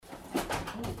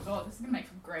god, this is gonna make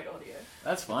for great audio.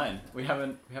 That's fine. We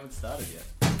haven't started yet.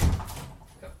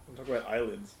 We'll talk about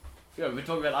eyelids. Yeah, we've been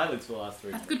talking about eyelids for the last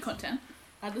 3 That's minutes. good content.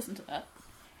 I'd listen to that.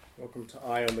 Welcome to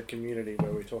Eye on the Community,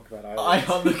 where we talk about eyelids.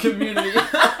 Eye on the community.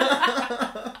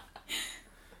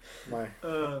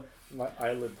 My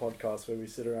eyelid podcast, where we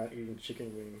sit around eating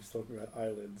chicken wings, talking about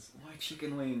eyelids. Why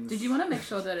chicken wings? Did you want to make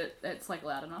sure that it's like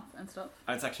loud enough and stuff?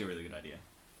 That's actually a really good idea.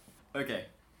 Okay.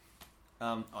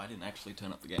 I didn't actually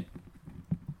turn up the game.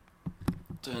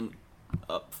 Turn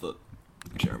up the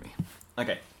Jeremy.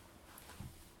 Okay.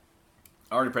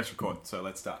 I already pressed record, so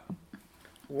let's start.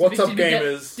 What's up, Did we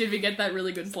gamers? Did we get that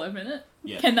really good slurp in it?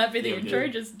 Yeah. Can that be the Yeah, we intro?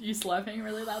 did. Just you slurping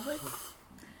really loudly?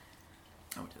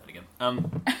 I won't do that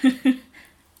again.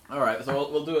 Alright, so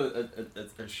we'll do a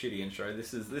shitty intro.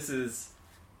 This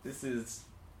is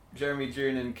Jeremy,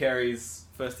 June, and Kerry's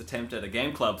first attempt at a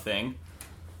game club thing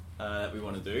that we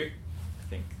want to do. I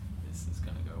think this is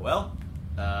going to go well.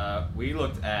 We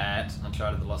looked at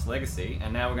Uncharted: The Lost Legacy,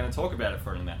 and now we're going to talk about it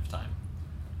for an amount of time.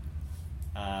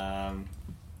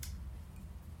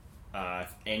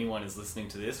 If anyone is listening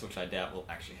to this, which I doubt will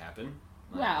actually happen.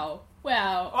 Wow.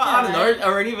 Well, I don't know.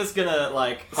 Are any of us gonna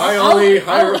like? Hi, Ollie.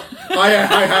 Hi,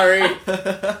 Harry.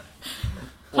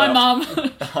 Hi, Mum.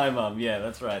 Hi, Mum. Yeah,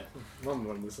 that's right. Mum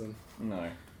won't listen. No.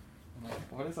 I'm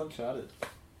like, what is Uncharted?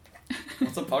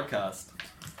 What's a podcast?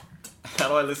 How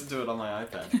do I listen to it on my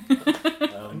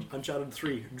iPad? Uncharted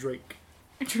 3, Drake.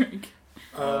 Drink.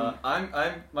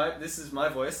 This is my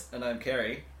voice, and I'm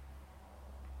Kerry.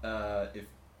 If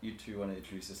you two want to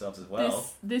introduce yourselves as well.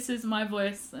 This is my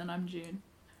voice, and I'm June.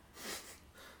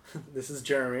 This is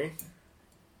Jeremy.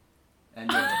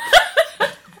 And you.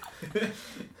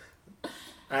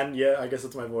 And yeah, I guess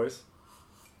it's my voice.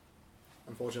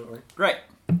 Unfortunately. Great.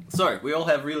 So, we all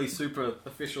have really super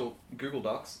official Google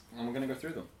Docs, and we're going to go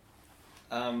through them.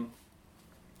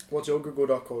 What's your Google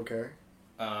Doc called, Kerry?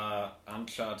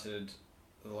 Uncharted: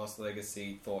 The Lost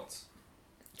Legacy Thoughts.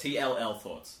 TLL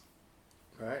Thoughts.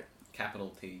 Right.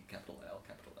 Capital T, capital L,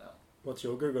 capital L. What's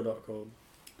your Google Doc called?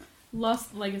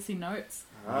 Lost Legacy Notes.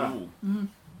 Ooh.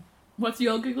 What's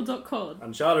your Google Doc called?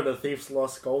 Uncharted: A Thief's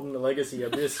Lost, Golden Legacy,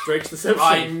 Abyss, Drake's Deception.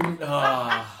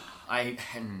 I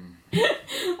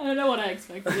don't know what I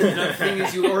expected. The thing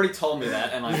is, you already told me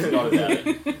that, and I forgot about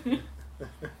it.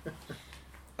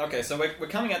 Okay, so we're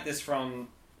coming at this from...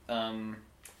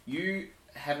 you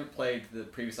haven't played the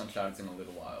previous Uncharted in a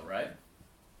little while, right?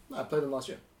 I played them last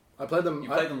year. I played them... You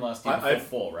played them last year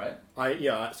before 4,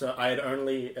 right? So I had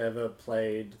only ever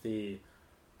played the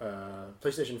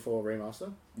PlayStation 4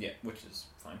 remaster. Yeah, which is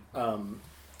fine.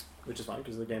 Which is fine,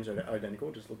 because the games are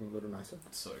identical, just looking a little nicer.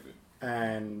 It's so good.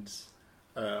 And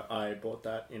I bought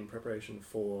that in preparation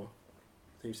for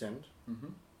Thief's End,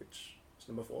 which is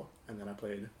number 4, and then I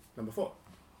played number 4.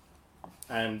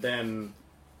 And then...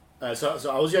 So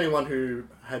I was the only one who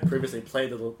had previously played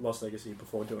the Lost Legacy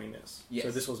before doing this. Yes.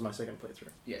 So this was my second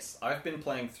playthrough. Yes, I've been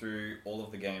playing through all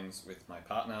of the games with my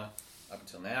partner up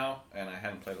until now, and I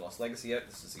hadn't played Lost Legacy yet.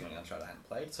 This is the only Uncharted I hadn't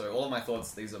played. So all of my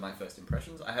thoughts, these are my first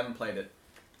impressions. I haven't played it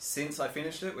since I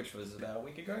finished it, which was about a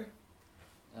week ago.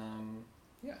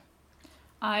 Yeah.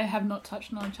 I have not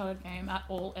touched an Uncharted game at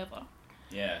all, ever.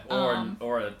 Yeah,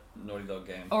 or a Naughty Dog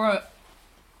game.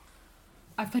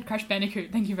 I've played Crash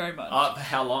Bandicoot, thank you very much.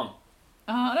 How long?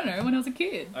 I don't know, when I was a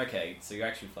kid. Okay, so you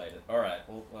actually played it. Alright,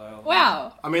 well...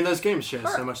 Wow. I mean, those games share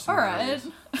so much Alright.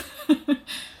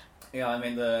 Yeah, I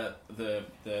mean, the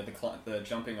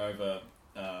jumping over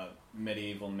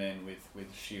medieval men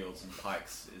with shields and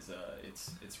pikes is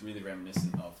it's really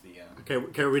reminiscent of the...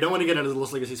 Okay, we don't want to get into the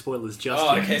Lost Legacy spoilers just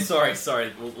yet. okay,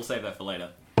 sorry. We'll save that for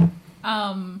later.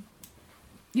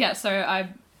 Yeah, so I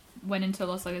went into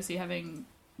Lost Legacy having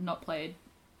not played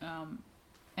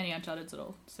any Uncharted at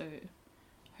all, so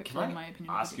hopefully Can my I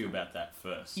opinion ask you about that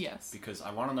first? Yes. Because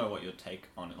I want to know what your take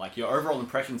on it, like your overall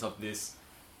impressions of this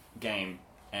game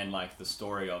and like the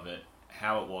story of it,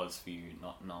 how it was for you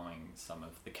not knowing some of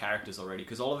the characters already,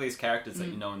 because all of these characters that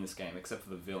you know in this game, except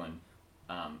for the villain,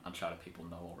 Uncharted people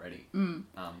know already.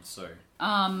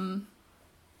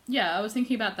 Yeah, I was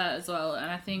thinking about that as well, and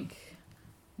I think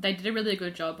they did a really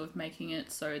good job of making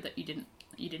it so that you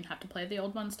didn't have to play the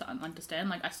old ones to understand.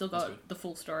 Like, I still got the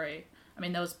full story. I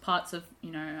mean, there was parts of,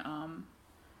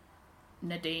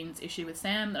 Nadine's issue with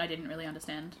Sam that I didn't really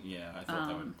understand. Yeah, I thought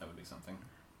that would be something.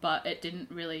 But it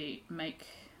didn't really make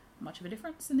much of a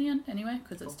difference in the end, anyway,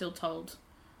 because it's still told...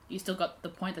 You still got the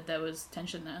point that there was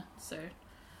tension there, so...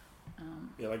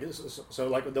 Yeah, like, so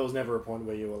like, there was never a point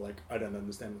where you were like, I don't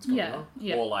understand what's going on?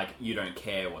 Yeah. Or, like, you don't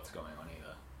care what's going on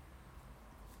either.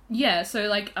 Yeah, so,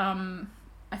 like,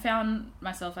 I found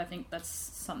myself, I think that's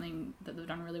something that they've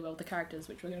done really well with the characters,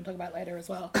 which we're going to talk about later as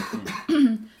well.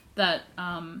 That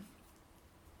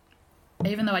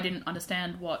even though I didn't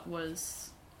understand what was,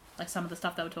 like, some of the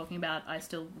stuff they were talking about, I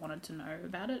still wanted to know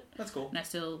about it. That's cool. And I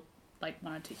still, like,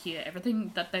 wanted to hear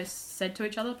everything that they said to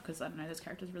each other, because I don't know, those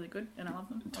characters are really good and I love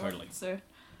them. Totally. So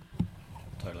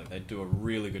Totally. They do a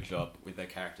really good job with their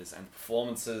characters and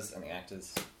performances, and the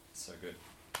actors. So good.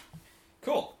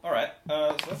 Cool. Alright,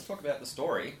 so let's talk about the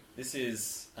story. This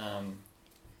is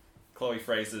Chloe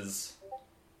Fraser's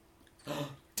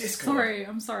Discord.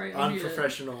 I'm sorry.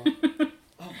 Unprofessional. Oh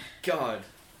my god.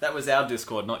 That was our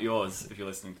Discord, not yours, if you're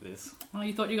listening to this. Oh,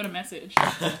 you thought you got a message.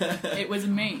 It was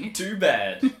me. Too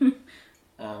bad.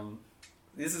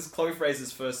 This is Chloe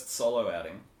Fraser's first solo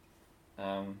outing.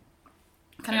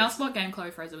 Can I ask what game Chloe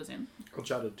Fraser was in?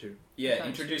 Uncharted 2. Yeah, Uncharted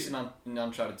introduced 2. in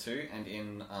Uncharted 2 and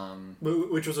in...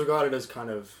 Which was regarded as kind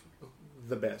of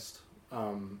the best.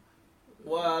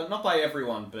 well, not by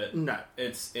everyone, but No.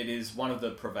 it is one of the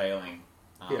prevailing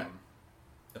Yeah.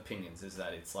 opinions, is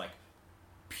that it's like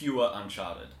pure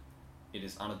Uncharted. It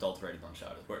is unadulterated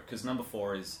Uncharted. Because number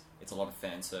 4 is, it's a lot of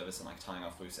fan service and like tying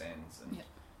off loose ends, and Yep.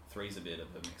 3 is a bit of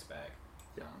a mixed bag.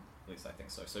 Yeah. At least I think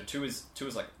so. So 2 is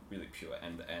like really pure,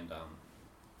 and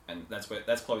that's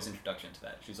Chloe's introduction to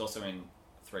that. She's also in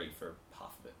 3 for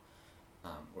half of it,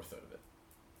 or a third of it.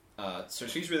 So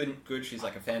she's really good. She's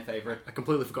like a fan favorite. I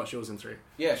completely forgot she was in 3.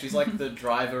 Yeah, she's like the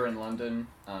driver in London.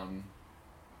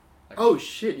 Oh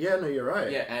shit, yeah, no, you're right.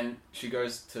 Yeah, and she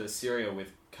goes to Syria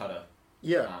with Cutter.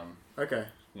 Yeah, okay.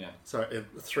 Yeah. So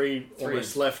 3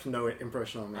 almost is- left no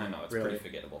impression on me. I know, it's really. pretty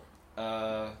forgettable.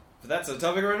 But that's a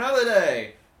topic for another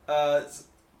day. So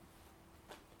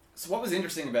what was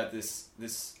interesting about this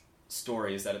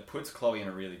story is that it puts Chloe in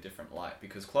a really different light,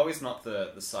 because Chloe's not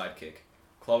the sidekick.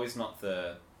 Chloe's not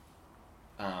the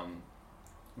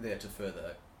there to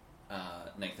further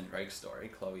Nathan Drake's story.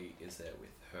 Chloe is there with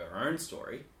her own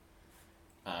story.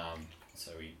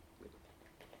 So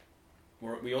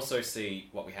we also see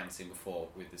what we haven't seen before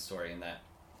with this story, in that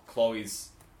Chloe's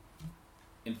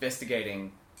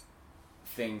investigating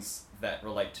things that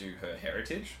relate to her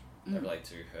heritage, that relate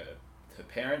to her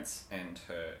parents and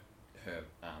her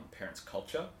parents'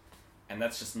 culture, and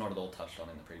that's just not at all touched on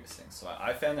in the previous things. So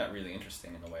I found that really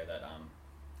interesting in the way that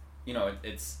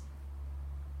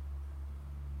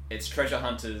it's treasure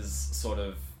hunters sort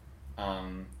of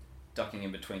ducking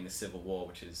in between the Civil War,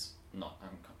 which is not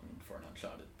uncommon for an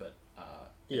Uncharted, but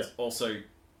it's also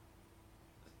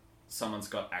someone's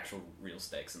got actual real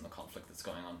stakes in the conflict that's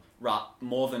going on,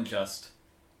 more than just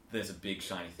there's a big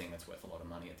shiny thing that's worth a lot of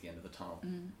money at the end of the tunnel.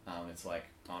 It's like,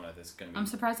 oh no, there's going to be... I'm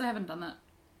surprised they haven't done that.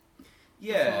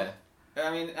 Yeah.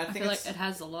 I mean, I think feel like it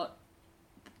has a lot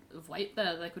of weight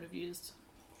there they could have used.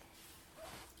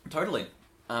 Totally.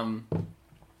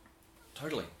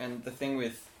 Totally. And the thing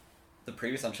with the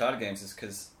previous Uncharted games is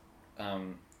because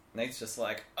Nate's just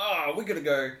like, oh, we gotta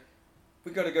go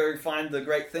find the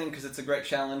great thing because it's a great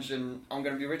challenge and I'm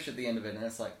gonna be rich at the end of it. And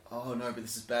it's like, oh no, but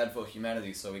this is bad for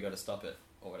humanity, so we gotta stop it,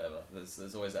 or whatever.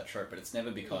 There's always that trope, but it's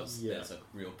never because there's a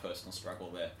real personal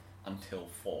struggle there until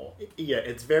 4. Yeah,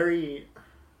 it's very...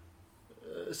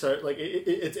 so, like,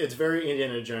 it's very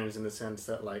Indiana Jones in the sense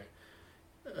that, like,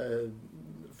 at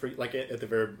the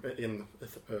very...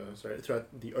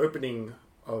 throughout the opening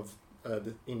of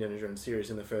the Indiana Jones series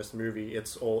in the first movie,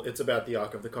 it's about the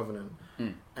Ark of the Covenant.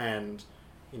 And,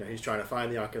 he's trying to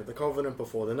find the Ark of the Covenant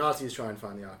before the Nazis try and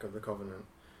find the Ark of the Covenant.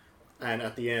 And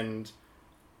at the end,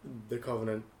 the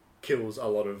Covenant kills a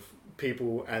lot of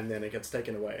people and then it gets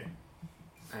taken away.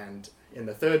 And in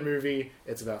the third movie,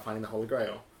 it's about finding the Holy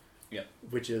Grail. Yep.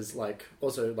 Which is,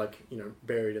 also,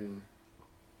 buried in,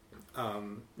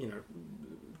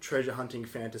 treasure hunting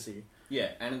fantasy.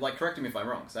 Yeah, and, correct me if I'm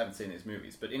wrong, because I haven't seen these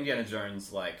movies, but Indiana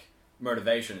Jones',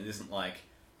 motivation, it isn't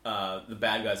the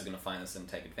bad guys are going to find this and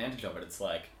take advantage of it. It's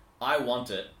like, I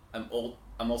want it,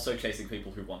 I'm also chasing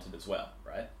people who want it as well,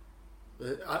 right?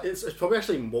 It's probably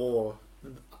actually more,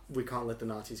 we can't let the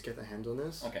Nazis get their hands on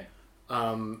this. Okay.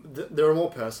 There are more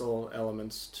personal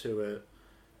elements to it.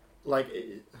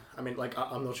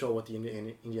 I'm not sure what the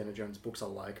Indiana Jones books are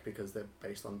like because they're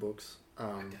based on books.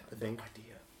 I think. No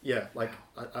idea. Yeah,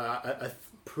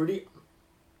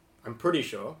 I'm pretty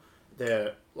sure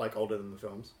they're older than the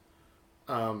films.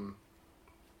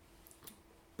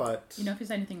 But if you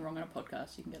say anything wrong on a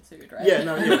podcast, you can get sued, right? yeah,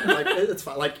 no, yeah, it's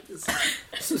fine.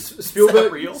 Spielberg, Is that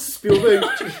real? Spielberg,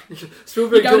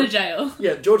 You go to jail.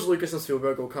 Yeah, George Lucas and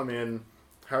Spielberg will come in.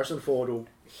 Harrison Ford will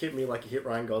hit me like he hit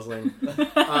Ryan Gosling.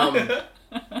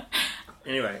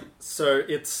 Anyway, so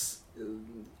it's...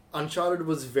 Uncharted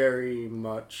was very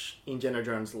much Indiana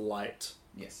Jones light.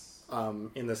 Yes.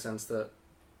 in the sense that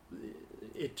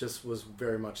it just was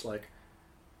very much like,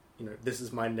 this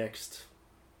is my next,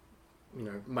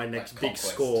 my next big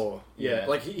conquest. score. Yeah,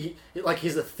 Yeah. like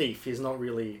he's a thief. He's not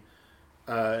really.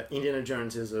 Indiana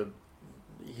Jones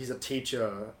he's a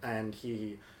teacher, and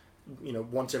he,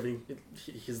 wants everything.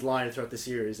 His line throughout the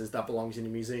series is that belongs in a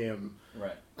museum.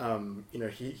 Right.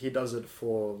 He does it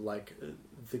for like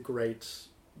the great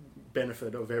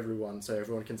benefit of everyone, so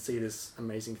everyone can see this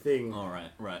amazing thing. All right.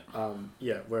 Right.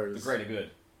 Whereas The greater good.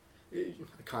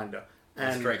 Kinda.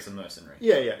 And And Drake's a mercenary.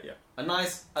 yeah. A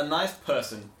nice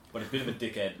person, but a bit of a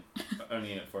dickhead,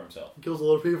 only in it for himself. He kills a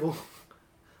lot of people.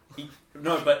 He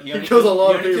only kills a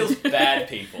lot of He only people. kills bad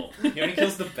people. He only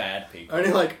kills the bad people.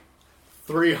 Only like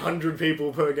 300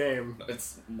 people per game.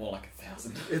 It's more like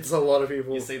 1,000. It's a lot of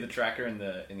people. You see the tracker in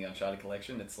the Uncharted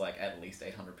collection. It's like at least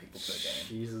 800 people per game.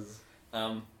 Jesus.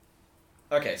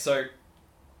 Okay, so.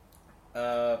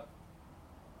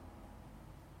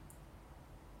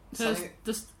 So something-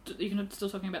 you can still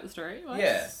talking about the story, right?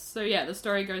 Yeah. So yeah, the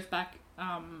story goes back,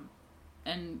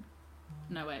 and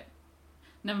no wait,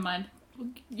 never mind.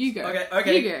 You go.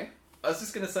 Okay. You go. I was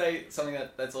just gonna say something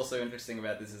that's also interesting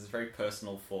about this is it's very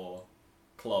personal for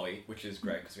Chloe, which is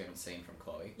great because we haven't seen from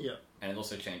Chloe. Yeah. And it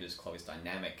also changes Chloe's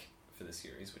dynamic for the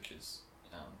series, which is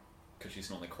because she's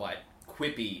normally quite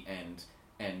quippy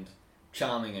and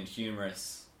charming and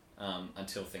humorous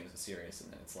until things are serious,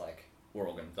 and then it's like we're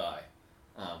all gonna die,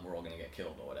 we're all gonna get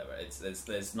killed or whatever.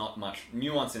 There's not much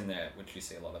nuance in there, which you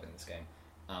see a lot of in this game,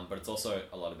 but it's also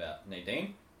a lot about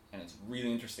Nadine, and it's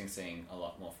really interesting seeing a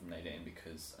lot more from Nadine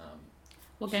because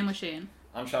What game was she in?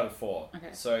 Uncharted 4. Okay.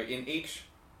 So in each,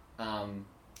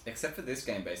 except for this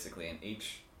game, basically, in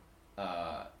each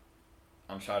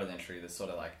Uncharted entry, there's sort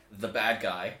of like the bad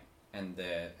guy and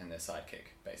their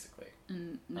sidekick, basically.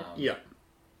 And Yeah.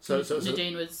 So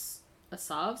Nadine was a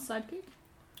Sav sidekick.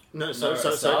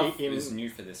 Asav in is new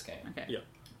for this game, Okay. Yeah.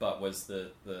 but was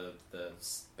the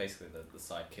basically the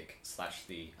sidekick /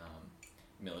 the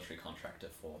military contractor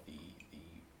for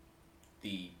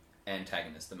the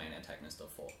antagonist, the main antagonist of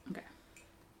 4. Okay.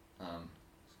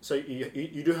 So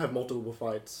you do have multiple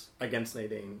fights against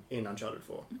Nadine in Uncharted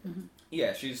 4.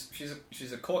 Yeah, she's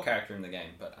a core character in the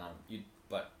game, but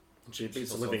She beats She's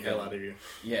the also living a hell villain. out of you.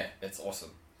 yeah, it's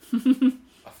awesome.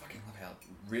 I fucking love how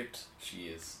ripped she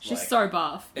is. She's Like, so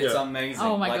buff. it's Yeah. amazing.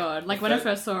 Oh my god! Like the when I fir-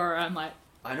 first saw her, I'm like,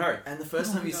 I know, and the first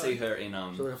Oh time my you God. see her in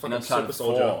She's like a in fucking Uncharted super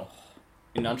soldier. 4,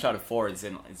 in Uncharted 4 is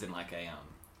in like a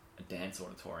dance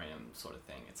auditorium sort of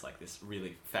thing. It's like this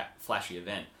really flashy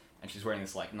event, and she's wearing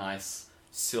this like nice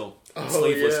silk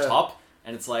sleeveless yeah. top,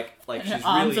 and it's like and she's her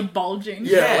arms really are bulging.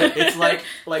 Yeah. it's like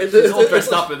It's- she's all it's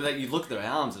dressed like- up, and then you look at her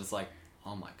arms, and it's like,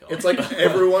 oh my god, It's like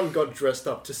everyone got dressed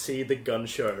up to see the gun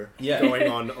show Yeah. going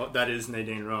on. That is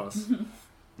Nadine Ross.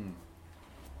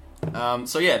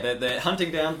 So yeah, they're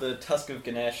hunting down the Tusk of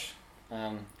Ganesh. I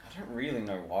don't really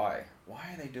know why.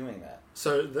 Why are they doing that?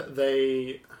 So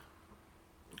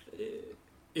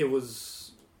it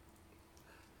was.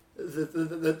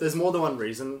 There's more than one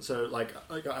reason. So like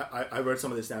I wrote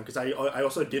some of this down because I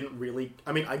also didn't really.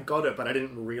 I mean, I got it, but I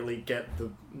didn't really get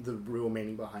the real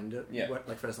meaning behind it. Yeah.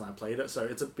 Like first time I played it, so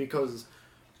it's because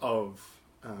of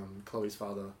Chloe's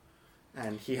father,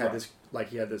 and he had Right.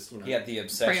 he had this He had the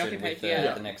obsession with Preoccupation,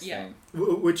 yeah. the next Yeah.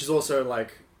 thing. which is also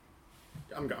like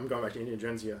I'm going back to Indiana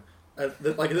Jones here.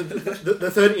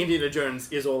 The third Indiana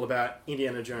Jones is all about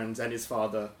Indiana Jones and his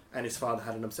father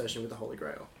had an obsession with the Holy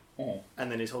Grail. Oh. And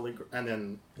then his Holy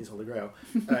Grail,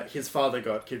 his father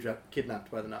got kidnapped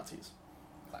by the Nazis.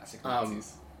 Classic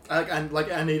Nazis.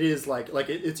 And it is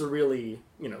it's a really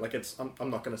it's I'm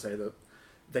not going to say that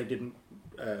they didn't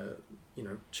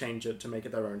change it to make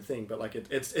it their own thing, but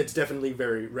it's definitely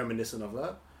very reminiscent of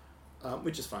that,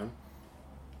 which is fine.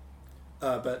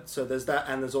 But so there's that,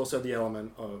 and there's also the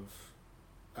element of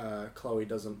Chloe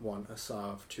doesn't want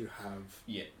Asav to have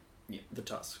the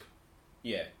Tusk.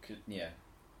 Yeah.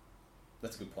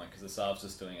 That's a good point, because Asav's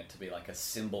just doing it to be like a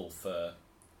symbol for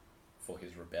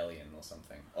his rebellion or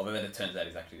something. Although then it turns out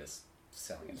he's actually just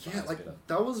selling it. Yeah,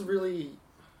 that was really.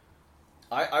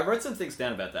 I wrote some things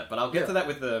down about that, but I'll get to that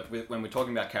with when we're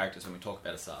talking about characters, when we talk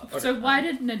about Asav. Okay. So why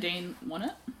did Nadine want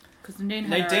it? Because Nadine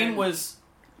had her Nadine own- was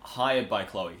hired by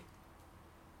Chloe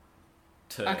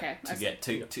to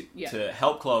Yeah. to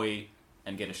help Chloe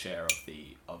and get a share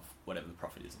of whatever the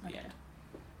profit is in the Okay. end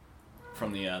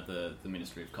from the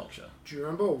Ministry of Culture, Do you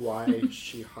remember why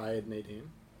she hired Nadine?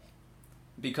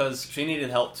 because she needed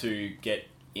help to get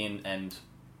in and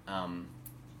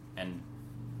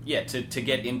to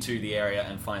get into the area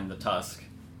and find the Tusk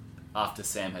after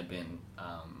Sam had been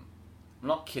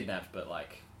not kidnapped but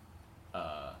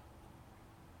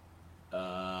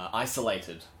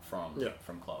isolated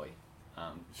from Chloe.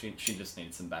 She just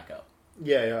needs some backup.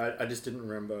 Yeah, I just didn't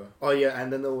remember. Oh yeah,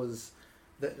 and then there was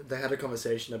they had a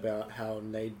conversation about how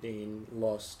Nadine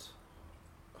lost.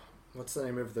 What's the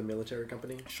name of the military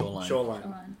company?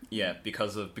 Shoreline. Yeah,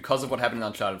 because of what happened in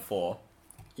Uncharted 4.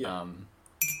 Yeah.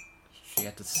 She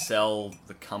had to sell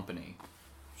the company.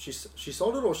 She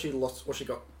sold it, or she lost, or she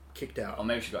got kicked out. Or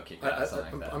maybe she got kicked out.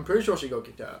 Something like that. I'm pretty sure she got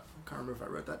kicked out. I can't remember if I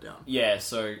wrote that down. Yeah.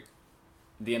 So,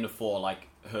 the end of 4, like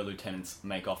her lieutenants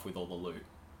make off with all the loot,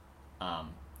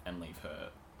 and leave her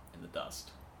in the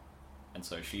dust, and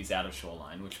so she's out of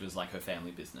Shoreline, which was like her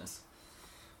family business.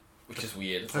 Which is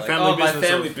weird. It's her like,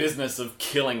 family business of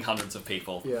killing hundreds of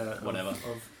people. Yeah. Whatever.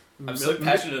 I'm so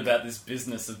passionate about this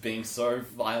business of being so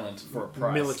violent for a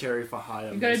price. Military for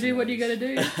hire. You gotta do what you gotta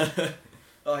do.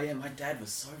 Oh yeah, my dad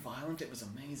was so violent, it was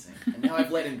amazing. And now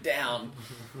I've let him down.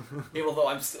 Even though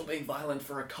I'm still being violent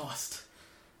for a cost.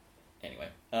 Anyway,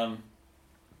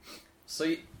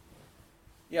 so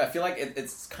yeah, I feel like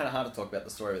it's kind of hard to talk about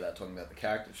the story without talking about the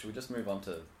characters. Should we just move on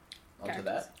to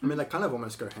that? I mean, they kind of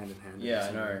almost go hand in hand. Yeah,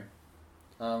 I know.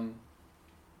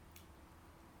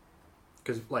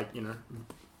 Because, like, you know,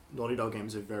 Naughty Dog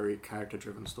games are very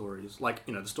character-driven stories. Like,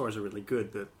 you know, the stories are really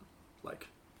good, but, like,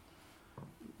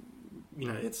 you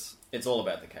know, it's all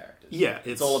about the characters. Yeah,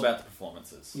 it's all about the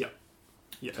performances. Yeah.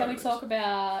 Yeah. Can we talk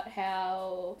about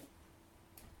how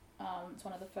it's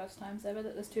one of the first times ever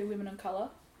that there's 2 women of colour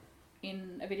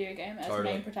in a video game as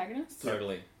main protagonists?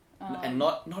 Totally. And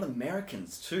not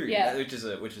Americans too. Yeah. Which is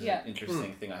an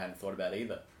interesting thing I hadn't thought about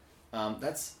either.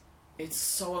 It's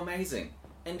so amazing,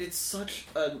 and it's such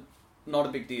not a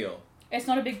big deal. It's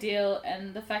not a big deal,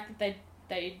 and the fact that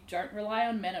they don't rely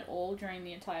on men at all during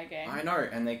the entire game. I know,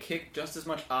 and they kick just as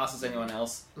much ass as anyone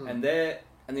else, and the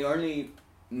only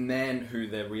man who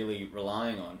they're really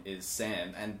relying on is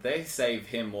Sam, and they save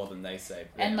him more than they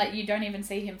save them. And like you don't even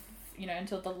see him,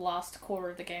 until the last quarter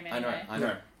of the game anyway. I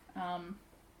know.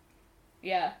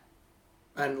 Yeah.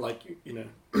 And like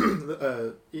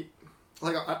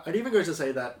like I'd even go to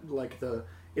say that like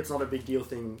it's not a big deal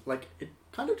thing. Like it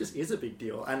kind of just is a big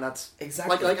deal, and that's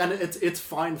exactly like and it's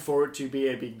fine for it to be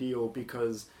a big deal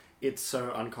because it's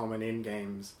so uncommon in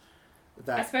games.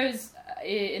 That I suppose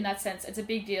in that sense, it's a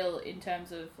big deal in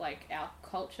terms of like our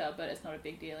culture, but it's not a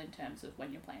big deal in terms of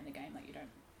when you're playing the game. Like you don't.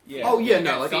 Yeah. Oh yeah,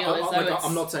 no. Like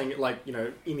I'm not saying like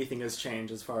anything has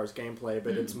changed as far as gameplay,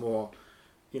 but it's more,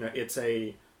 it's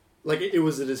a it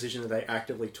was a decision that they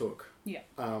actively took. Yeah.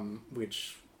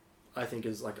 Which I think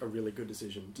is like a really good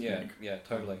decision to make. Yeah,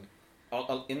 totally.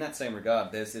 In that same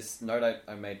regard, there's this note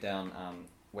I made down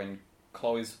when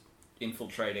Chloe's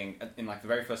infiltrating in like the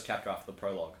very first chapter after the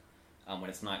prologue, when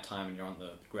it's nighttime and you're on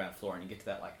the ground floor and you get to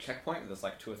that like checkpoint where there's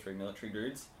like 2 or 3 military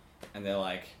dudes and they're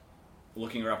like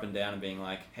looking her up and down and being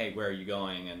like, "Hey, where are you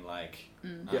going?" and like,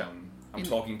 "I'm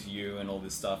talking to you" and all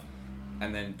this stuff.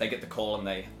 And then they get the call and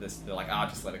they're like,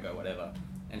 just let it go, whatever.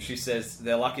 And she says,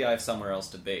 "They're lucky I have somewhere else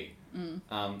to be."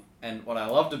 And what I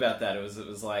loved about that it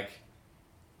was like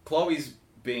Chloe's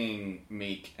being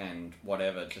meek and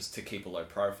whatever just to keep a low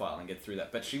profile and get through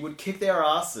that. But she would kick their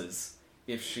asses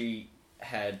if she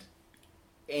had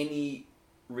any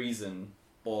reason,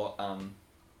 or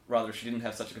rather, if she didn't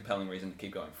have such a compelling reason to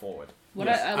keep going forward. What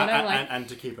I like, and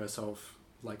to keep herself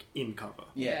like in cover.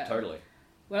 Yeah, totally.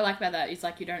 What I like about that is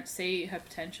like you don't see her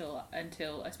potential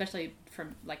until, especially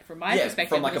from my perspective,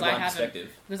 from like a blind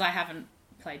perspective, because I haven't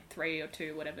played 3 or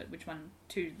 2, whatever, the one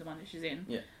that she's in.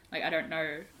 Yeah. Like I don't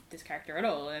know this character at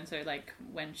all, and so like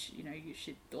when she,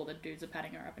 all the dudes are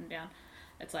patting her up and down,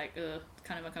 it's like it's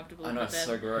kind of uncomfortable. I know, it's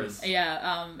so gross.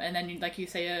 Yeah, and then you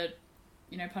see her,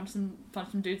 punch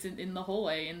some dudes in the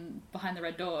hallway and behind the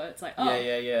red door. It's like,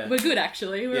 yeah. We're good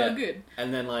actually. We're all good.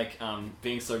 And then like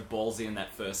being so ballsy in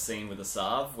that first scene with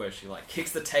Asav, where she like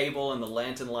kicks the table and the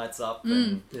lantern lights up.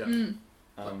 And,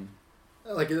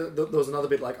 like there was another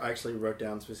bit like I actually wrote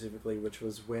down specifically, which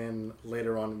was when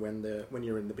later on when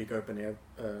you're in the big open air,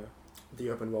 the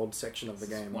open world section of the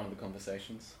game. One of the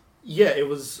conversations. Yeah, it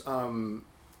was.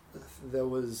 There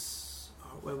was.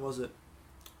 Where was it?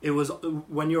 It was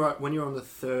when you're on the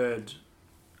 3rd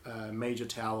major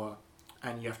tower,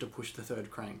 and you have to push the 3rd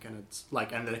crank, and it's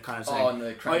like, and they're kind of saying, and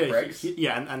the crank breaks.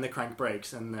 And the crank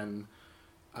breaks, and then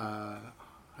I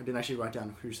didn't actually write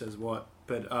down who says what,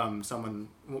 but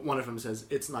one of them says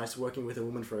it's nice working with a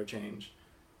woman for a change.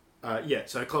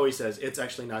 So Chloe says it's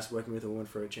actually nice working with a woman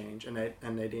for a change, and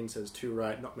Nadine says too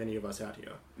right, not many of us out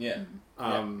here. Yeah.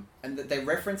 And they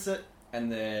reference it,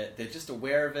 and they're just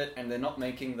aware of it, and they're not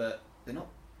making they're not.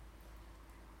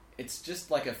 It's just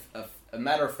like a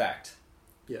matter of fact.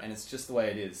 Yeah. And it's just the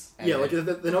way it is. And yeah, like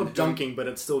they're not dunking, but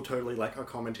it's still totally like a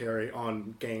commentary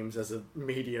on games as a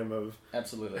medium of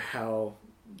absolutely how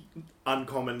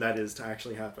uncommon that is to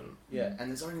actually happen. Yeah, and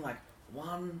there's only like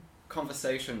one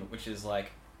conversation which is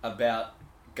like about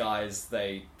guys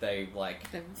they like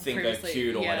think they're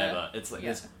cute or whatever. It's like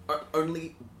there's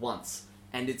only once,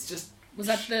 and it's just was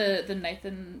that the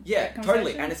Nathan? Yeah,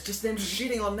 totally, and it's just them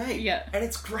shitting on Nate. Yeah, and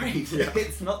it's great. Yeah.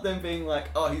 It's not them being like,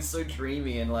 oh, he's so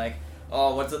dreamy and like,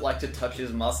 oh, what's it like to touch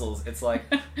his muscles? It's like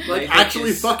like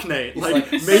actually fuck Nate. He's like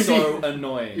maybe so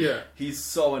annoying. Yeah, he's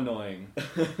so annoying.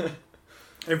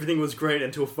 Everything was great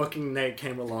until fucking Nate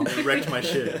came along and wrecked my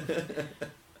shit.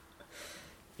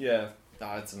 Yeah.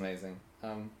 Oh, it's amazing.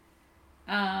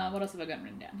 What else have I got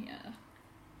written down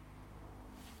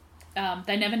here?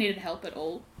 They never needed help at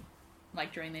all.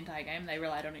 Like, during the entire game, they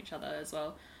relied on each other as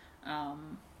well.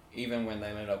 Even when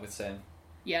they met up with Sam.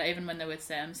 Yeah, even when they're with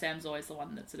Sam. Sam's always the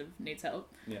one that sort of needs help.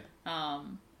 Yeah.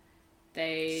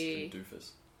 They... doofus.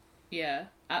 Yeah.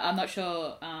 I'm not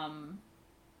sure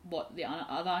what the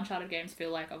other Uncharted games feel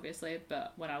like, obviously,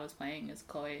 but when I was playing as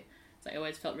Chloe, I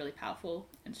always felt really powerful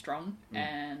and strong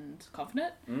and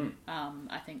confident.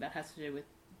 I think that has to do with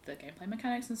the gameplay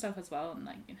mechanics and stuff as well, and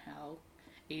like in how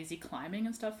easy climbing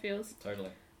and stuff feels.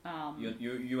 Totally.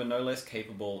 You are no less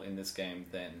capable in this game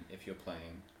than if you're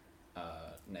playing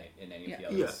Nate in any of the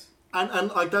others. Yeah.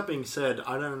 And like that being said,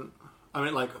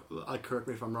 correct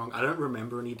me if I'm wrong, I don't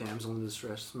remember any damsel in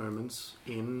distress moments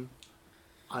in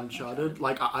Uncharted.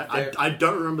 Like, I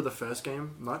don't remember the first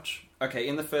game much. Okay,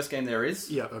 in the first game there is.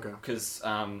 Yeah, okay. Because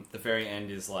the very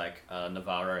end is like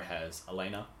Navarro has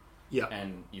Elena. Yeah.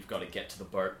 And you've got to get to the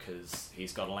boat because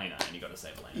he's got Elena and you've got to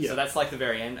save Elena. Yeah. So that's like the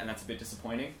very end, and that's a bit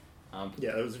disappointing.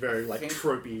 Yeah, it was very like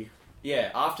tropey.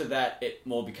 Yeah, after that it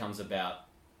more becomes about,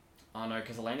 oh no,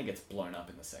 because Elena gets blown up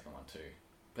in the second one too.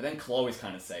 But then Chloe's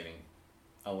kind of saving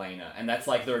Elena, and that's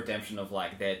like the redemption of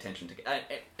like their attention to...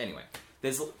 anyway,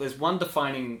 there's one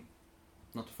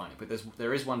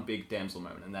there is one big damsel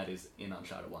moment, and that is in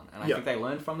Uncharted 1. And I think they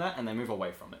learned from that and they move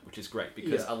away from it, which is great,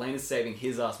 because Elena's saving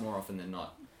his ass more often than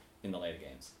not in the later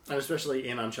games. And especially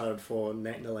in Uncharted 4,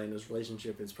 Nate and Elena's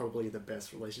relationship is probably the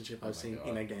best relationship I've seen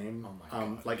in a game.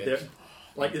 Oh my god.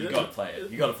 Like, you gotta play it.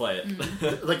 You gotta play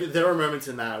it. Like, there are moments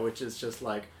in that which is just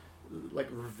like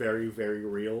very, very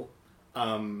real.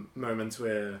 Moments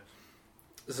where...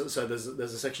 So there's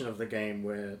a section of the game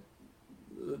where,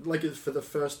 like, for the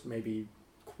first maybe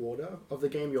quarter of the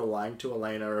game, you're lying to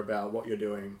Elena about what you're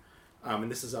doing.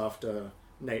 And this is after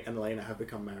Nate and Elena have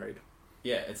become married.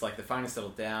 Yeah, it's like they finally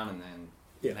settled down, and then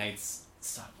Nate's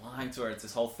start lying to her. It's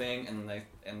this whole thing, and they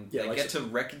get to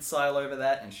reconcile over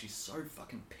that, and she's so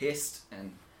fucking pissed.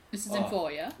 And this is in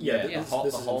 4, yeah. Yeah, this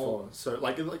is in 4. So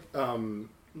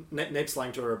Nate's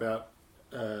lying to her about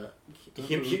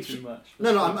him too much.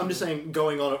 No, I'm just saying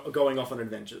going off on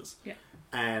adventures. Yeah.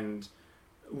 And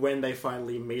when they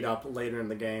finally meet up later in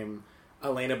the game,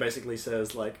 Elena basically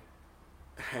says like,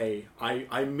 hey,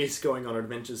 I miss going on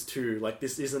adventures too. Like,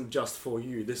 this isn't just for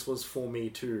you. This was for me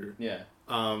too. Yeah.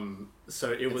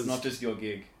 So it's was not just your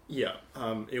gig. Yeah.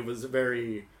 It was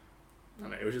very... I don't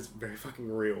know, it was just very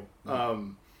fucking real.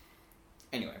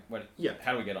 Anyway, yeah.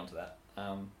 How do we get onto that?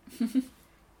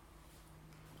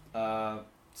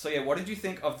 So yeah, what did you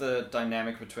think of the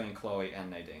dynamic between Chloe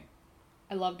and Nadine?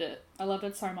 I loved it. I loved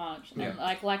it so much. And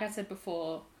like I said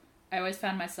before, I always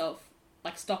found myself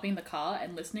like stopping the car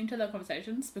and listening to their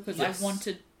conversations because I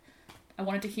wanted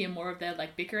to hear more of their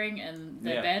like bickering and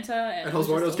their banter. And I was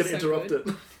worried I was getting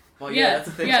interrupted. Well, yeah, that's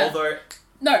the thing. Yeah. Although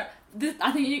I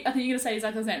think you're gonna say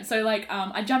exactly the same. So like,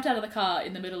 I jumped out of the car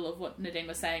in the middle of what Nadine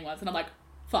was saying and I'm like,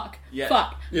 fuck. Yeah.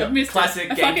 I missed classic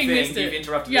it. I game fucking thing. missed it. You've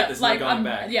interrupted it. There's no going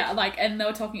back. Yeah, like, and they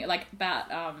were talking like about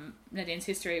Nadine's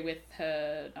history with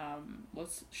her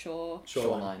what's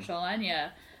Shoreline.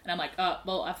 Yeah. And I'm like, oh,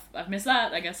 well, I've missed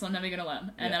that. I guess I'm never going to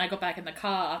learn. And then I got back in the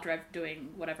car after doing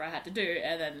whatever I had to do.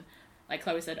 And then, like,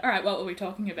 Chloe said, all right, what were we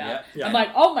talking about? Yeah. I'm like,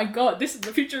 oh my god, this is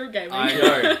the future of gaming.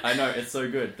 I know. It's so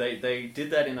good. They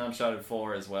did that in Uncharted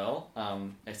 4 as well.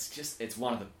 It's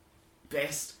one of the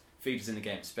best features in the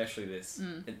game, especially this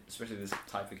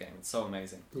type of game. It's so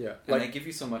amazing. Yeah. And they give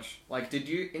you so much. Like, did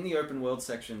you, in the open world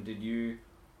section,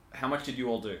 how much did you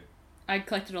all do? I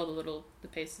collected all the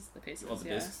pieces. All the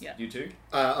discs? Yeah. You too?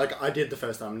 Like, I did the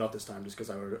first time, not this time, just because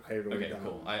I had already done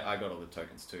cool. I got all the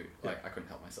tokens too. Like, I couldn't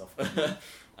help myself.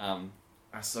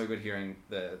 It's so good hearing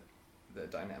the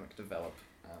dynamic develop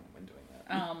when doing that.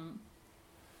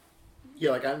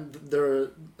 Yeah, like, and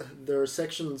there are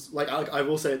sections, like, I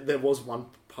will say there was one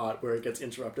part where it gets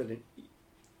interrupted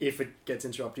if it gets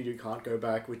interrupted, you can't go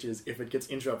back, which is if it gets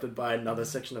interrupted by another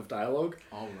section of dialogue.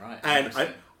 Oh, right. And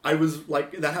I was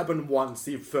like, that happened once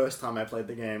the first time I played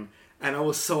the game, and I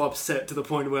was so upset to the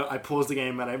point where I paused the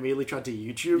game and I immediately tried to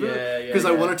YouTube it because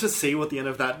I wanted to see what the end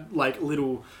of that like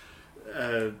little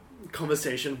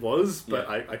conversation was, but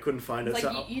I couldn't find it. Like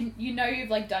so you know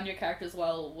you've like done your characters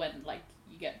well when like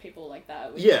you get people like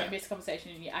that with Yeah. you miss a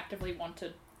conversation and you actively want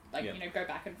to like you know go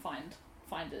back and find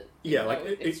it. Yeah, even like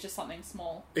though it's just something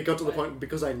small. It got to the point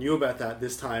because I knew about that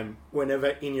this time.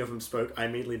 Whenever any of them spoke, I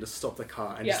immediately just stopped the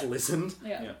car and just listened.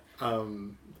 Yeah.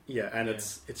 And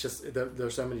it's just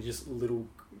there's so many just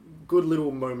good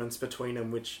little moments between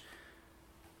them which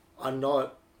are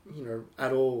not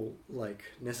at all like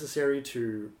necessary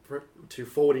to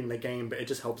forwarding the game, but it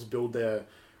just helps build their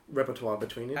repertoire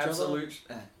between each other.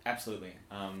 Absolutely.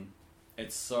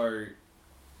 It's so.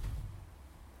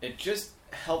 It just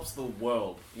helps the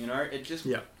world, It just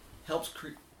helps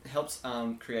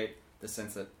create the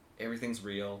sense that everything's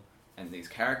real and these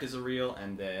characters are real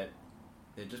and they're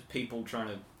just people trying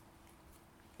to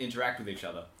interact with each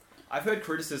other. I've heard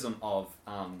criticism of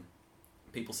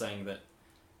people saying that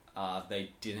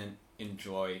they didn't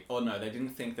enjoy, or no, they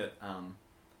didn't think that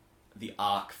the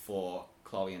arc for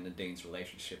Chloe and Nadine's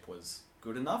relationship was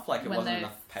good enough. Like, it wasn't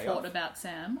enough payoff. When they fought about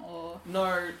Sam, or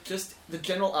no, just the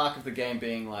general arc of the game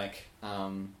being like,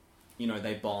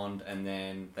 they bond and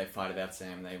then they fight about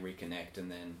Sam, they reconnect,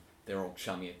 and then they're all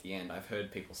chummy at the end. I've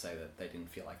heard people say that they didn't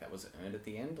feel like that was earned at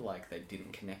the end, like they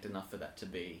didn't connect enough for that to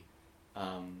be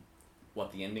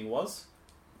what the ending was.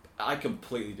 I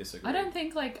completely disagree. I don't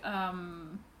think like what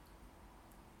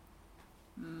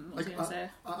was I gonna say?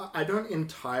 I don't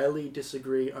entirely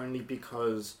disagree, only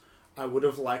because I would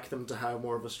have liked them to have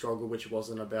more of a struggle which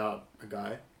wasn't about a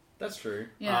guy. That's true.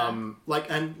 Yeah.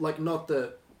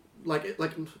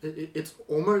 It's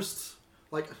almost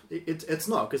like it's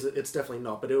not, because it's definitely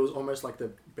not, but it was almost like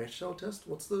the Bechdel test.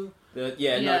 What's the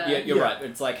you're right.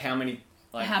 It's like how many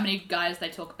guys they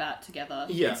talk about together.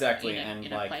 Yeah, exactly.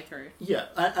 In a playthrough. Yeah,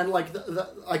 and like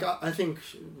I think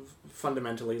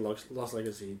fundamentally Lost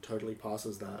Legacy totally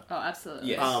passes that. Oh, absolutely.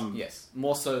 Yes. Yes.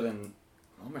 More so than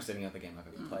almost any other game I've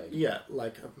ever played. Yeah,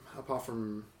 like apart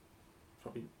from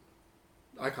probably,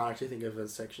 I can't actually think of a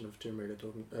section of Tomb Raider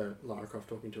talking Lara Croft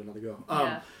talking to another girl.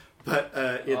 But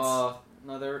it's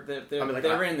no,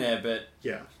 they're in there, but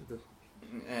yeah,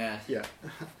 yeah.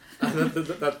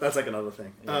 That's like another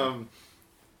thing. Yeah.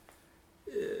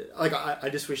 I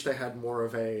just wish they had more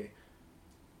of a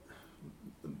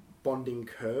bonding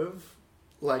curve.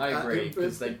 Like, I agree,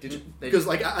 because they didn't. Because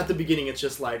like at the beginning, it's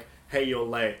just like, "Hey, you're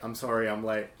late. I'm sorry, I'm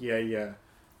late." Yeah,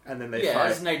 and then they fight.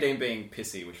 As Nadine being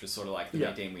pissy, which was sort of like the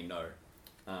Nadine we know.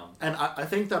 And I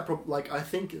think that I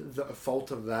think the fault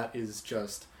of that is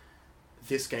just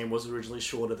this game was originally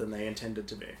shorter than they intended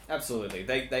to be. Absolutely,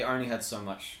 they only had so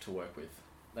much to work with.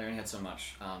 They only had so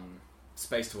much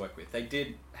space to work with.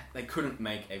 They couldn't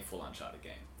make a full Uncharted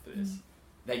game for this.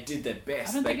 They did their best.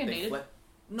 I don't think it needed.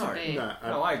 No,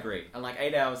 I agree. And like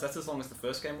 8 hours, that's as long as the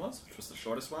first game was, which was the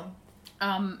shortest one.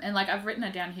 And like I've written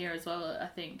it down here as well. I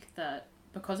think that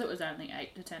because it was only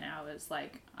 8 to 10 hours,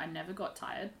 like I never got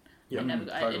tired. Yeah,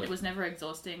 it was never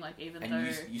exhausting. Like though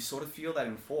you sort of feel that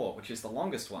in 4, which is the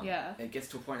longest one. Yeah, it gets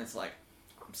to a point. It's like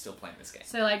I'm still playing this game.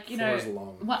 So like 4 is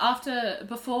long.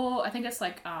 Before I think it's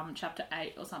like chapter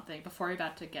 8 or something. Before you're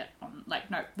about to get on,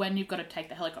 when you've got to take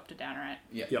the helicopter down, right?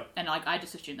 Yeah. Yep. And like I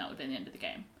just assumed that would be the end of the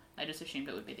game. I just assumed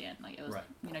it would be the end. Like it was,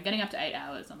 getting up to 8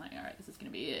 hours. I'm like, all right, this is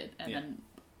gonna be it. And then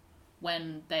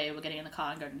when they were getting in the car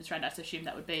and going to this round, I just assumed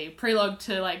that would be prelogue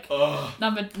to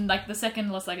the second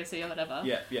Lost Legacy or whatever.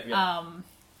 Yeah.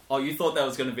 You thought that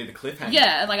was going to be the cliffhanger?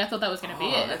 Yeah, like I thought that was going to be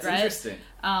it. That's right? Interesting.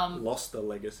 Lost the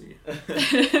legacy.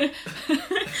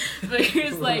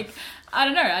 Because like I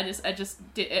don't know, I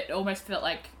just did. It almost felt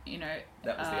like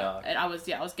that was the arc. And I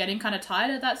was getting kind of tired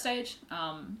at that stage.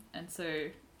 And so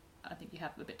I think you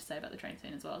have a bit to say about the train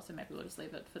scene as well. So maybe we'll just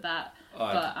leave it for that.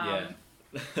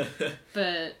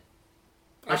 But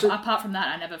Actually, apart from that,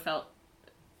 I never felt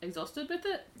exhausted with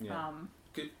it. Yeah.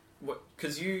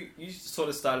 Because you sort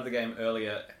of started the game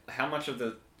earlier. How much of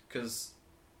the... Because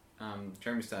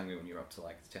Jeremy's telling me when you were up to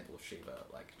like the Temple of Shiva,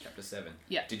 like chapter 7.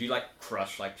 Yeah. Did you like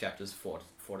crush like chapters 4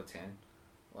 to 10,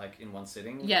 like in one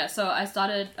sitting? Yeah. So I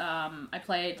started. I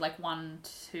played like 1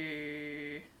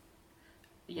 to.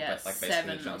 Yeah, like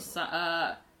 7.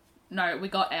 No, we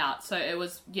got out. So it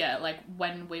was like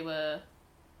when we were.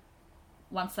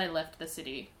 Once they left the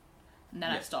city, and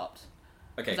then I stopped.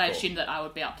 Okay, because I assumed that I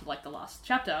would be up to like the last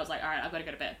chapter. I was like, all right, I've got to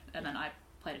go to bed, and then I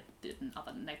played it in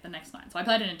the next night. So I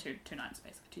played it in two nights,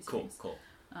 basically, 2 sittings. Cool.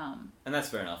 And that's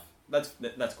fair enough. That's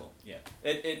cool. Yeah.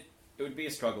 It it would be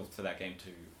a struggle for that game to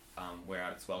wear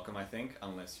out its welcome, I think,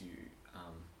 unless you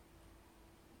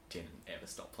didn't ever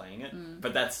stop playing it.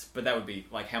 But that would be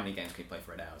like, how many games can you play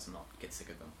for 8 hours and not get sick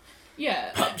of them?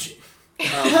 Yeah. PUBG.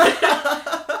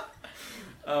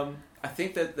 I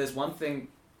think that there's one thing.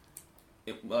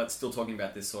 It's still talking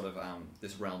about this sort of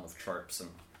this realm of tropes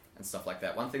and stuff like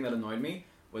that. One thing that annoyed me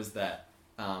was that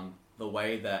the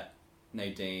way that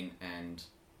Nadine and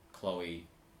Chloe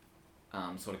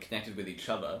sort of connected with each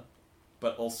other,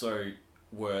 but also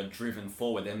were driven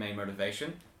forward. Their main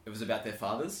motivation, it was about their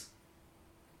fathers.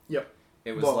 Yep.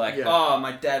 It was oh,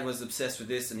 my dad was obsessed with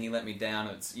this and he let me down.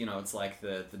 It's it's like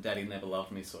the daddy never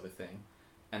loved me sort of thing.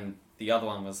 And the other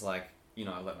one was like,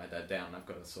 I let my dad down. I've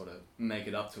got to sort of make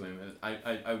it up to him.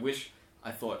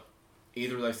 I thought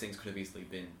either of those things could have easily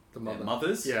been their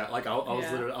mothers. Yeah, like I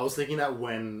was thinking that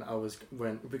when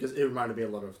because it reminded me a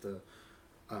lot of the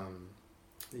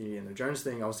Indiana Jones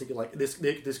thing. I was thinking like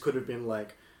this could have been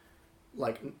like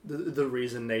the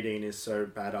reason Nadine is so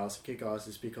badass, kick-ass,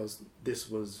 is because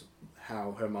this was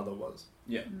how her mother was.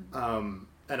 Yeah. And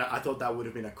I thought that would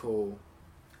have been a cool.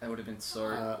 That would have been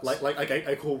so like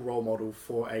a cool role model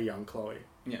for a young Chloe.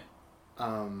 Yeah.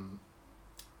 But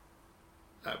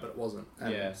it wasn't.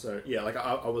 And yeah. So yeah, like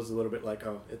I was a little bit like,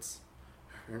 oh, it's.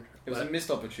 It was a missed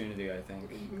opportunity, I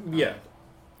think. Yeah.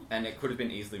 And it could have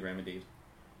been easily remedied.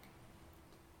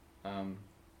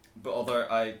 But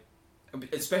although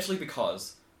especially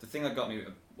because the thing that got me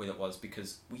with it was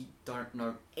because we don't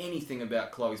know anything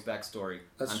about Chloe's backstory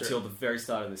until the very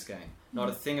start of this game. Not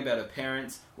a thing about her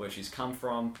parents, where she's come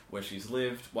from, where she's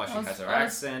lived, why she has her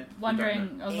accent. I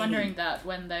was wondering that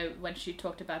when she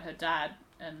talked about her dad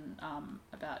and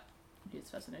about his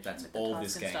fascination with the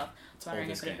tusk and stuff. I was wondering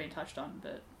if it had been touched on,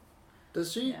 but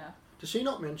does she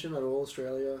not mention at all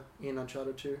Australia in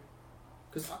Uncharted 2?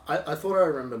 Because I thought I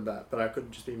remembered that, but I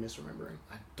could just be misremembering.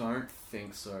 I don't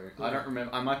think so. Yeah. I don't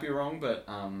remember. I might be wrong, but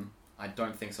I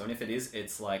don't think so. And if it is,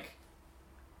 it's like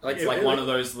one of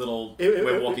those little...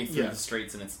 we're walking through the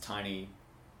streets and it's a tiny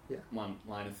one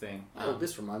line of thing. Oh,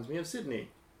 this reminds me of Sydney.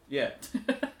 Yeah.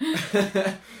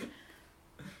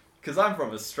 Because I'm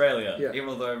from Australia, even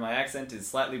although my accent is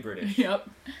slightly British. Yep.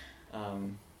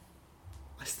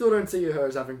 I still don't see her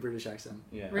as having British accent.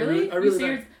 Yeah. Really? I really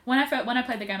don't. When I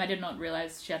played the game, I did not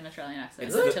realise she had an Australian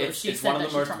accent. It's one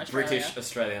of the most British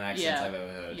Australian accents I've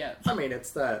ever heard. Yeah. I mean,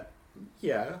 it's that...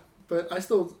 Yeah. But I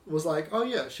still was like, oh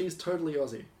yeah, she's totally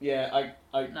Aussie. Yeah,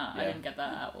 I didn't get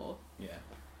that at all. Yeah.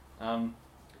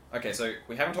 Okay, so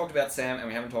we haven't talked about Sam and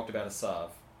we haven't talked about Asav.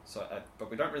 So,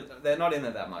 but we don't really... They're not in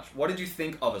there that much. What did you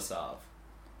think of Asav?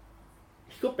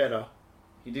 He got better.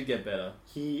 He did get better.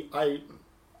 He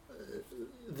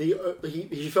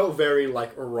felt very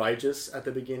like righteous at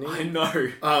the beginning. I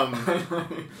know.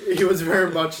 He was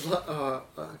very much like, I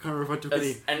can't remember if I took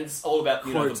any. And it's all about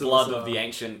the blood of the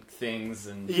ancient things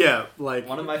and like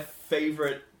one of my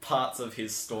favorite parts of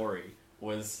his story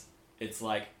was he's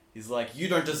like, you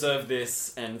don't deserve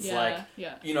this, and it's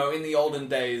in the olden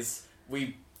days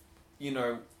we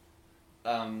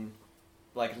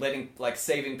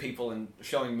saving people and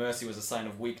showing mercy was a sign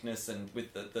of weakness, and with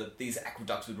these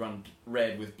aqueducts would run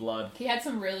red with blood. He had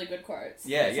some really good quotes.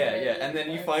 Yeah. And then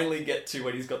you finally get to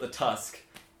when he's got the tusk,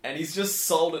 and he's just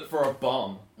sold it for a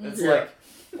bomb. It's like,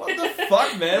 what the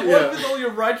fuck, man? What with all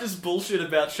your righteous bullshit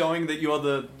about showing that you're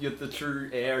the true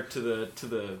heir to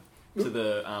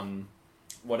the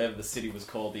whatever the city was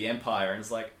called, the Empire, and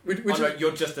it's like,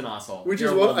 you're just an asshole. Which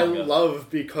is what I love,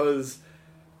 because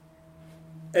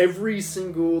every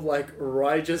single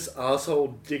righteous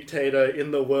asshole dictator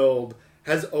in the world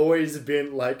has always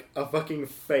been a fucking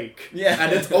fake. Yeah.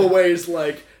 And it's always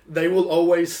they will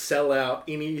always sell out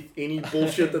any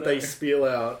bullshit that they spiel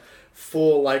out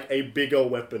for a bigger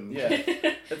weapon. Yeah.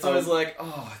 It's always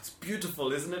oh, it's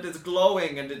beautiful, isn't it? It's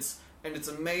glowing and it's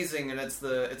amazing, and it's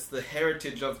the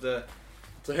heritage of the...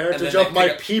 It's the heritage of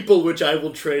my people, which I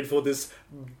will trade for this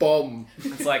bomb.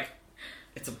 It's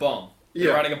it's a bomb.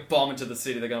 They're running a bomb into the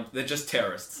city. They're just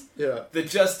terrorists. Yeah. They're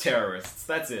just terrorists.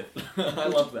 That's it. I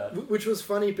love that. Which was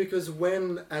funny because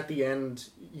when, at the end,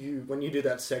 when you do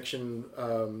that section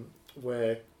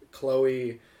where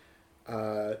Chloe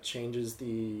changes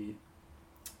the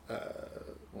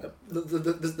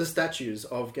statues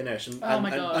of Ganesh and oh my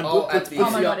god!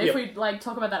 If we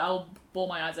talk about that, I'll bawl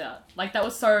my eyes out. That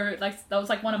was so that was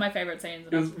one of my favorite scenes.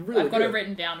 And I've got it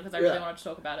written down because I really wanted to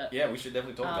talk about it. Yeah, we should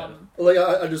definitely talk about it.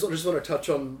 I just want to touch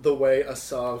on the way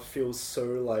Asav feels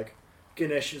so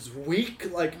Ganesh is weak. He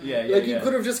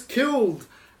could have just killed,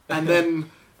 and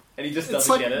then. And he just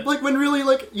doesn't get it. When really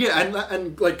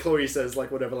and Chloe says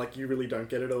whatever, you really don't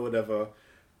get it or whatever.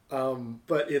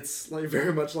 But it's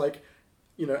very much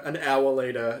an hour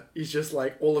later, he's just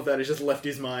like, all of that has just left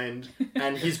his mind,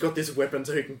 and he's got this weapon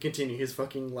so he can continue his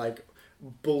fucking, like,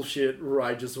 bullshit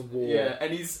righteous war. Yeah,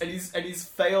 and he's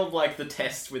failed like the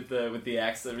test with the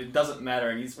axe. That it doesn't matter.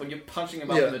 And when you're punching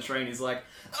him up in the train, he's like,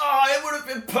 "Oh, it would have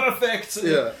been perfect."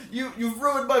 And you've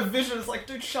ruined my vision. It's like,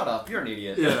 dude, shut up. You're an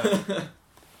idiot. Yeah.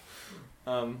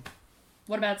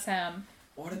 What about Sam?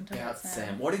 What about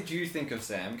Sam? What did you think of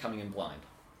Sam coming in blind?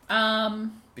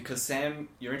 Because Sam,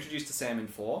 you're introduced to Sam in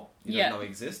 4. You don't know he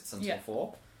exists until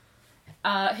 4.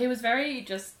 He was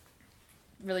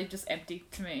really just empty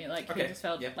to me. Like, he just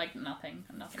felt like nothing.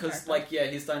 Because, like,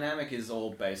 his dynamic is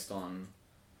all based on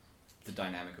the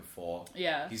dynamic of 4.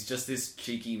 Yeah. He's just this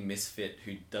cheeky misfit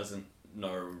who doesn't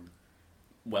know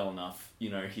well enough.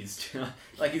 He's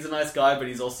like, he's a nice guy, but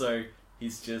he's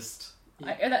just...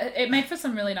 It made for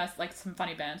some really nice, like, some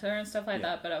funny banter and stuff like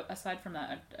that, but aside from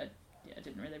that, it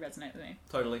didn't really resonate with me.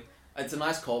 Totally. It's a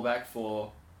nice callback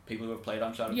for people who have played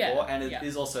Uncharted 4, and it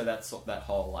is also that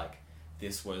whole, like,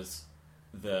 this was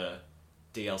the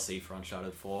DLC for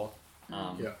Uncharted 4.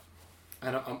 And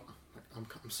I'm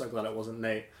so glad it wasn't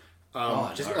Nate.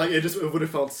 No. It would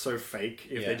have felt so fake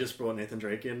if they just brought Nathan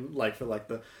Drake in, like, for like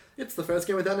it's the first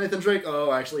game without Nathan Drake.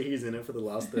 Oh, actually, he's in it for the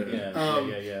last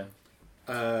third.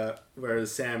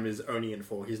 Whereas Sam is only in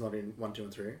 4. He's not in 1, 2,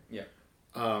 and 3. Yeah.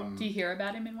 Do you hear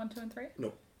about him in 1, 2, and 3?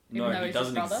 No. No, he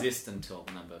doesn't exist until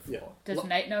number 4. Yeah. Does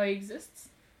Nate know he exists?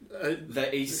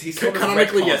 He's sort of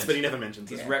canonically, retconned. yes, but he never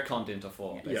mentions it. He's retconned into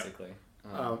 4, basically.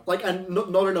 And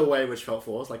not in a way which felt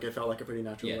forced. Like, it felt like a pretty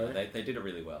natural way. Yeah, they did it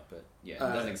really well, but he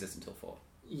doesn't exist until 4.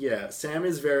 Yeah, Sam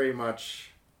is very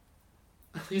much...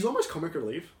 He's almost comic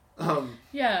relief.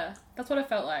 Yeah, that's what it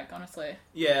felt like, honestly.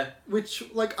 Yeah. Which,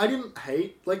 like, I didn't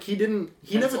hate. Like, he never...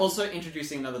 It's also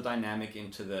introducing another dynamic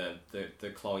into the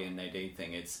Chloe and Nadine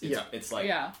thing. It's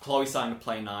like Chloe starting to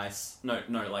play nice. No,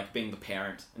 like being the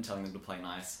parent and telling them to play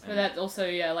nice. But that also,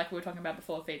 like we were talking about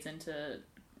before, feeds into,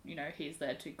 he's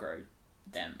there to grow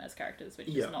them as characters, which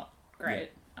is not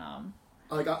great. Yeah.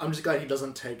 I'm just glad he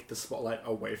doesn't take the spotlight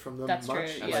away from them That's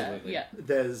much. True, yeah.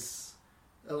 There's,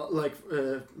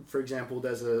 for example,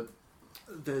 there's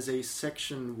a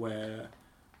section where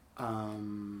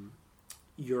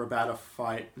you're about to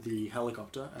fight the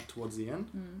helicopter towards the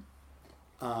end.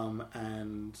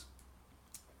 And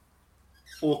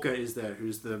Orca is there,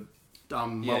 who's the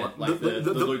dumb mullet. Like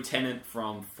the lieutenant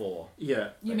from 4. Yeah.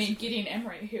 You mean Gideon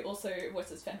Emery, who also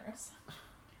voices Fenris.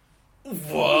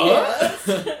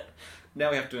 What?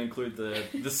 Now we have to include the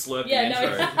slurpy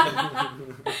intro.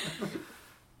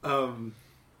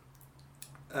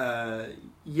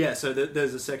 So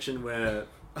there's a section where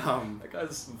that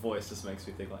guy's voice just makes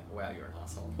me think like, wow, you're an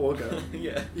asshole. Orca.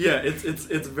 Yeah,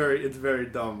 it's very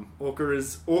dumb. Orca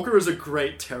is a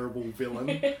great terrible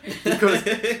villain because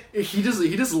he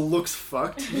just looks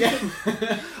fucked. Yeah,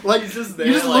 like he's just there.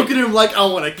 You just look at him like, I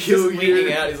want to kill you.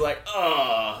 Leaning out, he's like,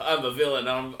 oh, I'm a villain.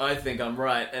 I think I'm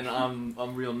right, and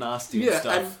I'm real nasty and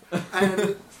stuff.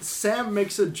 And Sam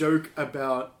makes a joke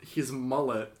about his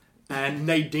mullet. And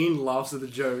Nadine laughs at the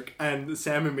joke, and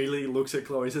Sam immediately looks at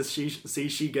Chloe and says,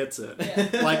 she gets it. Yeah.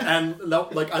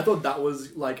 I thought that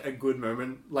was, like, a good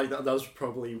moment. Like, that was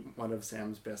probably one of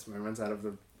Sam's best moments out of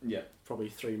the probably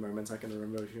 3 moments I can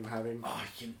remember him having.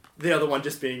 The other one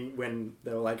just being when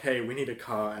they were like, hey, we need a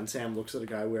car, and Sam looks at a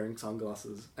guy wearing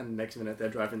sunglasses, and next minute they're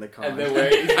driving the car. And they're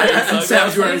wearing and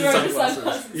Sam's wearing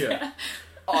sunglasses. Yeah.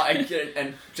 Oh, I get it.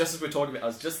 And just as we're talking about, I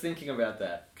was just thinking about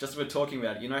that. Just as we're talking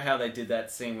about it, you know how they did that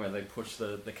scene where they push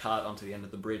the cart onto the end of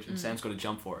the bridge and Sam's got to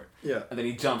jump for it? Yeah. And then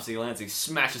he jumps, he lands, he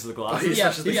smashes the glass. He's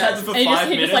had them for 5 minutes.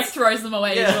 He just like throws them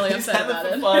away. He's really upset about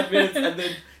it. He's had them for 5 minutes and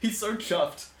then he's so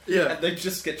chuffed. Yeah. And they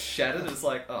just get shattered. It's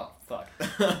like, oh, fuck.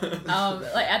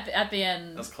 Like at the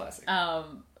end. That's classic.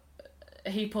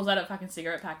 He pulls out a fucking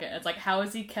cigarette packet. It's like, how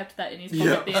has he kept that in his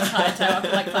pocket the entire time after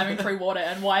like climbing through water,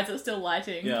 and why is it still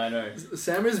lighting? Yeah, I know.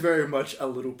 Sam is very much a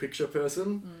little picture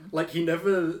person. Like, he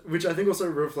never, which I think also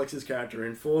reflects his character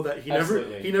in 4, that he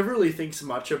never really thinks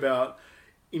much about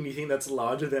anything that's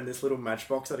larger than this little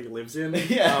matchbox that he lives in.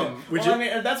 Yeah. I mean,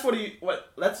 and that's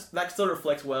that sort of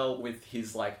reflects well with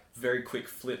his like very quick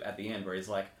flip at the end, where he's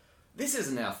like, this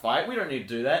isn't our fight, we don't need to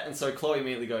do that. And so Chloe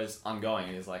immediately goes, I'm going.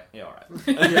 And he's like, yeah, alright.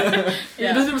 He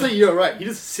doesn't even say, you're right. He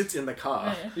just sits in the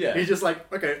car. Yeah. He's just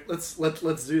like, okay, let's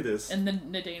do this. And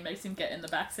then Nadine makes him get in the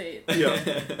back seat. Yeah.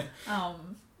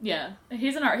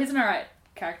 He's an alright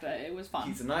character. It was fun.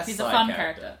 He's a nice He's a fun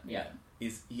character. Yeah.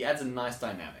 He adds a nice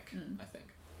dynamic, I think.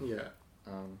 Yeah.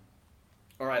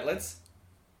 Alright,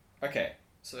 okay.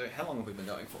 So how long have we been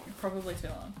going for? Probably too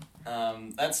long.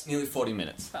 That's nearly 40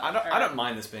 minutes. I don't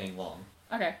mind this being long.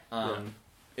 Okay.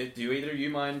 Do you either of you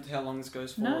mind how long this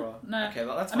goes for? No, or? no. Okay,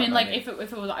 well, that's I fine. mean, by like, me. if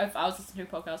I was listening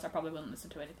to a podcast, I probably wouldn't listen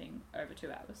to anything over 2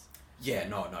 hours. Yeah,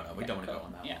 no. We Yeah, don't want to cool. go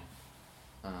on that Yeah.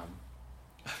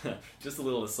 long. Just a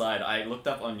little aside. I looked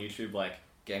up on YouTube like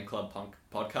Game Club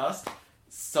podcast.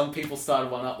 Some people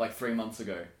started one up like 3 months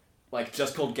ago, like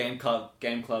just called Game Club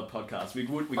podcast. We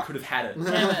could have had it.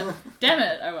 Damn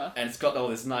it! Oh well. And it's got all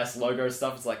this nice logo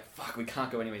stuff. It's like fuck, we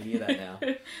can't go anywhere near that now.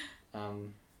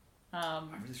 I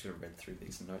really should have read through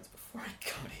these notes before I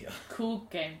got here. Cool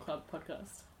Game Club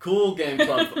podcast. Cool Game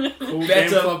Club. Cool Better- Game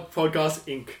Club Podcast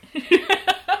Inc.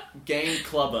 Game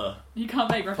Clubber. You can't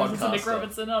make references to Nick Podcaster.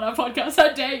 Robinson on our podcast. How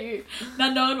dare you?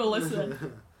 Now no one will listen.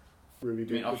 Ruby I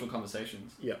mean, do. optional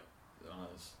conversations. Yeah. Oh,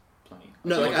 there's plenty.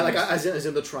 No, So like there's- as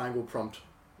in the triangle prompt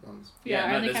ones. Yeah, Yeah, I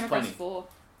no, only there's came across plenty.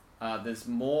 4. There's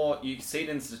more. You can see it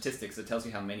in statistics. It tells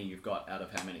you how many you've got out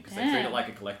of how many because they treat Damn. it like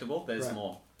a collectible. There's Right.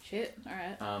 more. Shit. All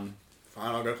right.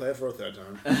 Fine, I'll go play it for a third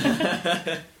time.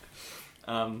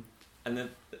 And then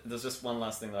there's just one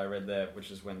last thing that I read there,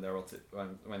 which is when they're all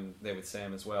when they're with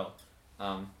Sam as well,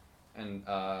 and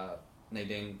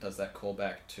Nadine does that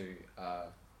callback to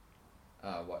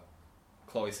what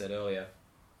Chloe said earlier,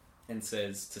 and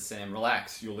says to Sam,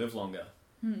 "Relax, you'll live longer."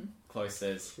 Chloe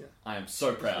says, Yeah. "I am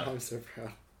so proud," I'm so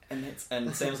proud.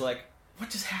 and Sam's like, "What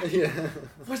just happened? Yeah.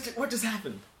 What just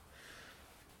happened?"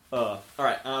 All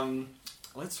right.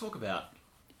 Let's talk about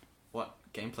what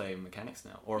gameplay mechanics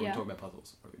now, or are we Yeah. talking about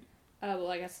puzzles? What are we- Well,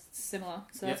 I guess it's similar.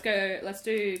 So Yep. let's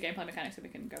do gameplay mechanics and we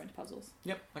can go into puzzles.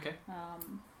 Yep. Okay.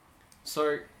 Um,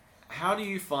 So, how did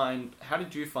you find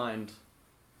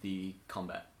the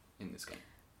combat in this game?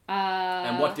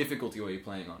 And what difficulty were you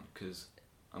playing on? Because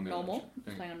I'm going normal.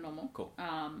 to Playing on normal. Cool.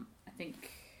 I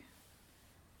think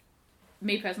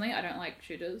me personally, I don't like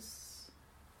shooters,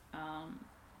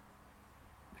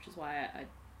 which is why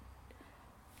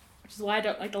I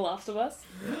don't like The Last of Us.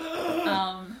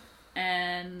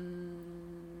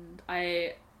 And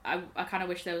I kind of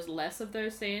wish there was less of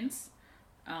those scenes,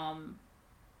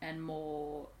 and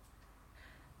more.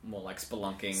 More like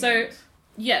spelunking. So- and-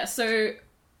 Yeah, so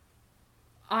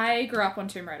I grew up on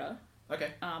Tomb Raider.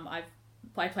 Okay. I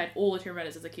played all the Tomb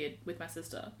Raiders as a kid with my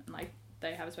sister, and like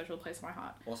they have a special place in my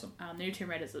heart. Awesome. The new Tomb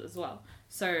Raiders as well.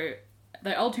 So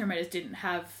the old Tomb Raiders didn't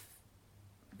have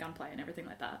gunplay and everything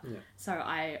like that. Yeah. So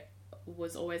I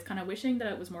was always kind of wishing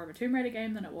that it was more of a Tomb Raider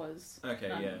game than it was Okay.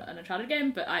 Yeah. an Uncharted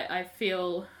game. But I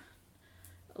feel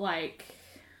like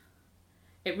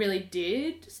it really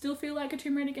did still feel like a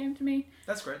Tomb Raider game to me.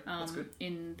 That's great. That's good.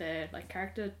 In their like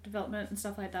character development and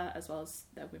stuff like that, as well as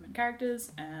their women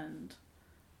characters, and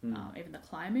even the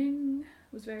climbing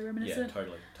was very Yeah. reminiscent.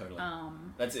 Totally.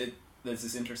 That's it. There's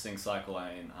this interesting cycle.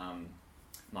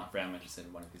 Mark Brown mentioned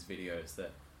in one of his videos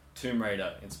that Tomb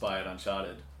Raider inspired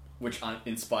Uncharted, which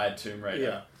inspired Tomb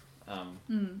Raider. Yeah.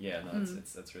 Yeah. No,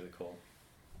 that's really cool.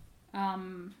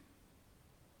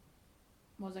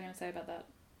 What was I going to say about that?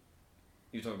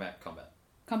 You're talking about combat.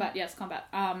 Combat, yes, combat.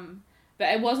 But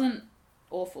it wasn't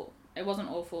awful. It wasn't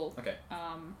awful. Okay.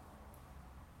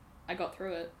 I got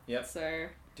through it. Yep. So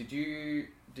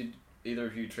Did either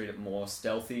of you treat it more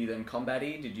stealthy than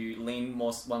combat-y? Did you lean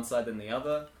more one side than the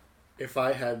other? If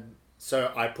I had,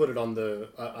 so I put it on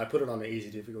the easy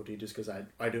difficulty just because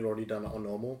I'd already done it on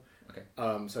normal. Okay.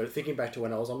 So thinking back to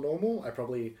when I was on normal, I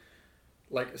probably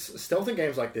like stealth in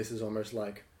games like this is almost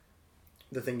like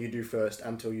the thing you do first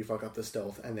until you fuck up the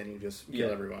stealth and then you just kill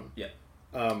everyone. Yeah.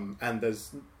 And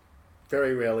there's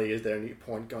very rarely is there any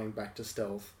point going back to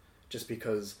stealth just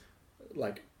because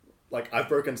like I've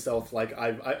broken stealth, like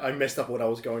I messed up what I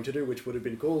was going to do, which would have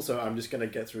been cool, so I'm just going to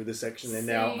get through this section and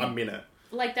now I'm in it.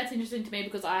 like that's interesting to me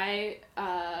because I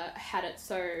had it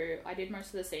so I did most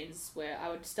of the scenes where I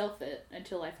would stealth it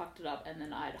until I fucked it up and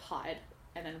then I'd hide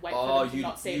and then wait for them to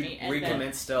not see me. And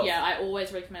recommence stealth. Yeah, I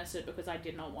always recommenced it because I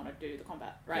did not want to do the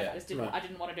combat. Right, Yeah. I just didn't. Right. I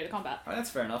didn't want to do the combat. Right, that's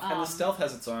fair enough. And the stealth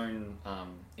has its own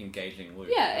engaging loop.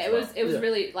 Yeah, as it well. was. It was Yeah.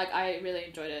 really like I really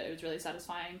enjoyed it. It was really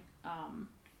satisfying.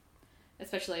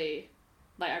 Especially,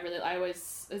 like I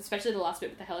always, especially the last bit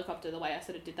with the helicopter. The way I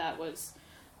sort of did that was,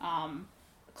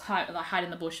 hide in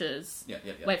the bushes. Yeah.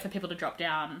 Wait for people to drop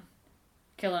down,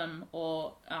 kill them,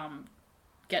 or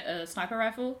get a sniper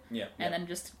rifle, Yeah. and then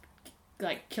just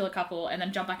like kill a couple, and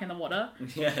then jump back in the water,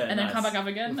 Yeah. and then come nice. back up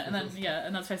again, and then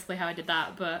and that's basically how I did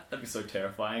that. But That'd be so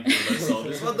terrifying for those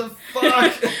soldiers. What the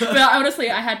fuck? but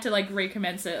honestly, I had to like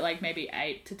recommence it like maybe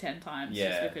 8 to 10 times.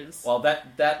 Yeah. Just because. Well,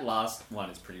 that last one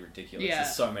is pretty ridiculous. Yeah.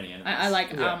 There's so many enemies. I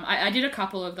like Yeah. I did a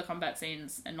couple of the combat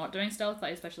scenes and not doing stealth,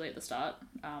 like especially at the start,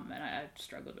 and I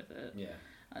struggled with it. Yeah.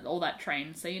 All that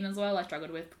train scene as well, I struggled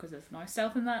with because there's no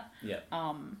stealth in that. Yeah.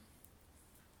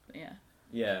 But yeah.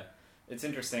 Yeah. It's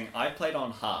interesting. I played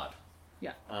on hard.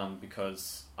 Yeah.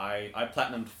 Because I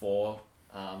platinumed 4,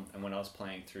 and when I was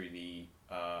playing through the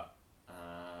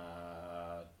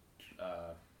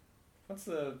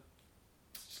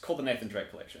it's called the Nathan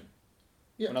Drake collection.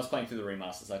 Yeah. When I was playing through the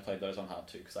remasters, I played those on hard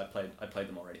too because I played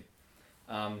them already.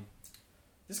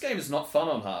 This game is not fun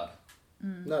on hard.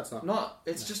 No, it's not.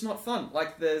 It's just not fun.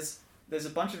 Like there's a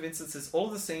bunch of instances, all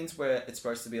of the scenes where it's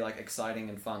supposed to be like exciting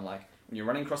and fun, like when you're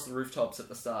running across the rooftops at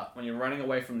the start, when you're running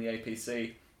away from the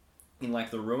APC in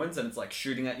like the ruins and it's like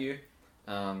shooting at you,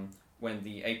 when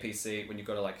you've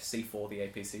got to like C4 the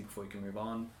APC before you can move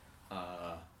on,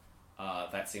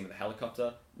 that scene with the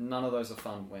helicopter, none of those are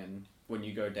fun when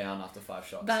you go down after 5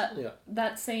 shots.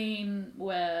 That scene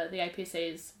where the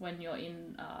APCs, when you're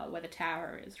in where the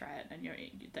tower is, right, and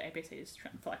the APC is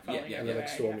following you everywhere,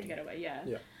 and you have to get away.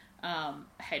 Yeah. I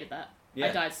hated that. Yeah.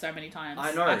 I died so many times.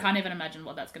 I know. I can't even imagine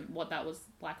what that was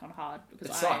like on hard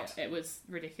because it was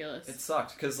ridiculous. It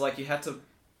sucked because like you had to.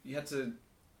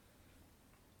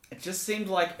 It just seemed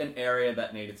like an area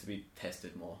that needed to be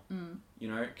tested more. You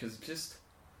know, because just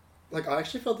like I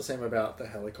actually felt the same about the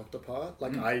helicopter part.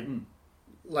 Like I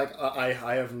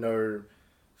have no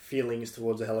feelings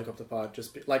towards the helicopter part.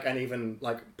 And even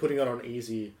like putting it on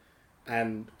easy.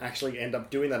 And actually end up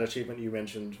doing that achievement you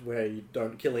mentioned, where you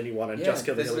don't kill anyone and just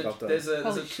kill the helicopter. There's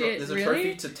a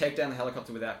trophy to take down the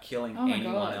helicopter without killing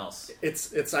anyone else.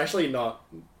 It's actually not.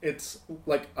 It's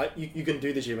like you can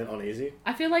do the achievement on easy.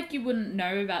 I feel like you wouldn't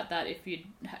know about that if you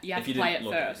have to play it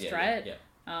first, right?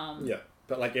 Yeah,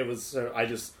 but like it was. So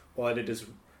all I did is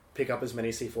pick up as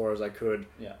many C4 as I could,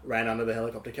 ran under the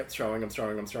helicopter, kept throwing them,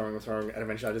 and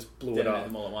eventually I just blew it up.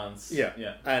 Them all at once. Yeah.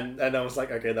 And I was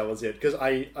like, okay, that was it. Because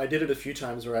I did it a few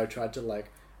times where I tried to like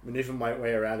maneuver my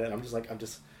way around it, and I'm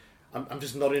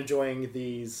just not enjoying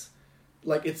these.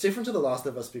 Like, it's different to The Last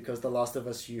of Us because The Last of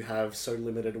Us you have so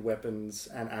limited weapons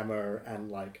and ammo and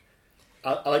like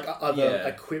other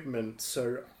equipment.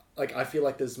 So like I feel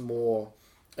like there's more.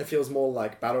 It feels more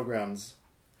like Battlegrounds.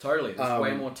 Totally, there's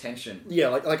way more tension. Yeah,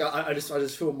 like I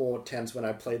just feel more tense when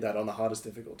I played that on the hardest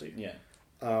difficulty. Yeah.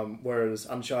 Whereas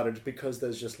Uncharted, because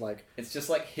there's just like it's just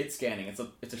like hit scanning. It's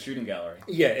a shooting gallery.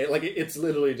 Yeah, it's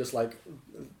literally just like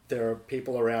there are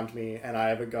people around me, and I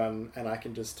have a gun, and I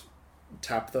can just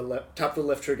tap the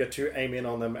left trigger to aim in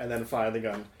on them, and then fire the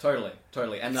gun. Totally.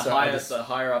 And the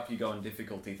higher up you go in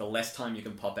difficulty, the less time you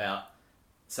can pop out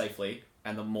safely,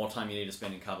 and the more time you need to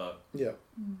spend in cover. Yeah.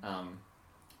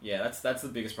 Yeah, that's the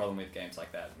biggest problem with games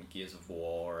like that, and Gears of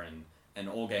War and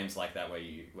all games like that where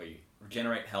you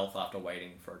regenerate health after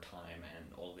waiting for a time, and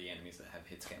all the enemies that have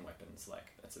hit scan weapons, like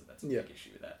that's a big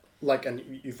issue with that. Like, and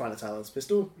you find a silenced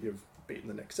pistol, you've beaten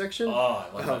the next section. Oh,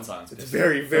 I love that silenced pistol. It's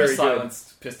very, very First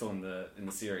silenced pistol in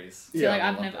the series. See, like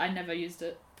I never used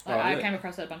it. Like, I came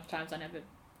across it a bunch of times. I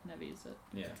never used it.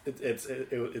 Yeah,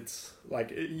 it's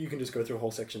like you can just go through a whole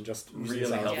section just using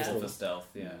really helpful for stealth.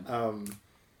 Yeah.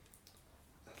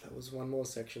 There was one more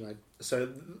section. So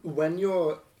when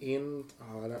you're in,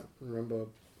 I don't remember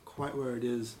quite where it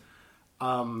is,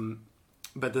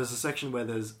 but there's a section where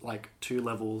there's like 2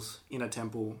 levels in a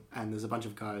temple, and there's a bunch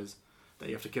of guys that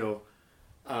you have to kill,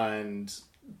 and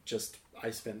I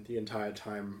spent the entire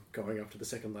time going up to the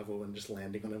second level and just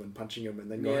landing on them and punching them, and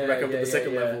then going back up to the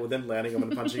second level, then landing on them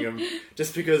and punching them,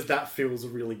 just because that feels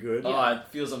really good. Oh, it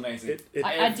feels amazing.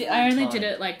 I only did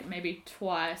it like maybe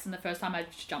twice, and the first time I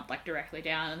just jumped like directly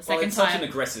down, and the second time... it's such an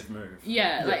aggressive move.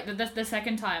 Yeah, like the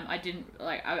second time I didn't,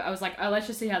 like, I was like, oh, let's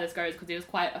just see how this goes, because it was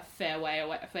quite a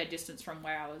fair distance from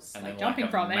where I was like jumping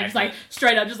from, and it just like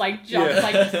straight up just like jumped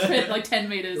like 10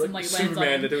 meters and like lands on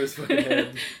Superman into his fucking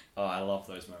head. Oh, I love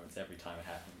those moments every time it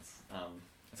happens.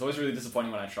 It's always really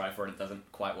disappointing when I try for it doesn't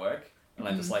quite work, and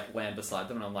I just like land beside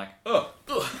them and I'm like, oh.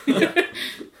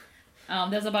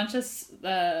 There's a bunch of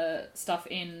stuff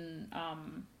in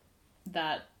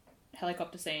that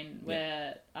helicopter scene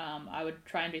where I would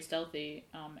try and be stealthy,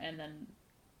 and then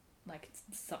like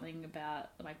something about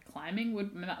like climbing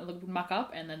would muck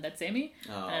up, and then they'd see me,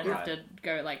 and I'd have to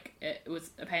go like it was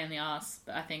a pain in the ass.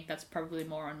 But I think that's probably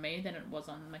more on me than it was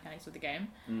on the mechanics of the game.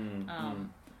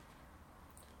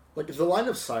 Like the line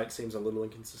of sight seems a little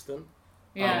inconsistent.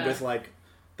 Yeah. With like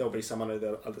there'll be someone on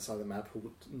the other side of the map who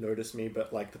would notice me,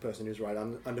 but like the person who's right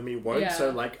under me won't. Yeah.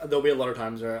 So like there'll be a lot of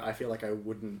times where I feel like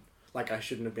I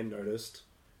shouldn't have been noticed,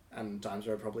 and times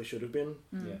where I probably should have been.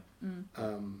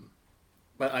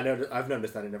 But I've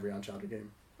noticed that in every Uncharted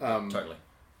game. Totally.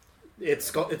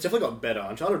 It's definitely got better.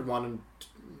 Uncharted 1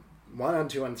 and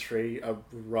 2 and 3 are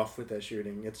rough with their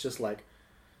shooting. It's just like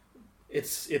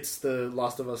it's the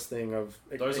Last of Us thing of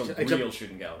those are real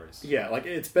shooting galleries. Yeah, like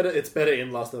it's better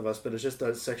in Last of Us, but it's just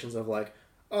those sections of like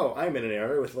oh, I'm in an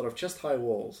area with a lot of chest-high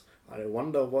walls. I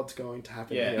wonder what's going to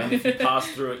happen Yeah, here. and if you pass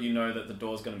through it, you know that the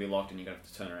door's going to be locked and you're going to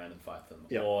have to turn around and fight them.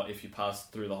 Yeah. Or if you pass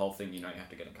through the whole thing, you know you have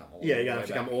to come all the Yeah, way you're going to have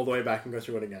to back. come all the way back and go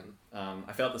through it again.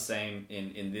 I felt the same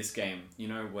in this game. You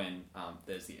know when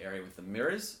there's the area with the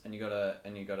mirrors and you gotta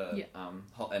Yeah.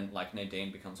 and like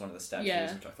Nadine becomes one of the statues,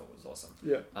 Yeah. which I thought was awesome.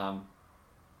 Yeah.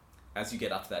 As you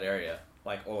get up to that area,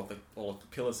 like all of the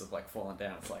pillars have like fallen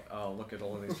down. It's like, oh, look at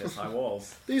all of these chest high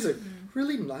walls. These are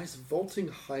really nice vaulting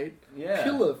height Yeah.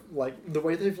 pillar, like the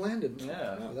way they've landed.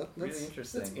 Yeah. Wow, that's Really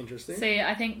interesting. That's interesting. See,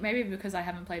 I think maybe because I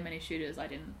haven't played many shooters, I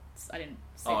didn't see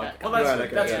Oh, that. well, coming. that's Right, good.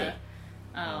 okay, That's yeah.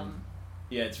 good.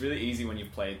 Yeah, it's really easy when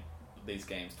you've played these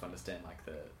games to understand like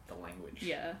the language,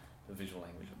 Yeah. the visual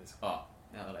language of this. Oh,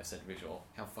 now that I've said visual,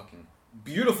 how fucking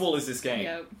beautiful is this game?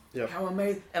 Yeah. Yep. How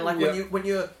amazing! And like Yeah. when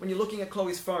you're looking at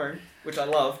Chloe's phone, which I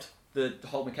loved the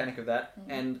whole mechanic of that,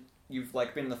 and you've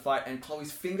like been in the fight, and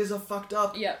Chloe's fingers are fucked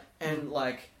up, Yeah. and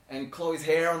Chloe's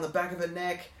hair on the back of her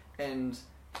neck, and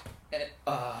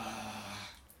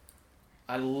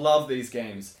I love these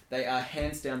games. They are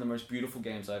hands down the most beautiful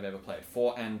games I've ever played.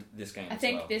 4 and this game. I as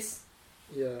think well. this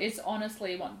Yeah. is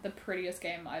honestly the prettiest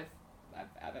game I've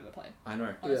ever played. I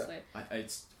know. Honestly.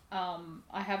 It's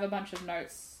I have a bunch of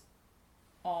notes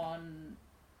on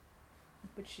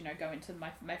which go into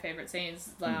my favorite scenes.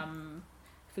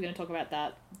 If we're going to talk about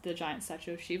that, the giant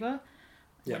statue of Shiva,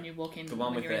 Yeah. when you walk in, the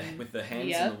one when with you're with the hands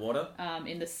yeah. in the water.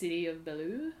 in the city of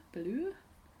Belur. Belua?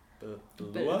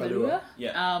 Belur.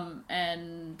 Yeah.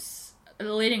 And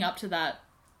leading up to that,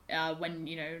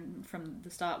 when from the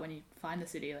start, when you find the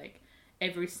city, like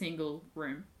every single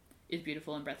room is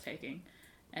beautiful and breathtaking,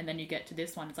 and then you get to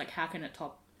this one, it's like, how can it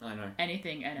top I know.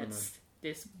 anything? And it's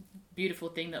this beautiful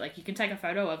thing that like you can take a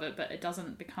photo of it, but it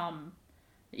doesn't become.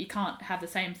 You can't have the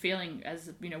same feeling as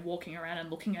walking around and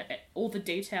looking at all the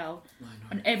detail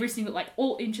on every single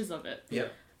all inches of it.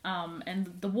 Yep.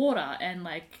 And the water and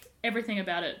like everything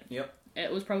about it. Yep.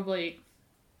 It was probably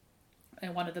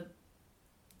one of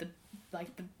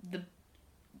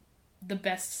the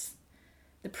best,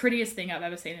 the prettiest thing I've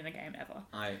ever seen in a game ever.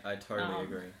 I totally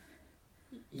agree.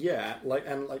 Yeah,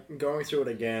 and going through it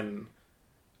again,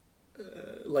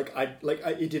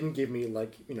 it didn't give me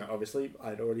obviously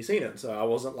I'd already seen it, so I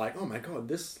wasn't like, oh my god,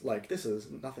 this is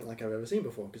nothing like I've ever seen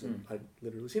before, because I'd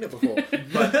literally seen it before.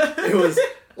 But it was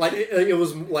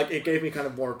it gave me kind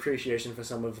of more appreciation for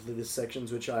some of the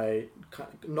sections which I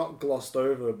not glossed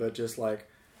over, but just oh,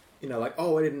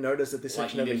 I didn't notice that this Like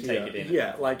section you over didn't here. take it in.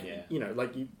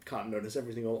 Yeah, you can't notice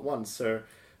everything all at once. So,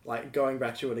 going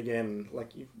back to it again,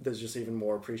 there's just even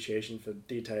more appreciation for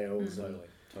details.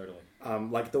 Totally.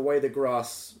 The way the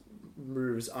grass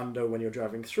moves under when you're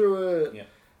driving through it.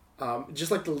 Yeah. Just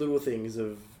the little things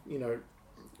of,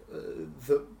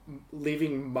 the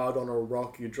leaving mud on a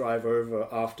rock you drive over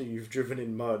after you've driven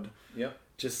in mud. Yep.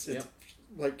 It's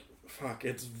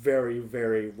it's very,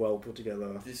 very well put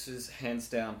together. This is hands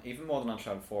down even more than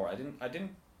Uncharted 4. I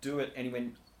didn't do it anywhere.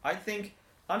 I think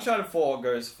Uncharted 4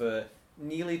 goes for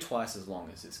nearly twice as long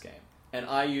as this game, and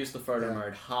I used the photo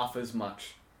mode half as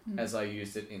much as I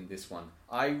used it in this one.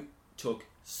 I took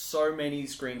so many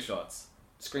screenshots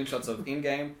of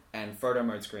in-game and photo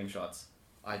mode screenshots.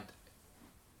 I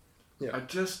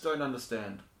just don't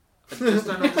understand. I just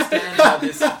don't understand how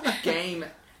this game,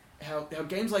 how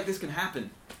games like this can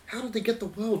happen. How did they get the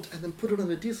world and then put it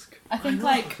on a disc? I think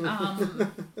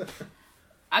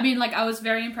I was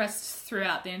very impressed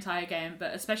throughout the entire game,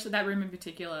 but especially that room in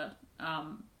particular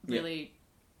really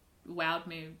wowed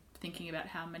me, thinking about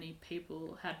how many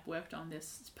people had worked on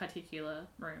this particular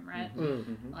room, right?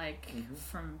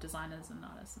 From designers and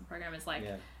artists and programmers,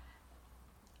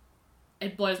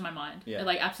 it blows my mind. Yeah.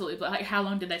 It, absolutely. How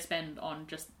long did they spend on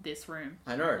just this room?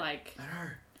 I know. I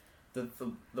know.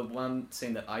 The one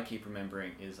scene that I keep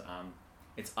remembering is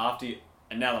it's after you,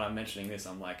 and now that I'm mentioning this,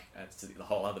 I'm like, it's the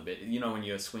whole other bit. When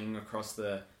you're swinging across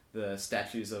the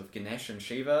statues of Ganesh and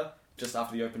Shiva just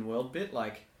after the open world bit,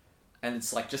 and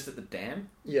it's just at the dam.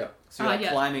 Yeah. So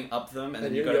you're climbing up them, and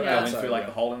then you've got to go in through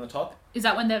the hole in the top. Is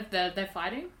that when they're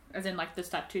fighting? As in the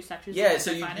two statues? Yeah,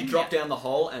 so you fighting? drop down the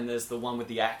hole, and there's the one with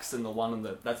the axe and the one on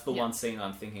the... That's the one scene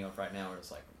I'm thinking of right now where it's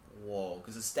like, whoa,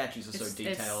 because the statues are so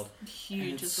detailed. It's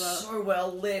huge as well. So well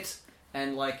lit.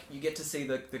 And you get to see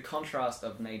the contrast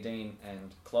of Nadine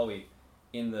and Chloe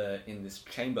in this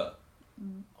chamber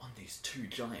on these two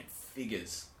giant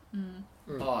figures.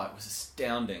 Oh, it was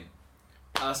astounding.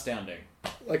 Astounding.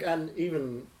 And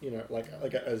even,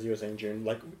 as you were saying, June,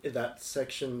 that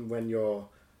section when you're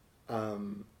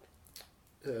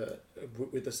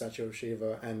with the statue of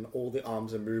Shiva and all the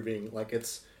arms are moving,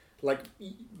 it's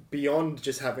beyond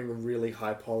just having really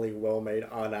high poly, well made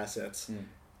art assets.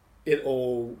 it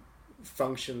all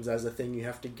functions as a thing you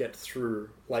have to get through.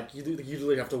 Like, you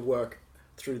literally have to work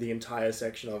through the entire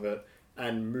section of it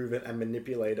and move it and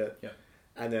manipulate it. Yeah.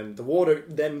 And then the water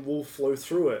then will flow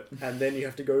through it, and then you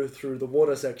have to go through the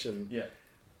water section. Yeah.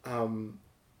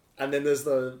 And then there's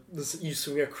you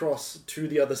swing across to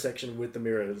the other section with the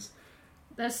mirrors.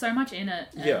 There's so much in it,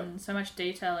 and so much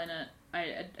detail in it.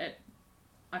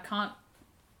 I can't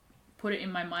put it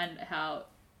in my mind how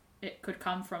it could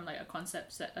come from like a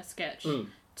concept set, a sketch,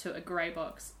 to a grey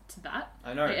box to that.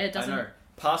 I know. It doesn't... I know.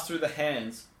 Pass through the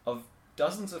hands of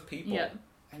dozens of people Yeah.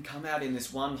 and come out in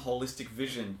this one holistic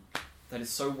vision that is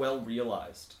so well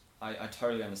realised. I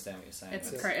totally understand what you're saying.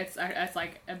 It's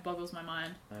like it boggles my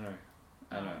mind. I know.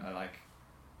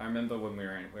 I remember when we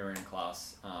were in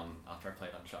class after I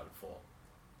played Uncharted 4,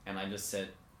 and I just said,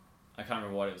 I can't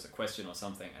remember what it was, a question or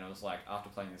something, and it was like, after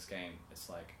playing this game, it's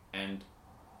like, and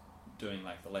doing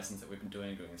like the lessons that we've been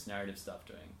doing this narrative stuff,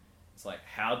 it's like,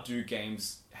 how do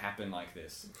games happen like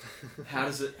this? How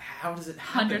does it happen?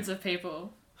 Hundreds of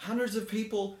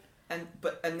people, and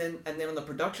then on the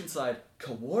production side,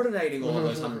 coordinating all of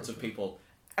those hundreds of people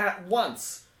at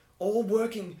once. All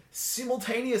working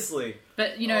simultaneously.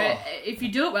 But, if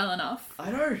you do it well enough... I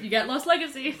know. You get Lost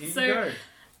Legacy. Here so, you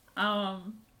go.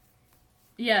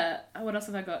 Yeah. What else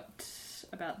have I got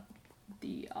about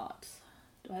the art?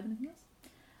 Do I have anything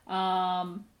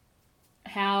else?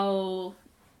 How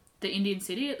the Indian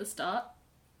city at the start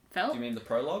felt. Do you mean the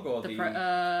prologue or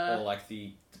or like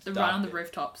the run on the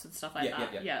rooftops and stuff like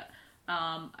that? Yeah.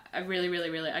 I really,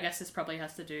 really, really... I guess this probably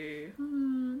has to do...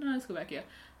 No, let's go back here.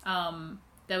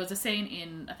 There was a scene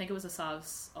in, I think it was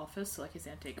Asav's office, like his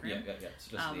antique room. Yeah. It's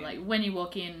just like when you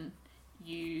walk in,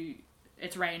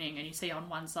 it's raining and you see on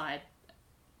one side,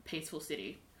 peaceful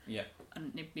city. Yeah.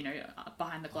 And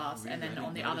behind the glass, really? And then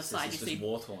on the other side you see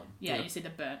war-torn. Yeah, you see the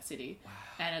burnt city. Wow.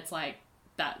 And it's like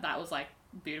that was like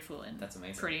beautiful and that's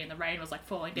amazing. Pretty, and the rain was like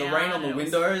falling down. The rain on the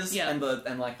windows and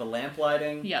like the lamp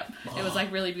lighting. Yeah, it was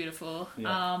like really beautiful.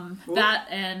 Yeah. That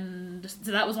and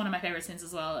so that was one of my favorite scenes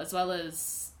as well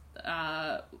as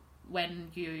when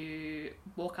you're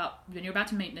about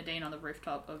to meet Nadine on the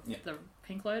rooftop of the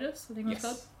Pink Lotus, I think it was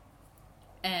called,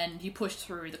 and you push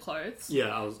through the clothes. Yeah,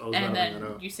 I was and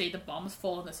then you see the bombs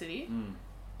fall in the city.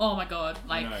 Oh my god!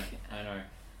 Like I know.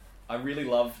 I really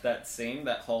love that scene,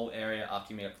 that whole area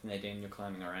after you meet up with Nadine, you're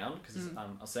climbing around, because I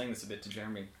was saying this a bit to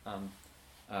Jeremy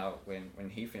when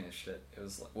he finished it. It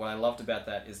was what I loved about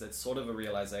that is that sort of a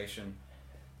realization.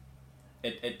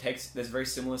 There's a very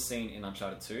similar scene in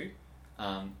Uncharted 2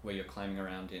 where you're climbing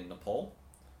around in Nepal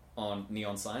on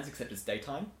neon signs, except it's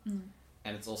daytime,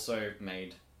 and it's also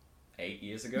made 8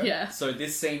 years ago. Yeah. So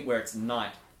this scene where it's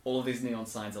night, all of these neon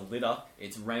signs are lit up,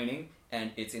 it's raining,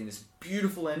 and it's in this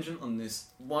beautiful engine on this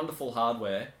wonderful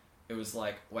hardware. It was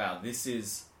like, wow,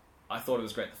 I thought it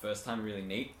was great the first time, really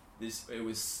neat. It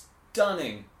was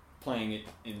stunning playing it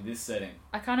in this setting.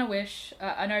 I kind of wish,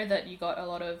 I know that you got a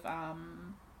lot of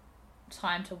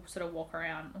time to sort of walk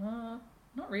around.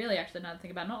 Not really, actually, now that I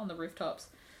think about it, not on the rooftops.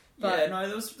 But yeah, no,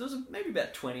 there was maybe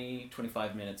about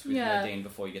 20-25 minutes with Nadine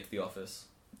before you get to the office.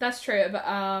 That's true, but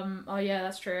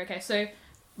that's true. Okay, so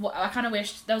I kind of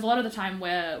wish there was a lot of the time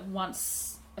where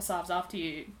once Asav's after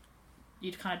you,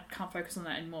 you kind of can't focus on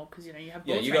that anymore because you have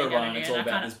bullets. Yeah, you got to run. It's all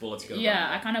about these bullets.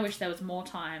 I kind of wish there was more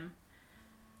time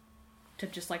to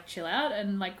just like chill out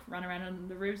and like run around on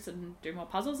the roofs and do more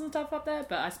puzzles and stuff up there.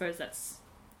 But I suppose it's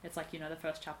like the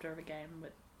first chapter of a game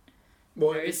with.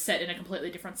 Well, it's set in a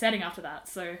completely different setting after that,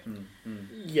 so...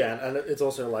 Yeah, and it's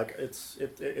also like, it's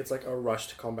like a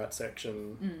rushed combat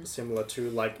section, similar to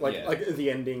like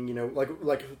the ending,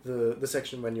 like the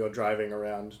section when you're driving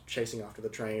around chasing after the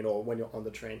train, or when you're on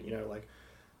the train, like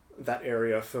that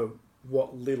area for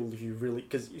what little you really...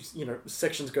 Because,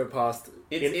 sections go past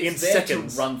in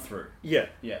seconds. To run through. Yeah.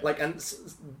 Like, and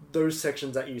those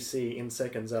sections that you see in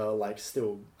seconds are like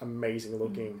still amazing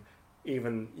looking,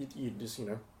 even you just,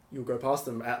 you'll go past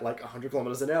them at like 100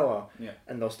 kilometers an hour,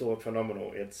 and they'll still look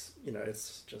phenomenal. It's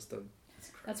it's just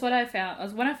That's what I found.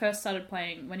 Was when I first started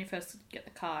playing. When you first get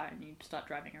the car and you start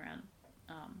driving around,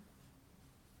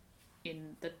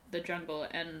 in the jungle,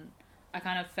 and I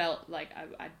kind of felt like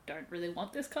I don't really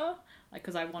want this car, like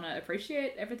because I want to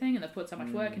appreciate everything, and they've put so much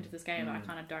work into this game. I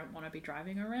kind of don't want to be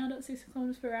driving around at 60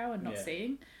 kilometers per hour and not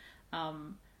seeing.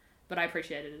 But I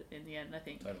appreciated it in the end. I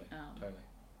think totally.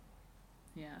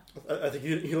 Yeah. I think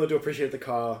you learn to appreciate the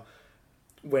car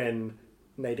when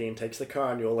Nadine takes the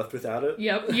car and you're left without it.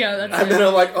 Yep. Yeah. That's and then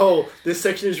I'm like, oh, this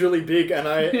section is really big,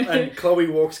 and Chloe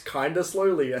walks kind of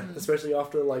slowly, especially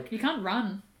after like you can't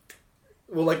run.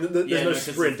 Well, like there's no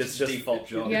sprint. It's just default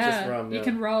jog. Yeah. It's just run. You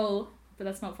can roll, but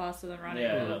that's not faster than running.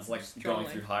 Yeah, or that's like strolling.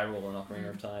 going through Hyrule and Ocarina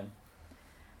of Time.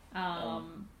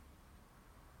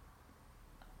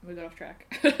 We got off track.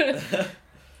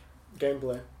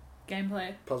 Gameplay,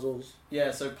 Gameplay. puzzles. Yeah,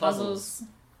 so puzzles.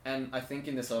 And I think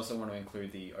in this I also want to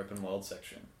include the open world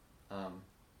section. Can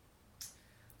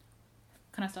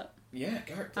I start? Yeah,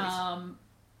 go, please.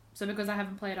 So because I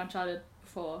haven't played Uncharted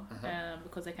before, Uh-huh. and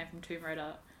because they came from Tomb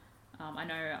Raider, I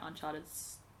know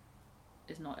Uncharted's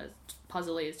is not as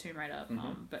puzzly as Tomb Raider,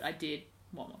 but I did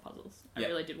want more puzzles. I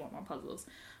really did want more puzzles.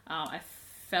 I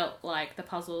felt like the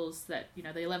puzzles that,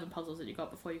 the 11 puzzles that you got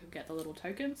before you could get the little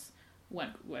tokens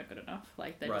weren't good enough.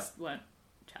 Like, they just weren't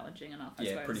challenging enough, I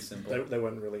suppose. Pretty simple. They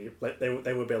weren't really. Like,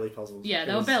 they were barely puzzles. Yeah,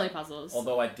 they were barely puzzles.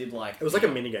 Although I did like... It was like a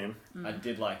mini game. I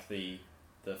did like the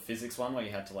physics one where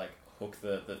you had to like hook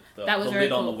the That was the very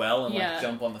lid on cool. the well and Yeah. like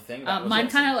jump on the thing. Mine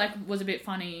kind of like was a bit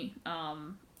funny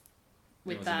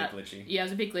with it was that. a bit glitchy. Yeah, it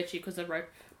was a bit glitchy because the rope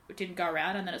didn't go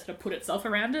around and then it sort of put itself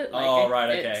around it. Like,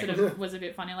 okay. It sort of was a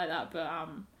bit funny like that, but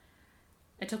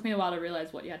it took me a while to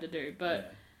realise what you had to do.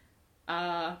 But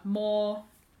more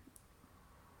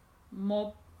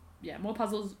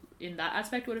puzzles in that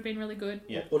aspect would have been really good.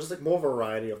 Yeah. Or just like more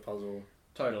variety of puzzle.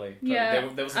 Totally. Yeah.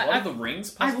 There was a lot of the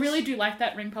rings puzzles. I really do like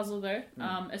that ring puzzle though,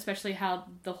 especially how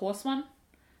the horse one,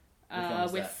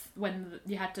 was with that? when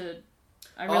you had to.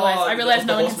 I the realized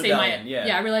no one horse can see my medallion,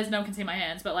 yeah. I realized no one can see my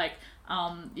hands, but like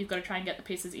you've got to try and get the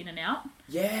pieces in and out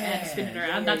and spin it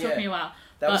around. That took me a while.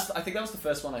 I think that was the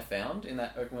first one I found in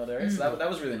that open world area. So that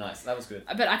was really nice. That was good.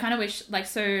 But I kind of wish, like,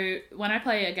 so when I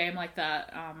play a game like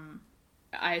that,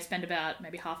 I spend about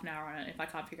maybe half an hour on it. If I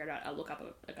can't figure it out, I'll look up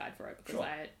a guide for it because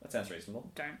I that sounds reasonable.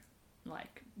 don't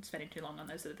like spending too long on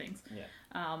those sort of things.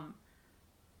 Yeah.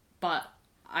 But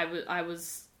I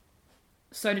was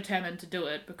so determined to do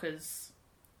it because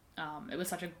it was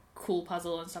such a cool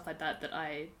puzzle and stuff like that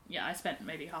I spent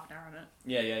maybe half an hour on it.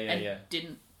 Yeah.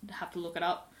 Didn't have to look it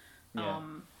up. Yeah.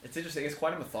 It's interesting. It's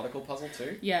quite a methodical puzzle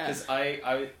too. Yeah. Because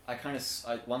I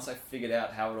once I figured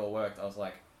out how it all worked, I was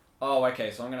like, oh, okay,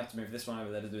 so I'm gonna have to move this one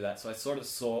over there to do that. So I sort of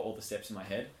saw all the steps in my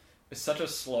head. It's such a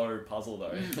slow puzzle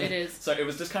though. It is. So it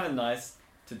was just kind of nice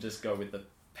to just go with the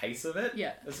pace of it.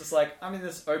 Yeah. It's just like, I'm in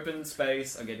this open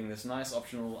space, I'm getting this nice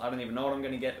optional, I don't even know what I'm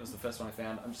going to get, it was the first one I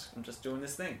found, I'm just doing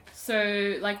this thing.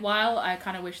 So, like, while I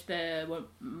kind of wish there were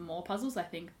more puzzles, I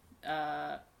think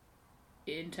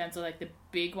in terms of, like, the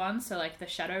big ones, so, like, the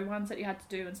shadow ones that you had to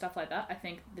do and stuff like that, I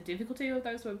think the difficulty of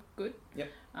those were good. Yep.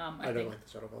 I don't like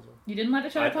the shadow puzzle. You didn't like the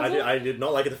shadow puzzle? I did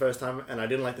not like it the first time, and I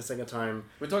didn't like the second time.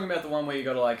 We're talking about the one where you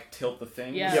got to, like, tilt the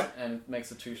thing and it makes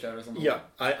the two shadows on the wall.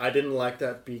 I didn't like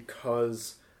that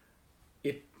because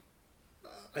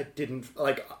I didn't,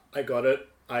 like, I got it,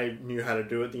 I knew how to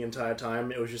do it the entire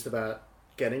time, it was just about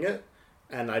getting it,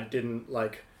 and I didn't,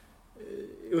 like,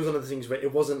 it was one of the things where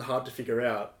it wasn't hard to figure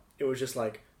out, it was just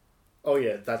like, oh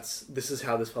yeah, this is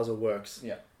how this puzzle works.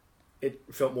 Yeah. It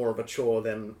felt more of a chore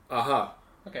than, aha.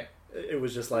 Okay. It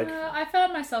was just like... I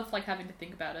found myself, like, having to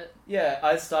think about it. Yeah,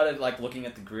 I started, like, looking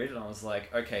at the grid and I was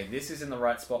like, okay, this is in the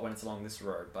right spot when it's along this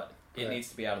road, but it needs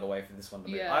to be out of the way for this one to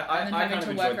be. Yeah, I and then kind having of to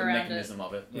enjoyed work the around mechanism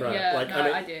of it. Right. Yeah, like, no, I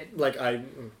mean, I did. Like,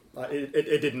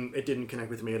 it didn't connect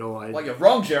with me at all. Well, you're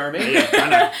wrong, Jeremy. Yeah, I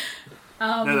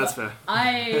know. No, that's fair.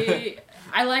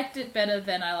 I liked it better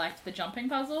than I liked the jumping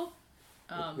puzzle.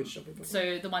 Which jumping puzzle?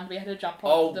 So the one we had to jump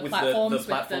off the with platforms, the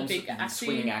platforms with the big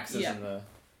swinging axes and the...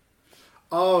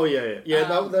 Oh, yeah.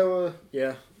 They were...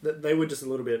 Yeah, they were just a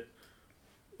little bit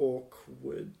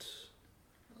awkward.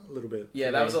 A little bit.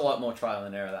 Yeah, that was a lot more trial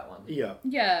and error, that one. Yeah.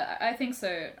 Yeah, I think so.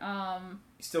 You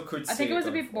still could see I think it was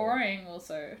a going bit forward. boring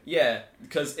also. Yeah,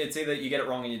 because it's either you get it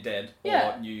wrong and you're dead,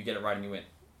 or you get it right and you win.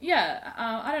 Yeah,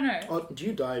 I don't know. Oh, do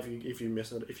you die if you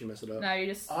mess it up? No, you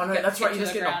just... Oh, no, that's right, you to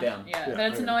just the get knocked ground. down. Yeah, Yeah, but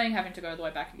it's okay. annoying having to go all the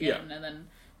way back again, and then...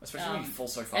 Especially when you fall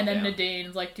so far and then down.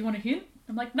 Nadine's like, do you want a hint?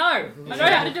 I'm like, no, I know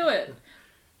how to do it.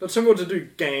 That's simple to do,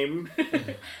 game.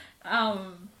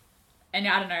 And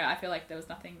yeah, I don't know, I feel like there was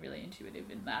nothing really intuitive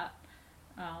in that.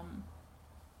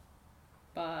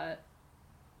 But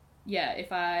yeah,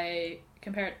 if I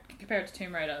compare it to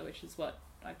Tomb Raider, which is what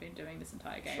I've been doing this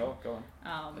entire game. Sure, go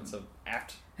on. It's an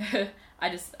apt. I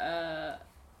just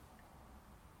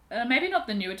maybe not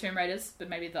the newer Tomb Raiders, but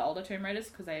maybe the older Tomb Raiders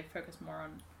because they focus more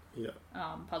on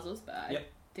puzzles. But I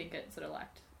think it sort of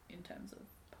lacked in terms of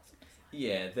puzzle design.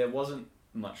 Yeah, there wasn't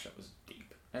much that was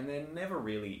deep, and there never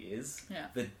really is. Yeah.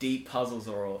 The deep puzzles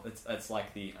are all. It's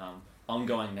like the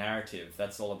ongoing narrative.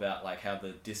 That's all about like how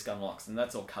the disc unlocks, and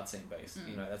that's all cutscene based.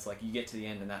 You know, that's like you get to the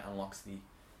end and that unlocks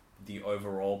the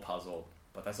overall puzzle.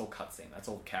 But that's all cutscene. That's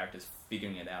all characters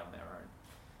figuring it out on their own.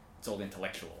 It's all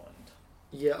intellectual and...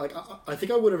 Yeah, like, I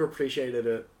think I would have appreciated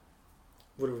it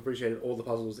would have appreciated all the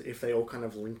puzzles if they all kind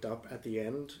of linked up at the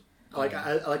end. Like,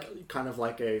 kind of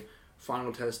like a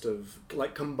final test of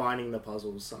like combining the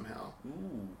puzzles somehow.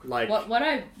 Ooh. Like what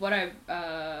I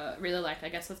really liked, I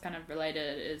guess that's kind of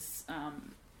related, is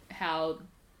how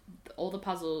all the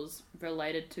puzzles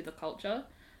related to the culture,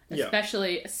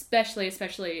 especially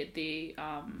the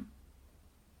I'm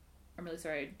really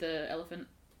sorry, the elephant,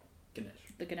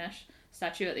 the Ganesh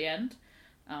statue at the end,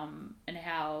 and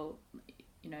how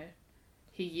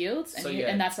he yields, and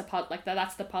and that's the part like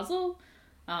that's the puzzle.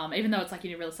 Even though it's like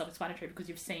really self-explanatory because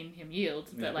you've seen him yield,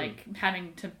 but like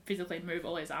having to physically move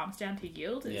all his arms down to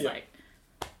yield, it's like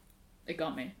it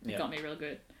got me. It got me real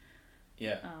good.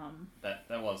 Yeah.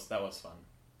 That was fun.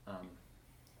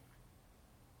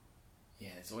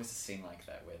 There's always a scene like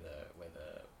that where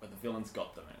the villains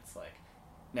got them, and it's like,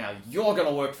 now you're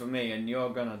gonna work for me, and you're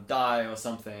gonna die or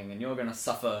something, and you're gonna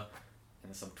suffer, and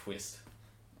there's some twist.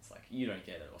 It's like you don't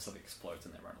get it, or something explodes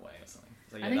and they run away or something.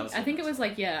 So, I think it was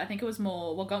like I think it was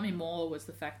more. What got me more was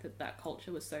the fact that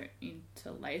culture was so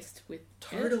interlaced with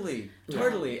totally,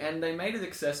 and they made it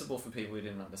accessible for people who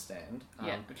didn't understand.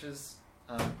 Which is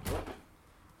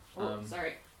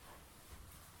sorry.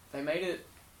 They made it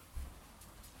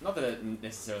not that it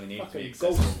necessarily needed to be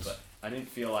accessible, but I didn't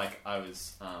feel like I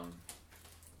was.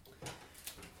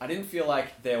 I didn't feel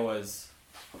like there was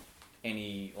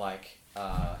any like.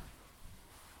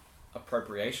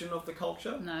 Appropriation of the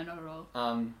culture. No, not at all.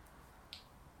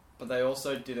 But they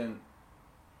also didn't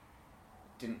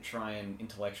try and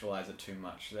intellectualize it too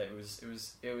much. It was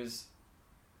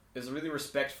really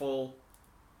respectful,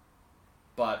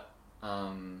 but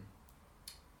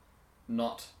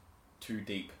not too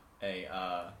deep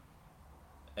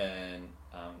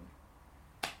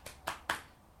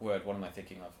word. What am I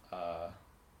thinking of?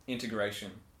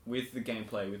 Integration with the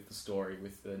gameplay, with the story,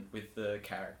 with the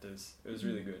characters. It was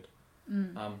really good.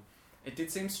 It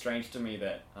did seem strange to me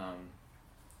that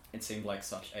it seemed like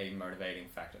such a motivating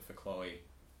factor for Chloe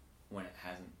when it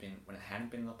hadn't been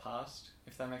in the past.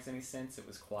 If that makes any sense, it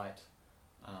was quite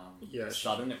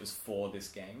sudden. It was for this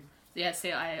game. Yeah,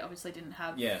 see, I obviously didn't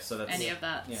have any of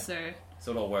that, so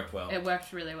it all worked well. It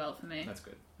worked really well for me. That's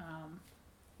good.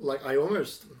 Like I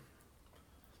almost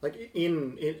like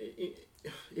in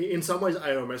some ways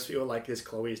I almost feel like this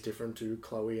Chloe is different to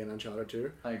Chloe in Uncharted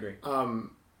 2. I agree.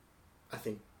 I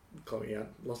think Chloe in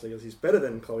Lost Legacy is better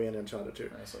than Chloe in Uncharted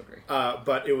 2. I also agree.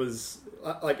 But it was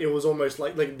almost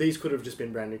like these could have just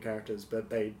been brand new characters, but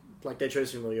they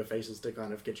chose familiar faces to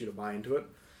kind of get you to buy into it.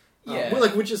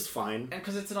 Which is fine. And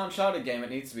because it's an Uncharted game, it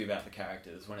needs to be about the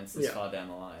characters when it's this far down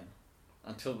the line.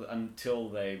 Until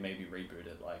they maybe reboot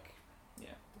it,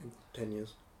 in 10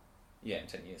 years. Yeah, in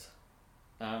 10 years.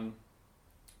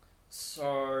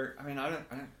 So I mean, I don't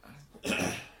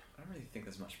really think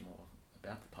there's much more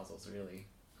about the puzzles, really.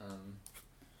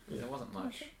 There wasn't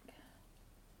much.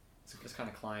 It's just kind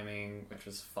of climbing, which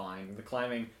was fine. The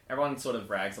climbing, everyone sort of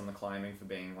rags on the climbing for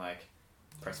being like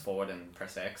press forward and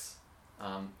press X.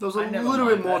 There was a little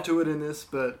bit more to it in this,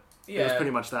 but it was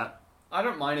pretty much that. I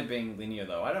don't mind it being linear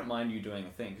though. I don't mind you doing a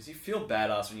thing because you feel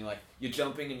badass when you're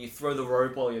jumping and you throw the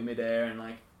rope while you're midair, and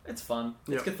like it's fun.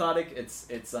 It's cathartic. It's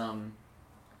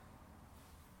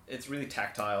really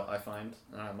tactile, I find.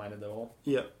 I don't mind it at all.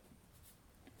 Yeah.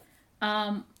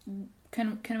 Can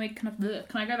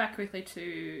I go back quickly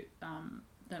to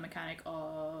the mechanic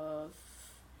of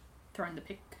throwing the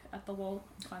pick at the wall?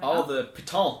 The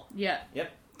piton. Yeah.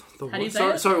 Yep. How do you say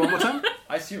it? Sorry, one more time?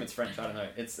 I assume it's French. I don't know.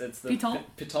 It's the piton.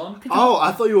 Piton. Oh,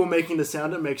 I thought you were making the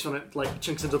sound it makes when it like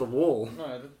chinks into the wall.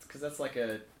 No, because that's like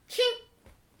a.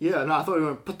 Yeah, no, I thought you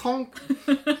were patonk.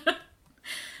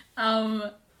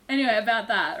 Anyway, about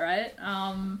that, right?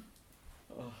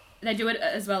 They do it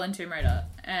as well in Tomb Raider,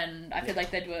 and I feel like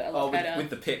they do it a lot better.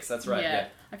 With the picks, that's right. Yeah,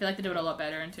 I feel like they do it a lot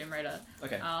better in Tomb Raider.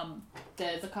 Okay.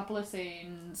 There's a couple of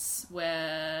scenes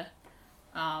where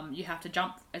you have to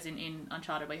jump, as in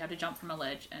Uncharted, where you have to jump from a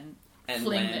ledge and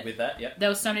fling land with that. Yep. There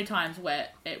was so many times where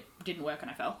it didn't work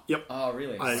and I fell. Yep. Oh,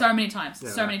 really? So many times.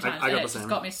 I and it just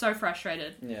got me so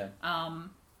frustrated. Yeah.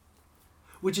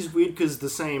 Which is weird because the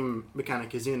same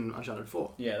mechanic is in Uncharted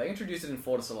 4. Yeah, they introduced it in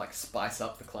 4 to sort of like spice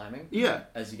up the climbing. Yeah.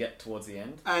 As you get towards the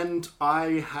end. And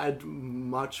I had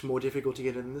much more difficulty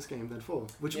getting in this game than 4,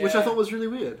 which I thought was really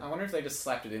weird. I wonder if they just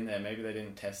slapped it in there. Maybe they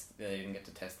didn't get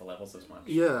to test the levels as much.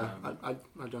 Yeah,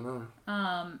 I don't know.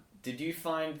 Did you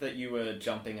find that you were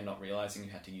jumping and not realising you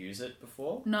had to use it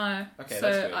before? No. Okay, so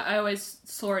that's good. I always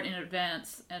saw it in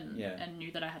advance and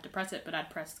knew that I had to press it, but I'd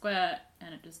press square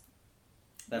and it just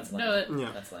That's lame. Do it.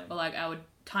 Yeah. That's lame. Or like I would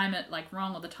time it like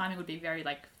wrong, or the timing would be very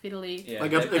like fiddly. Yeah.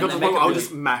 Like it got to the point where I would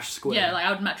just mash square. Yeah, like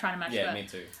I would try to match square. square. Me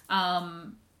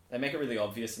too. They make it really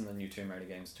obvious in the new Tomb Raider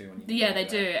games too. When you Yeah, they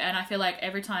do, and I feel like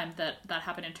every time that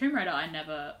happened in Tomb Raider, I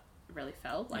never really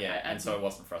felt like so it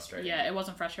wasn't frustrating. Yeah, it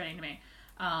wasn't frustrating to me.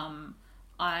 What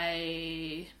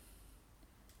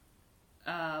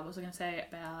was I going to say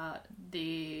about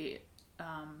the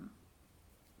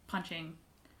punching,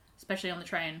 especially on the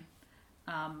train?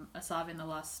 Asav in the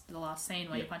last scene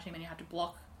where you're punching, then you have to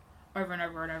block over and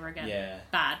over and over again. Yeah,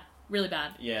 bad, really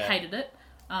bad. Yeah, hated it.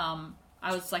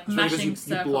 I was like so mashing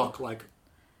you block like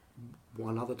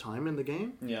one other time in the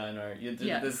game. Yeah, I know.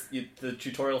 The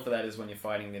tutorial for that is when you're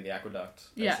fighting near the aqueduct,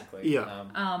 basically. Yeah.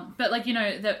 But like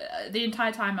the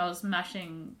entire time I was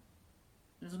mashing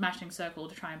circle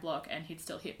to try and block, and he'd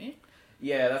still hit me.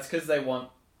 Yeah, that's because they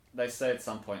say at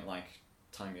some point like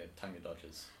time your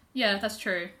dodges. Yeah, that's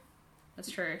true. That's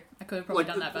true. I could have probably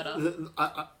done that better.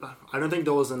 I don't think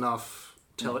there was enough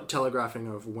telegraphing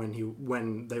of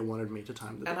when they wanted me to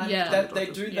time the dodges. They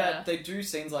do that. They do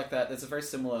scenes like that. There's a very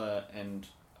similar end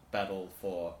battle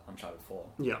for Uncharted 4.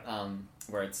 Yeah.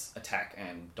 Where it's attack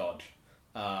and dodge.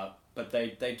 But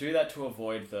they do that to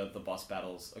avoid the boss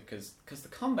battles because the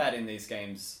combat in these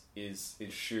games is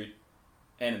shoot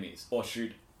enemies or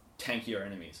shoot tankier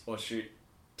enemies or shoot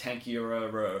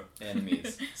tankier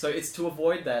enemies. So it's to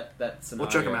avoid that scenario.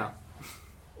 Or choke them out.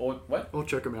 Or what? Or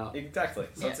choke them out. Exactly.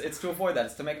 So it's to avoid that.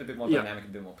 It's to make it a bit more dynamic, a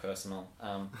bit more personal.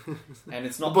 And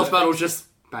it's not the boss battle's just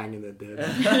banging their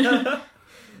dead.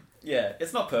 Yeah,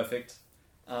 it's not perfect.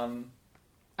 But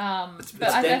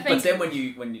then when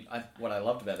you what I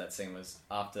loved about that scene was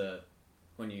after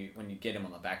when you get him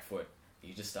on the back foot,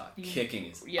 you just start kicking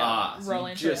his ass. Roll you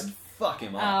into just him. Fuck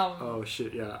him up. Oh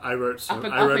shit! Yeah, I wrote a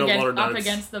lot of notes. Up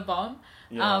against the bomb.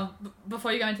 Yeah.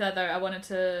 Before you go into that though, I wanted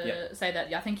to say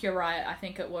that I think you're right. I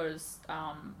think it was.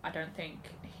 I don't think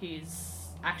his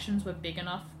actions were big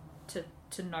enough to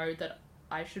know that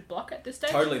I should block at this stage.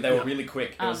 Totally, they were really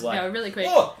quick. It was like they were really quick,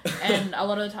 oh! And a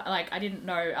lot of the time, like I didn't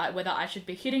know whether I should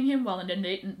be hitting him while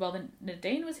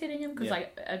Nadine was hitting him because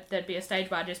there'd be a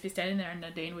stage where I'd just be standing there and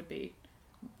Nadine would be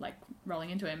like rolling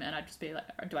into him, and I'd just be like,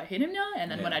 "Do I hit him now?" And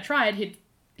then when I tried, he'd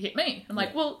hit me. I'm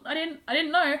like, "Well, I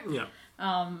didn't know." Yeah.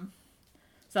 So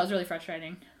that was really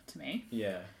frustrating to me.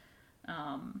 Yeah.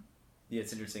 Yeah,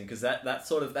 it's interesting because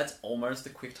that's almost a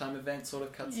QuickTime event sort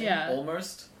of cutscene. Yeah.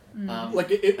 Almost.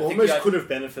 Like it almost could have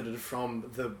benefited from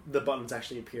the buttons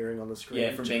actually appearing on the screen.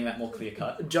 Yeah, from being that more clear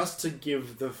cut. Just to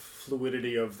give the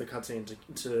fluidity of the cutscene to.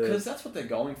 Because that's what they're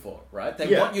going for, right?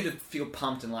 They want you to feel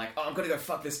pumped and like, oh, I'm gonna go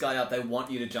fuck this guy up. They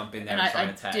want you to jump in there and try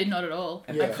and attack. I did not at all.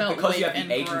 And I felt because weak you have the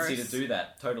and agency gross. to do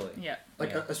that. Totally. Yeah.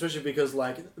 Like especially because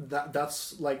like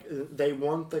that's like they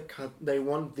want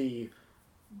the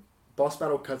boss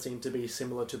battle cutscene to be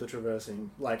similar to the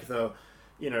traversing, like the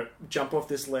jump off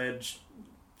this ledge,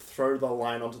 throw the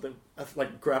line onto the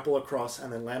like grapple across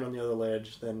and then land on the other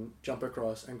ledge, then jump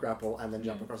across and grapple and then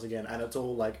jump across again, and it's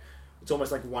all like it's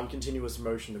almost like one continuous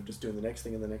motion of just doing the next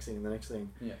thing and the next thing and the next thing.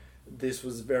 Yeah. This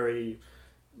was very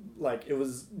like it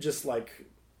was just a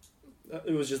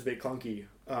bit clunky.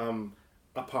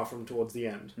 Apart from towards the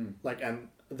end, like and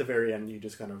at the very end, you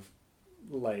just kind of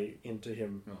lay into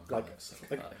him. Oh, God,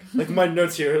 like my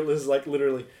notes here is like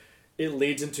literally, it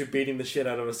leads into beating the shit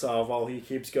out of Asav while he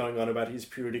keeps going on about his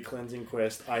purity cleansing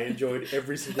quest. I enjoyed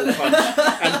every single punch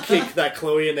and kick that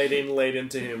Chloe and Nadine laid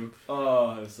into him.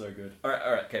 Oh, it was so good. All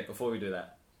right. Okay, before we do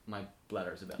that, my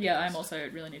bladder is about. Yeah, I'm also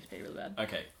really need to pee really bad.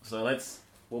 Okay, so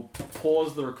we'll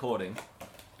pause the recording.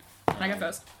 Can I go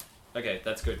first? Okay,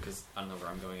 that's good because I don't know where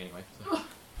I'm going anyway. So.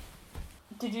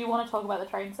 Did you want to talk about the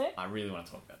train scene? I really want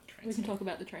to talk about the train scene. We can talk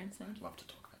about the train scene. I'd love to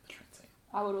talk about the train scene.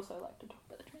 I would also like to talk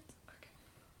about the train scene.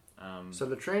 Okay. So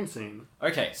the train scene.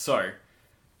 Okay, so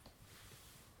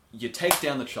you take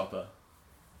down the chopper.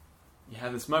 You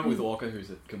have this moment with Orca, who's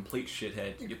a complete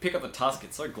shithead. You pick up the tusk.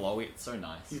 It's so glowy. It's so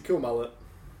nice. You kill Mullet.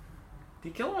 Did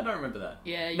you kill him? I don't remember that.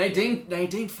 Yeah.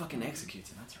 Nadine fucking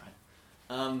executes him. That's right.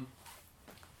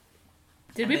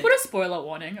 Did we put a spoiler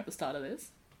warning at the start of this?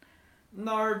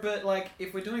 No, but like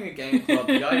if we're doing a game club,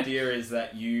 the idea is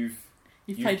that you've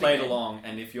played along,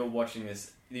 and if you're watching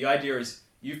this, the idea is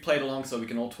you've played along, so we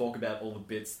can all talk about all the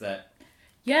bits that.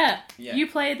 Yeah. You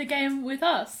play the game with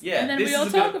us. Yeah, and then we all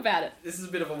talk about it. This is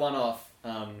a bit of a one-off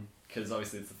because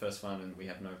obviously it's the first one, and we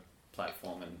have no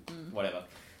platform and whatever.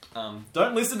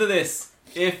 Don't listen to this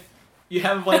if you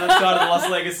haven't played Uncharted Lost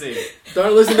Legacy.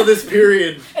 Don't listen to this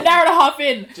period. An hour and a half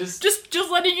in. Just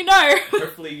letting you know.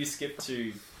 Hopefully you skip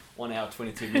to 1 hour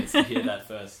 22 minutes to hear that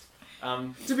first.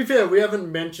 To be fair, we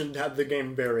haven't mentioned how the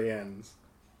game very ends.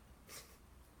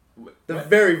 The what?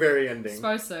 very, very ending.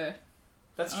 Suppose so.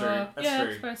 That's true. That's yeah,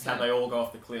 true. it's very How sad. they all go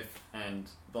off the cliff, and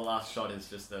the last shot is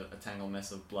just a tangled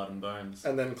mess of blood and bones.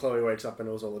 And then Chloe wakes up and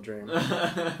it was all a dream.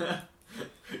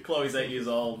 Chloe's 8 years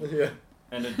old, Yeah.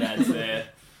 and her dad's there.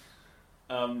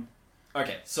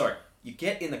 Okay, so you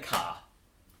get in the car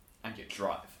and you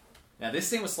drive. Now, this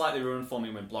scene was slightly ruined for me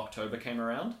when Blocktober came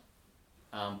around,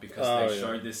 because they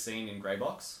showed this scene in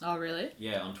Greybox. Oh, really?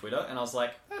 Yeah, on Twitter, and I was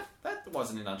like, that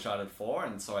wasn't in Uncharted 4,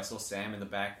 and so I saw Sam in the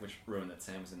back, which ruined that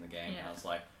Sam was in the game, and I was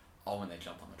like, oh, when they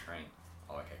jump on the train.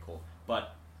 Oh, okay, cool.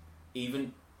 But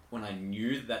even when I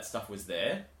knew that stuff was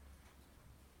there,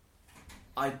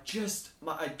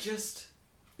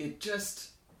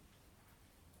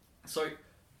 So,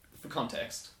 for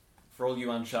context, for all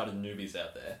you Uncharted newbies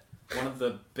out there, one of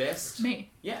the best... Me.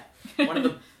 Yeah. One of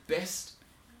the best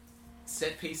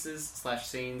set pieces /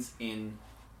 scenes in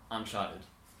Uncharted,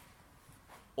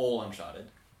 all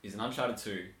Uncharted, is in Uncharted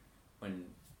 2, when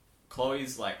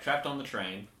Chloe's, like, trapped on the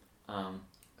train, a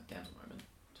damsel moment,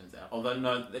 turns out. Although,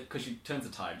 no, because she turns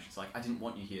the tide, she's like, I didn't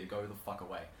want you here, go the fuck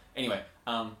away. Anyway,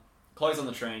 Chloe's on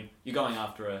the train, you're going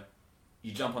after her,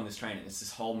 you jump on this train, and it's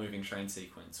this whole moving train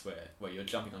sequence where you're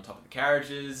jumping on top of the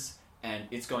carriages, and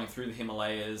it's going through the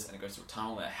Himalayas, and it goes through a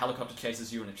tunnel, and a helicopter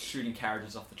chases you, and it's shooting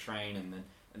carriages off the train, and then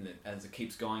as it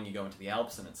keeps going, you go into the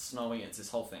Alps, and it's snowing, it's this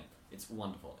whole thing. It's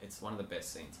wonderful. It's one of the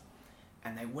best scenes.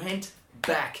 And they went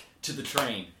back to the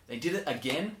train. They did it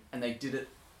again, and they did it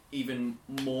even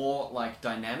more, like,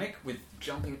 dynamic, with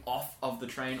jumping off of the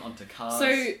train onto cars.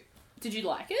 So, did you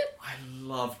like it? I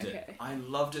loved it. Okay. I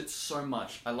loved it so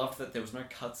much. I loved that there was no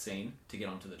cutscene to get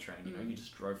onto the train. You know, you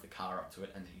just drove the car up to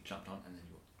it, and then you jumped on, and then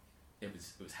it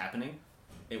was happening.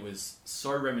 It was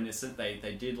so reminiscent.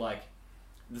 They did, like,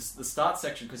 the start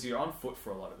section, because you're on foot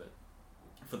for a lot of it,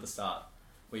 for the start,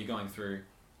 where you're going through,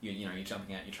 you know, you're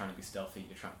jumping out, you're trying to be stealthy,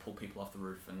 you're trying to pull people off the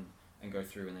roof and go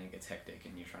through, and then it gets hectic,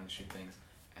 and you're trying to shoot things,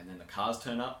 and then the cars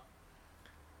turn up.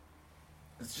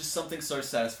 It's just something so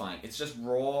satisfying. It's just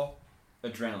raw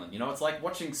adrenaline. You know, it's like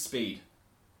watching Speed,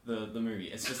 the movie.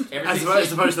 It's just everything.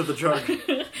 As opposed to the drug.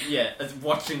 Yeah, it's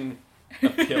watching a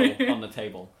pill on the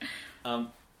table.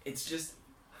 It's just,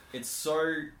 it's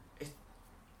so...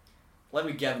 Let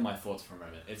me gather my thoughts for a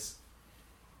moment.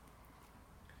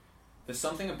 There's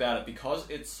something about it, because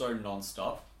it's so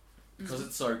non-stop, because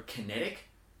it's so kinetic,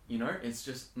 you know, it's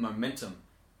just momentum,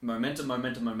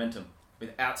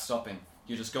 without stopping.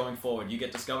 You're just going forward. You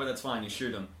get discovered, that's fine, you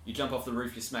shoot them. You jump off the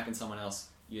roof, you're smacking someone else.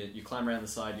 You climb around the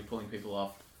side, you're pulling people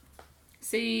off.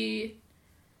 See,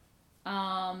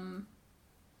 I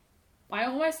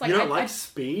almost like... You don't like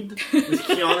Speed? With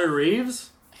Keanu Reeves?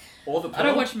 Or the I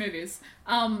don't watch movies.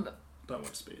 Don't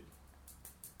watch Speed.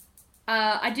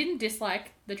 I didn't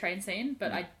dislike the train scene,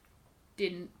 but I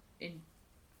didn't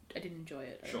enjoy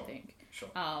it. I don't think. Sure.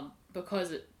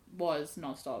 Because it was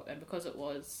non-stop, and because it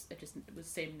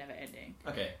seemed never ending.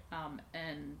 Okay.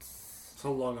 And it's a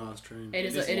long ass train. It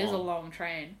is a long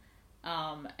train,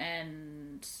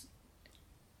 and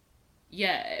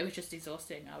yeah, it was just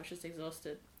exhausting. I was just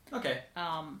exhausted. Okay.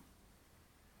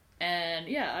 And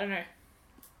yeah, I don't know.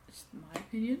 It's my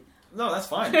opinion. No, that's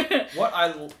fine.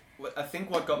 I think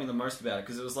what got me the most about it,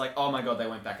 because it was like, oh my god, they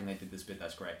went back and they did this bit,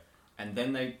 that's great. And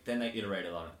then they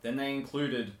iterated on it. Then they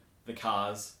included the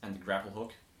cars and the grapple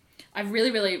hook. I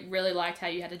really, really, really liked how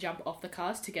you had to jump off the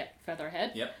cars to get further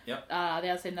ahead. Yep. The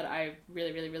other thing that I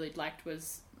really, really, really liked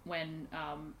was when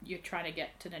you're trying to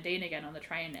get to Nadine again on the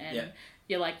train, and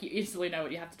you're like, you instantly know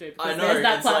what you have to do. I know, there's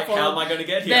that it's platform, like, how am I going to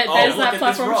get here? there's look that at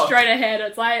platform this rock. straight ahead.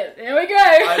 It's like, there we go.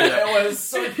 I know, it was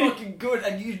so fucking good,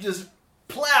 and you just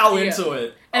plow into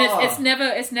it. And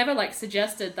it's never like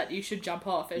suggested that you should jump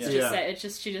off. It's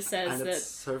just she just says and that it's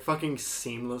so fucking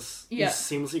seamless. Yeah. You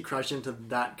seamlessly crash into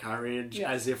that carriage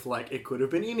as if like it could have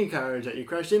been any carriage that you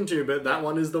crashed into, but that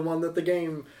one is the one that the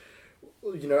game,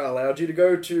 you know, allowed you to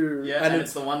go to. Yeah, and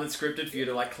it's the one that's scripted for you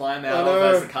to like climb out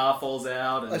of as the car falls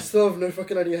out. And... I still have no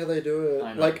fucking idea how they do it.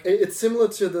 I know. Like it's similar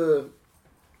to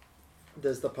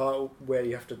there's the part where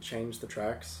you have to change the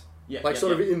tracks.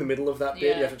 Sort of in the middle of that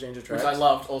bit, you have to change the tracks. Which I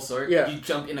loved also. Yeah. You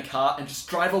jump in a car and just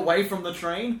drive away from the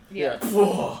train. Yeah.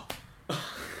 Whoa.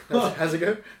 How's it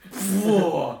go?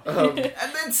 Whoa. And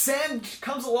then Sam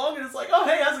comes along and it's like, oh,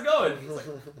 hey, how's it going? It's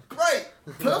like, great.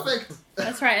 Perfect.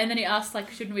 That's right. And then he asked,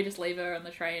 like, shouldn't we just leave her on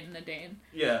the train, Nadine?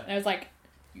 Yeah. And I was like,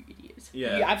 you idiot.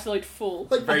 Yeah. You absolute fool.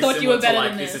 Like, I thought you were better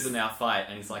than this isn't our fight.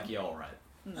 And he's like, yeah, all right.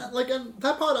 Like,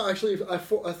 that part actually, I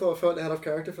thought felt out of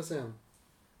character for Sam.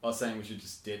 I was saying we should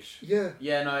just ditch. Yeah.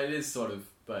 Yeah, no, it is sort of,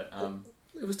 but...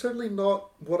 It was totally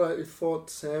not what I thought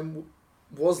Sam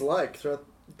was like throughout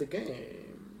the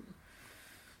game.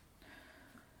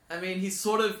 I mean, he's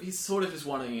sort of just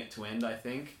wanting it to end, I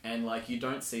think, and like you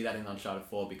don't see that in Uncharted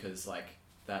 4 because like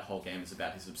that whole game is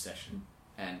about his obsession,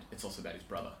 and it's also about his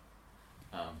brother.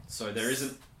 So there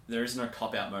is no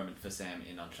cop-out moment for Sam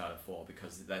in Uncharted 4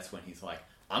 because that's when he's like,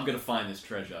 I'm gonna find this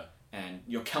treasure, and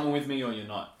you're coming with me or you're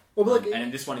not. Well, but And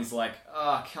in this one, he's like,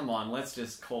 come on, let's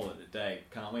just call it a day,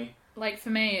 can't we? Like, for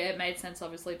me, it made sense,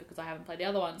 obviously, because I haven't played the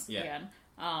other ones again.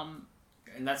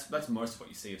 And that's most of what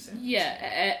you see of Sam.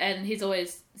 Yeah, and he's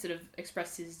always sort of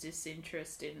expressed his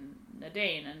disinterest in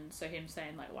Nadine, and so him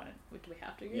saying, like, why do we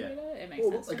have to go there? It makes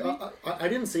sense to me. I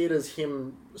didn't see it as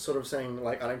him sort of saying,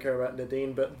 like, I don't care about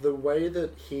Nadine, but the way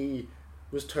that he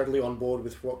was totally on board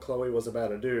with what Chloe was about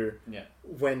to do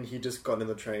when he just got in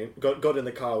the train, got in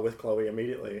the car with Chloe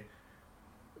immediately.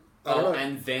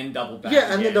 And then double back.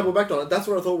 Yeah, and then double backed on it. That's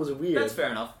what I thought was weird. That's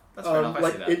fair enough. I see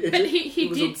that. But he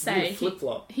did say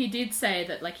flip-flop. he did say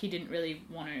that like he didn't really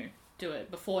want to do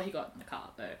it before he got in the car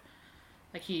though.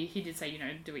 Like he did say,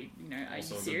 are you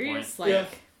serious?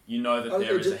 Like you know that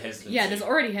there is a hesitancy. Yeah, there's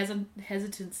already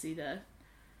hesitancy there.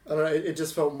 I don't know. It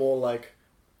just felt more like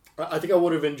I think I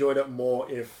would have enjoyed it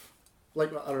more if, like,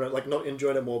 I don't know, like not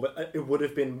enjoyed it more, but it would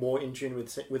have been more in tune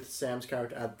with Sam's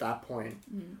character at that point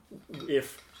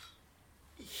if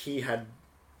he had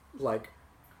like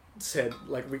said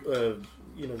like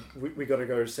we got to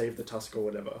go save the Tusk or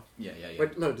whatever. Yeah.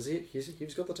 Wait, no, does he?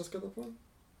 He's got the Tusk at that point.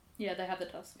 Yeah, they have the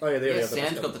Tusk. Oh yeah,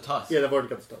 Sam's got the Tusk. Yeah, they've already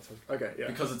got the Tusk. Okay, yeah.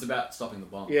 Because it's about stopping the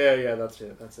bomb. Yeah, that's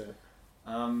it.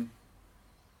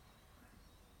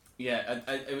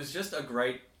 It was just a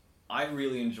great. I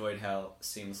really enjoyed how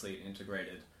seamlessly it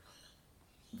integrated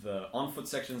the on-foot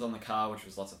sections on the car, which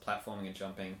was lots of platforming and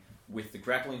jumping, with the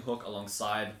grappling hook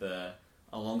alongside the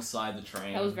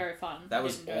train. That was very fun. That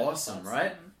was awesome,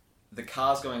 right? The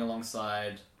cars going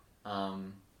alongside.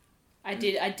 I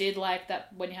did like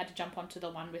that when you had to jump onto the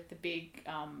one with the big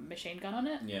machine gun on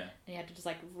it. Yeah. And you had to just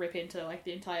like rip into like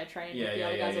the entire train with the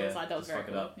other guys on the side. That was very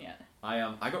cool. Yeah.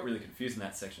 I got really confused in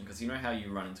that section because you know how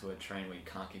you run into a train where you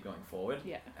can't keep going forward?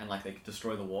 Yeah. And like they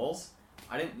destroy the walls?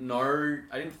 I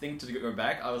didn't think to go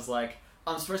back. I was like,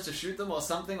 I'm supposed to shoot them or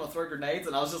something or throw grenades,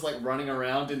 and I was just like running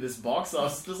around in this box. I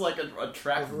was just like a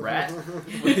trapped rat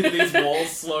with these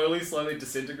walls slowly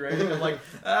disintegrating. I'm like,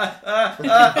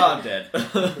 I'm dead.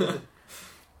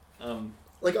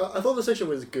 Like I thought the section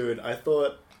was good. I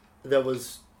thought there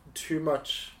was too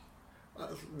much.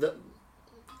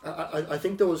 I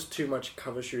think there was too much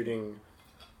cover shooting.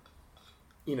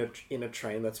 In a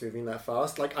train that's moving that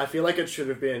fast, like I feel like it should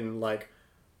have been like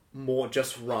more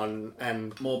just run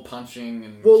and more punching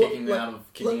and kicking like, out of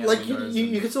windows.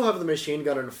 You can still have the machine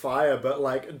gun and fire, but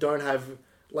like don't have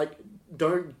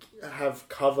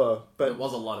cover. But there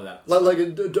was a lot of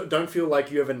that. Don't feel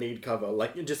like you ever need cover.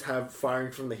 Like you just have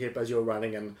firing from the hip as you're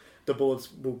running, and the bullets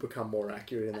will become more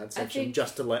accurate in that section,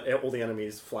 just to let all the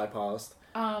enemies fly past.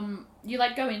 You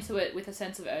like go into it with a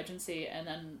sense of urgency, and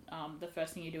then the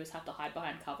first thing you do is have to hide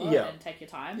behind cover and take your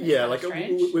time. It's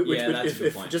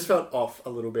it just felt off a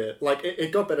little bit. Like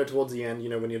it got better towards the end.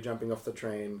 When you're jumping off the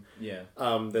train. Yeah.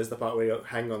 There's the part where you're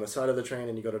hanging on the side of the train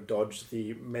and you got to dodge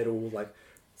the metal like.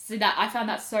 See that I found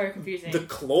that so confusing. The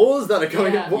claws that are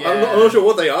going. I'm not sure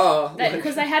what they are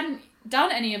because they hadn't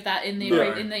done any of that in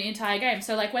the entire game.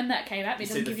 So like when that came at me, it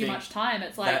doesn't give you much time.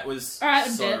 It's like that was all right,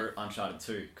 I'm dead. Uncharted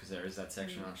 2 because there is that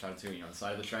section in Uncharted 2. You're on the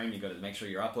side of the train. You got to make sure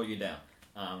you're up or you're down.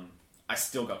 I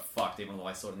still got fucked even though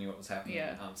I sort of knew what was happening.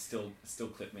 Yeah. Still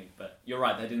clipped me. But you're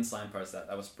right. They didn't signpost that.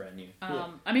 That was brand new.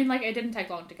 I mean, like it didn't take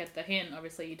long to get the hint.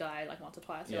 Obviously, you die like once or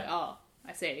twice. You're like, oh,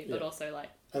 I see. But also like.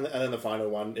 And then the final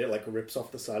one, it like rips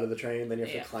off the side of the train. Then you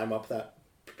have to climb up that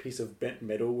piece of bent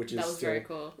metal, which is that was still, very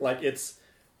cool. Like it's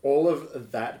all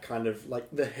of that kind of like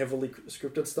the heavily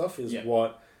scripted stuff is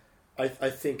what I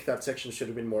think that section should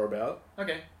have been more about.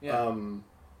 Okay. Yeah.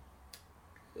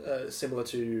 Similar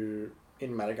to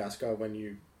in Madagascar when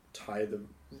you tie the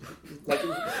like.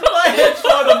 I had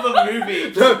thought of the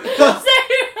movie.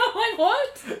 I'm like,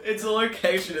 what? It's a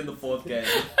location in the fourth game.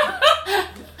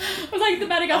 I was like, the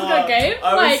Madagascar game?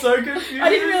 I was so confused. I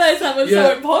didn't realise that was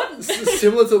so important.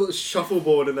 Similar to the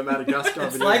shuffleboard in the Madagascar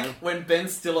it's video. Like when Ben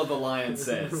Stiller the Lion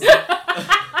says.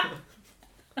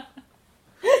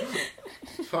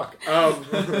 Fuck.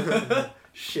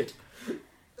 Shit.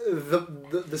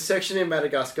 The section in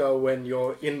Madagascar when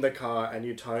you're in the car and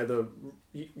you tie the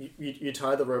you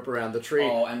tie the rope around the tree.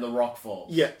 Oh, and the rock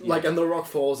falls. Yeah, like and the rock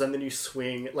falls and then you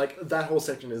swing. Like that whole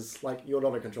section is like you're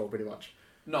not in control pretty much.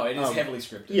 No, it is heavily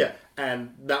scripted. Yeah,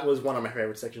 and that was one of my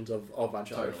favourite sections of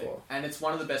Uncharted 4. And it's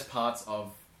one of the best parts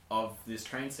of this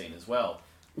train scene as well.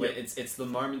 Where it's the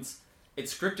moments.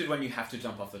 It's scripted when you have to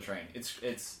jump off the train. It's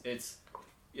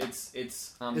It's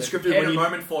It's they've scripted prepared when a you-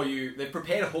 moment for you. They've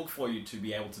prepared a hook for you to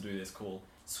be able to do this cool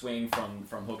swing from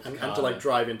hook to and card to like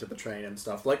drive into the train and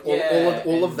stuff. Like Yeah,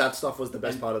 all of and- that stuff was the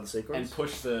best and- part of the sequence. and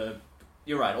push the.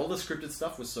 You're right. All the scripted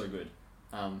stuff was so good.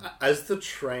 As the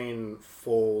train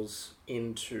falls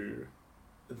into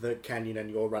the canyon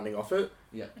and you're running off it,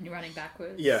 And you're running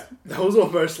backwards. yeah, that was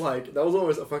almost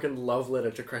a fucking love letter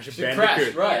to Crash Bandicoot.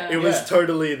 Crash, right? Yeah. It was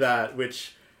totally that,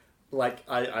 which, like,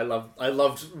 I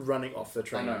loved running off the I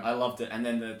train. know, I loved it. And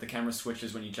then the camera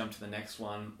switches when you jump to the next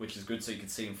one, which is good so you can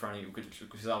see in front of you.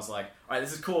 Because I was like, alright,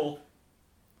 this is cool.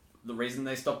 The reason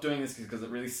they stopped doing this is because it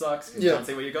really sucks. 'Cause you Yeah. can't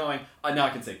see where you're going. Now I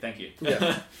can see. Thank you.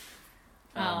 Yeah.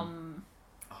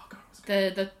 Oh god, it was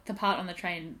good. The part on the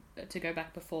train to go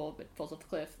back before it falls off the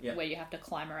cliff, Yeah. where you have to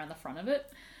climb around the front of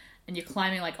it, and you're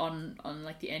climbing like on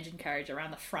like the engine carriage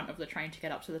around the front of the train to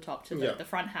get up to the top to Yeah. the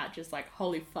front hatch is like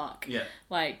holy fuck. Yeah,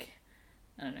 Like,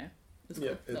 I don't know. It was cool.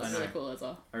 Yeah, That was it's- really cool as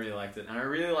well. I really liked it, and I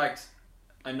really liked.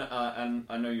 I know, and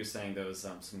I know you're saying there was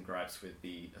some gripes with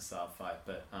the Asav fight,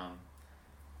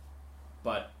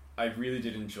 but I really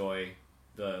did enjoy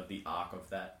the arc of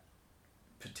that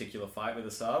particular fight with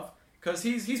Asav. Because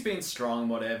he's being strong and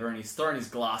whatever, and he's throwing his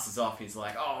glasses off. He's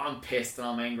like, "Oh, I'm pissed and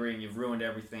I'm angry, and you've ruined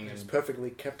everything." His And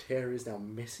perfectly kept hair is now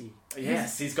messy.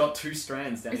 yes, he's got 2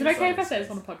 strands down. Is the it okay side if I of say his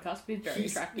this on face. a podcast? But he's very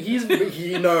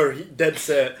attractive. He dead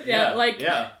set. Yeah, like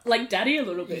yeah, like daddy a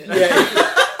little bit.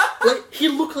 Yeah, like he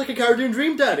looked like a Cara Dune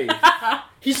Dream Daddy.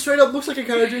 He straight up looks like a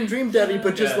Cara Dune Dream Daddy,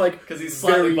 but just like because he's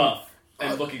slightly very buff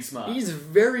and looking smart. He's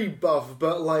very buff,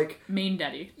 but like Mean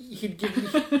daddy. he'd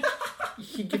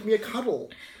give me a cuddle,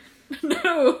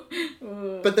 No.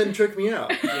 but then trick me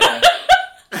out, Yeah.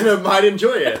 and I might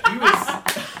enjoy it.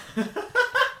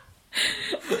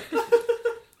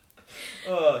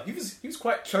 He was. He was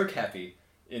quite choke happy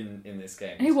in this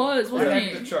game. He was, wasn't Yeah,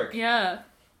 he? the choke. Yeah.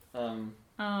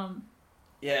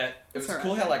 Yeah, it That's was alright.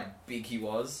 cool how like big he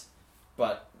was,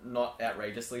 but not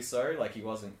outrageously so. Like he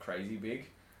wasn't crazy big,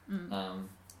 and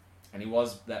he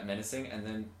was that menacing. And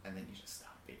then you just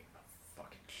start beating the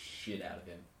fucking shit out of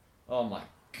him. Oh my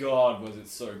god, was it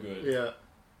so good? Yeah.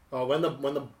 Oh, when the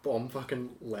bomb fucking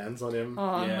lands on him,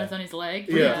 Oh, Yeah. was on his leg.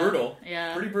 Pretty Yeah. brutal.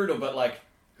 Yeah. Pretty brutal, but like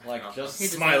just He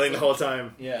deserves smiling it. the whole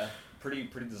time. yeah, pretty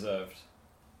deserved.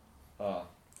 Oh,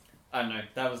 I don't know.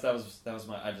 That was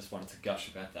my. I just wanted to gush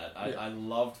about that. Yeah. I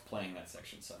loved playing that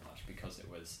section so much because it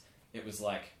was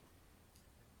like.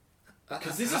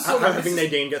 'Cause this is sort of- having this is-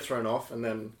 Nadine get thrown off and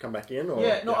then come back in, or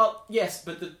Yeah, no, yes,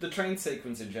 but the train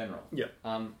sequence in general. Yeah.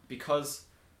 Because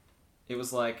it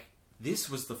was like this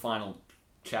was the final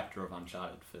chapter of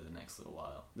Uncharted for the next little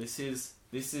while. This is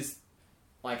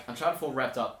like Uncharted 4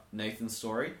 wrapped up Nathan's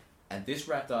story, and this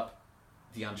wrapped up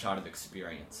the Uncharted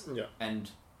experience. Yeah.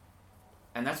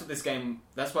 And that's what this game.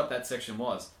 That's what that section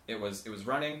was. It was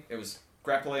running. It was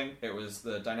grappling. It was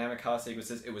the dynamic car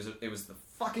sequences. It was the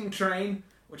fucking train,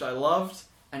 which I loved,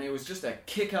 and it was just a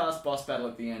kick-ass boss battle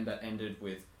at the end that ended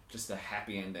with just a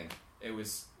happy ending. It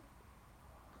was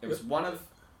one of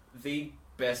the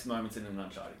best moments in an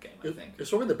Uncharted game, I think. It's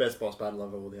probably the best boss battle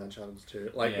of all the Uncharted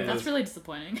too. Like, Yeah. it That's was, really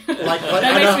disappointing. like that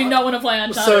I makes know- me not want to play So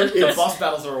Uncharted. The it's- boss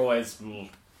battles are always...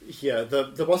 Yeah, the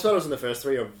boss battles in the first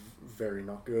 3 are very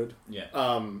not good. Yeah.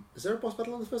 Is there a boss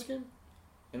battle in the first game?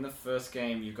 In the first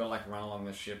game, you've got to like run along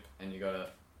the ship, and you got to...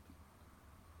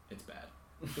 It's bad.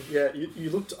 Yeah, you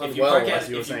looked If you unwell poke out- as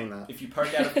you were if saying that. If you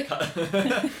poke out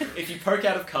of if you poke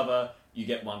out of cover, you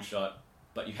get one shot,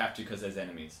 but you have to because there's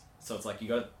enemies. So it's like you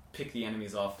got to pick the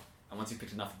enemies off, and once you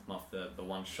picked enough of them off, the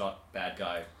one shot bad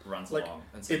guy runs Like, along,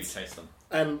 and so you it's- chase them.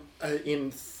 And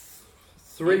in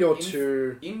 3 or In-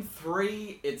 2, In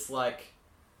 3, it's like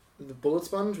the bullet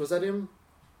sponge, was that him?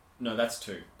 no, that's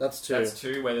 2. That's 2. That's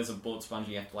 2 where there's a bullet sponge,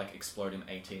 and you have to like explode him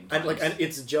 18 times. and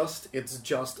it's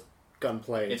just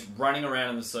gunplay. It's running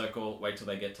around in the circle, wait till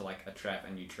they get to like a trap,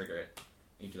 and you trigger it.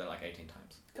 You do that like 18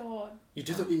 times. God. You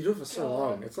do it for so God.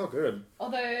 long. It's not good.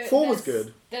 Although 4 was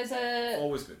good. There's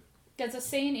Always good. a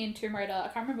scene in Tomb Raider. I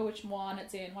can't remember which one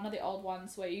it's in. One of the old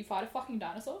ones where you fight a fucking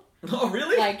dinosaur. Oh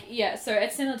really? Like yeah, so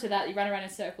it's similar to that. You run around in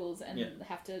circles and Yeah.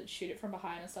 have to shoot it from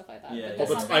behind and stuff like that. Yeah, But yeah. Oh, there's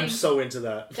but something, I'm so into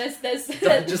that. there's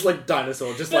Just like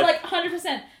dinosaur, just but like, like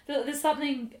 100%. There's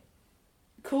something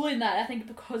cool in that. I think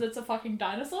because it's a fucking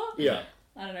dinosaur. yeah.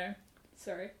 I don't know.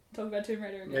 Sorry, talk about Tomb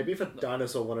Raider again. Maybe if a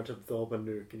dinosaur wanted to throw up a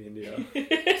nuke in India.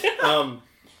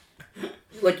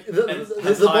 Like the And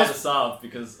the hired boss. Asav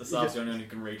because Asav's the only one who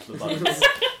can reach the buttons.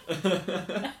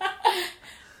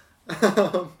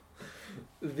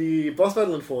 The boss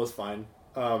battle in 4 is fine.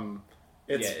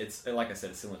 It's it's like I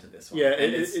said, it's similar to this one. Yeah,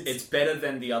 And it's- it's better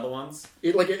than the other ones.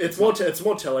 it's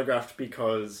more telegraphed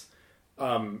because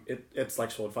it's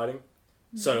like sword fighting.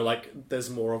 So like, there's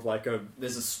more of like a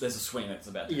there's a swing that's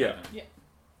about to Yeah.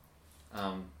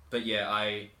 happen. But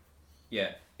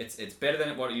it's better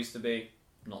than what it used to be.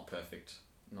 Not perfect.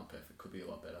 Could be a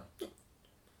lot better.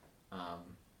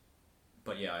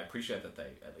 But yeah, I appreciate that they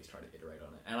at least try to iterate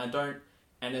on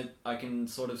it, I can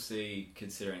sort of see,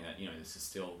 considering that this is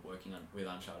still working with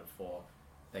Uncharted 4,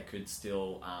 they could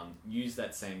still use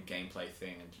that same gameplay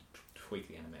thing and tweak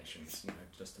the animations,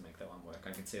 just to make that one work.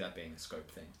 I can see that being a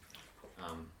scope thing,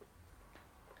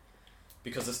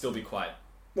 because it'll still be quite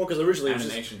because originally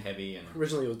animation heavy and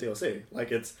originally it was DLC.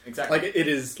 Like it's exactly it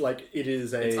is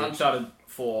it's Uncharted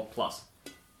 4 plus.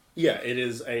 Yeah, it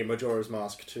is a Majora's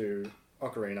Mask to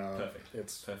Ocarina. Perfect.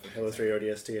 It's Perfect. Halo 3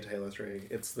 ODST at Halo 3.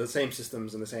 It's the same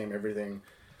systems and the same everything,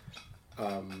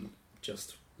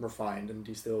 just refined and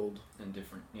distilled And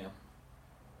different, yeah.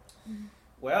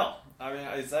 Well, I mean,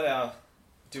 is that our...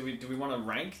 Do we want to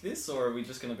rank this, or are we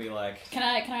just going to be like... Can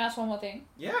I ask one more thing?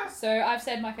 Yeah. So I've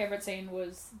said my favourite scene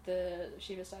was the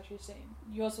Shiva statue scene.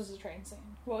 Yours was the train scene.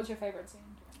 What was your favourite scene?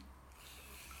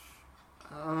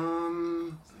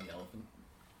 The elephant.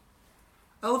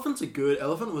 Elephants are good.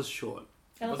 Elephant was short.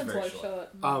 Elephant's very was short. short.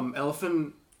 You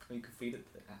Elephant... could feed it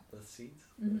the seeds,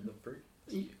 Mhm. the fruit.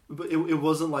 But it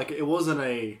wasn't like... It wasn't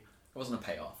a... It wasn't a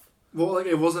payoff. Well, like,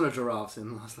 it wasn't a giraffe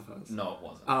in Last of Us. No, it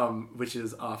wasn't. Which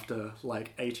is after,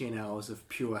 like, 18 hours of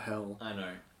pure hell. I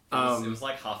know. It was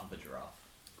like half of a giraffe.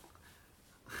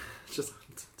 It's just...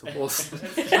 It's a horse.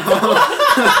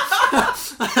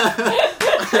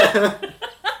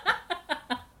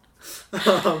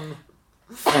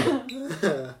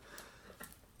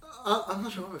 I'm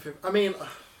not sure what my favorite... I mean...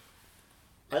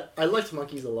 I liked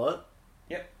monkeys a lot.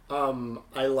 Yep.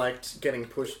 I liked getting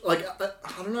pushed... Like, I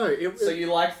don't know. So you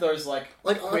liked those,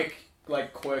 quick,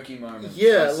 quirky moments?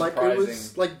 Yeah, those like, surprising... it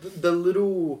was... Like, the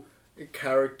little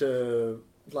character,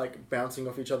 like, bouncing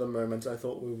off each other moments I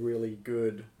thought were really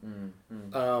good.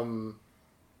 So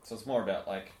it's more about,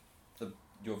 like,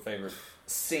 your favourite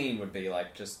scene would be,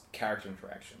 like, just character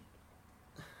interaction.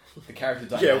 The character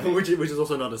dynamic. Yeah, which is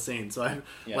also not a scene, so I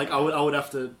would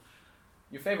have to...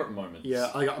 Your favourite moments. Yeah,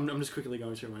 I'm just quickly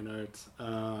going through my notes.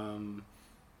 My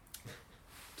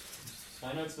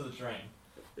notes for the train.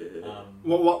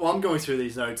 While I'm going through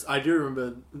these notes, I do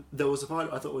remember there was a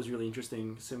part I thought was really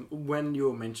interesting. When you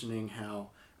were mentioning how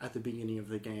at the beginning of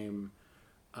the game,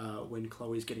 when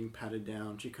Chloe's getting patted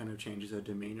down, she kind of changes her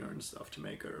demeanor and stuff to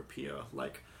make her appear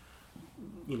like,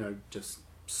 just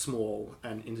small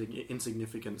and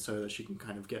insignificant, so that she can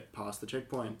kind of get past the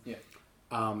checkpoint. Yeah.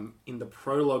 In the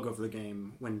prologue of the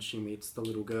game, when she meets the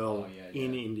little girl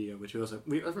in yeah. India, which we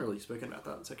haven't really spoken about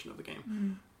that section of the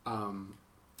game.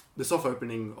 The soft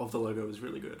opening of the logo is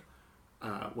really good.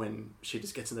 When she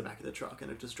just gets in the back of the truck and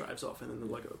it just drives off and then the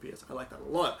logo appears. I like that a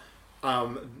lot.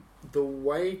 The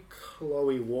way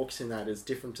Chloe walks in that is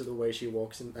different to the way she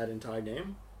walks in that entire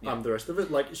game. Yeah. The rest of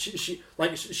it, like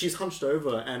she's hunched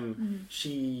over and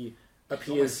she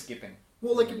appears skipping.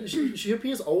 Well, like she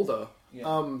appears older.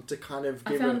 Yeah. To kind of I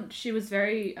give found she was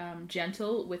very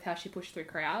gentle with how she pushed through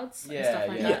crowds and Yeah, stuff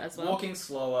like that as well. Walking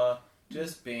slower,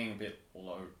 just being a bit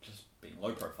low, being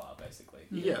low profile, basically.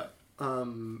 Yeah.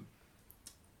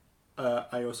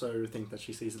 I also think that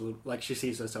she sees she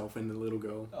sees herself in the little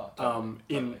girl. Oh,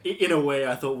 totally. In a way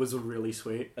I thought was really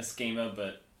sweet. A schemer,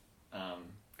 but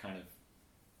kind of.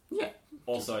 Yeah.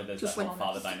 Also, there's Just that like-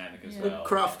 father dynamic as Yeah. well.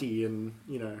 Crafty and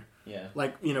Yeah.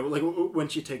 like when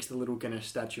she takes the little Ganesh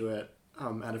statuette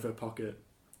out of her pocket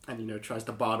and tries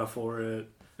to barter for it.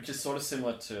 Which is sort of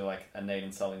similar to like a Nate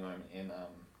and Sully moment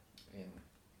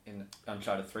in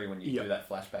Uncharted 3 when you Yeah. do that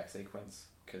flashback sequence,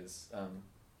 because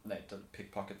Nate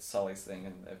pickpockets Sully's thing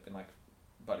and they've been like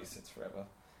buddies since forever.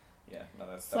 Yeah, no,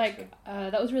 that's good.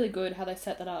 That was really good how they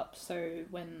set that up. So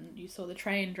when you saw the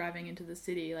train driving into the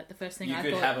city, like the first thing You I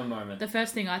could thought, have a moment. the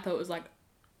first thing I thought was like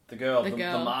The girl, the the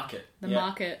girl, market. the Yeah,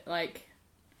 market, like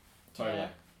Totally. Yeah.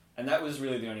 And that was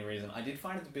really the only reason. I did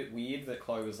find it a bit weird that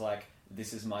Chloe was like,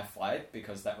 "This is my fight,"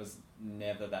 because that was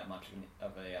never that much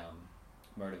of a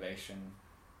motivation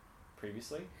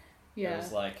previously. yeah. It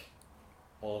was like,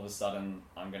 all of a sudden,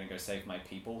 I'm going to go save my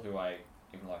people who I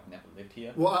even like never lived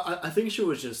here. Well, I think she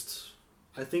was just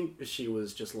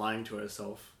lying to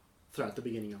herself throughout the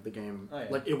beginning of the game. Oh, yeah.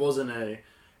 Like it wasn't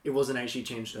actually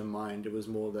changed her mind. It was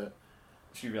more that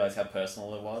She realized how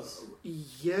personal it was.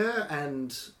 yeah,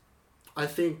 and I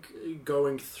think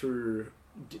going through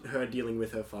her dealing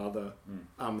with her father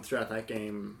throughout that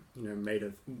game, it would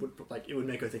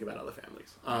make her think about other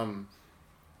families.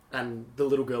 And the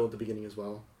little girl at the beginning as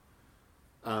well.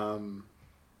 Going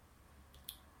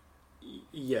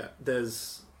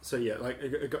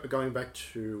back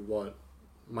to what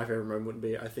my favorite moment would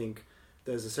be, I think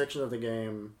there's a section of the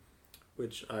game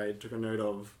which I took a note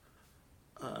of.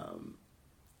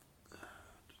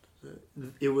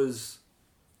 It was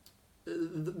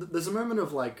there's a moment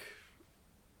of like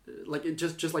it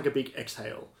just like a big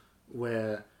exhale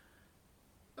where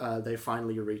they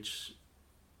finally reach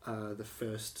the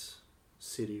first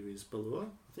city is Ballura,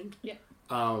 I think. Yeah.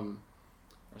 Or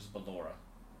is it Ballora?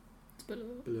 It's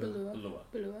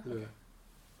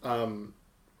Ballura.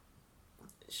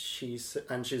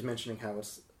 She's mentioning how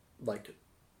it's like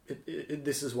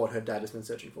this is what her dad has been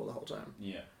searching for the whole time.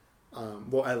 Yeah.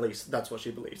 Well, at least that's what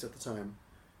she believes at the time.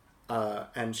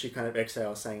 And she kind of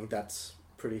exhales, saying that's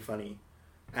pretty funny.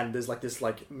 And there's like this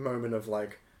like moment of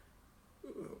like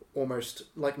almost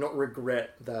like not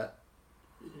regret that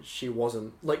she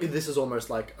wasn't like this is almost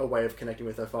like a way of connecting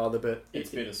with her father, but It's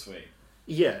bittersweet.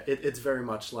 Yeah, it's very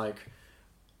much like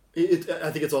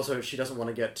I think it's also she doesn't want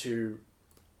to get too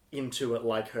into it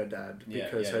like her dad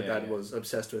because her dad was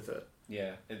obsessed with it.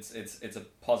 Yeah, it's a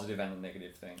positive and a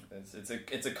negative thing.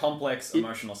 It's a complex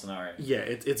emotional scenario. Yeah,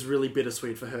 it's really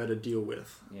bittersweet for her to deal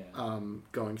with. Yeah.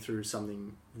 Going through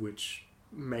something which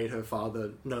made her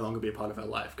father no longer be a part of her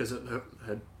life because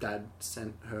her dad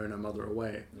sent her and her mother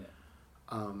away. Yeah.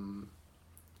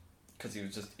 Because he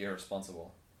was just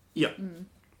irresponsible. Yeah. Mm.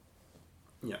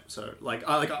 Yeah. So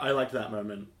I liked that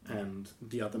moment and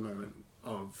the other moment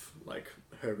of like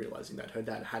her realizing that her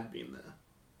dad had been there.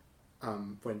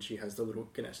 When she has the little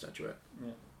Ganesh statuette.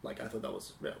 Yeah. Like, I thought that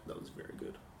was very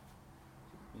good.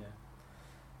 Yeah.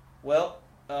 Well,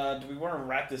 do we want to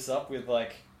wrap this up with,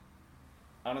 like,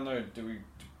 I don't know,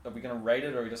 are we going to rate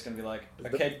it, or are we just going to be like,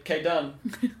 okay, done?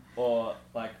 Or,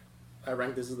 like... I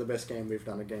rank this as the best game we've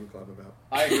done a game club about.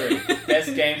 I agree.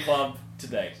 Best game club to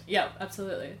date. Yeah,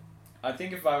 absolutely. I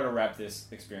think if I were to wrap this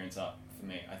experience up, for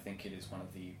me, I think it is one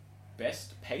of the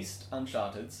best paced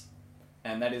Uncharted's.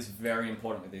 And that is very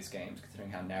important with these games, considering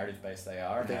how narrative-based they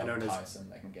are and how tiresome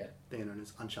they can get. They are known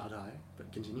as Uncharted,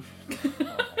 but continue. Oh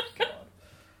my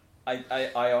god.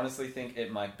 I honestly think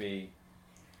it might be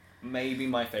maybe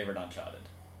my favourite Uncharted.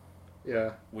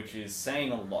 Yeah. Which is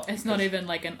saying a lot. It's not even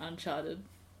like an Uncharted.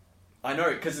 I know,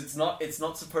 because it's not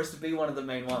supposed to be one of the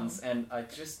main ones, and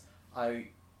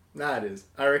Nah, it is.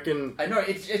 I reckon... I know,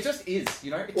 it just is, you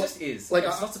know? It just is. Like,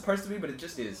 it's not supposed to be, but it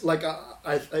just is. Like,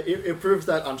 it proves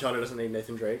that Uncharted doesn't need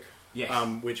Nathan Drake. Yes.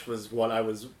 Which was what I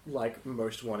was, like,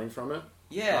 most wanting from it.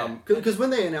 Yeah. Because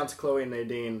when they announced Chloe and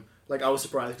Nadine, like, I was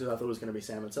surprised because I thought it was going to be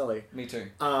Sam and Sully. Me too.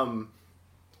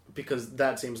 Because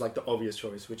that seems like the obvious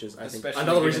choice, which is, I think, especially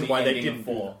another reason why they didn't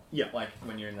do that. Yeah. Like,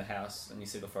 when you're in the house and you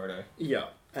see the photo. Yeah,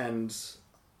 and...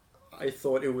 I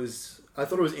thought it was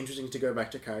interesting to go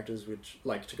back to characters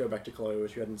to go back to Chloe,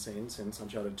 which you hadn't seen since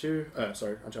Uncharted 3,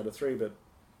 but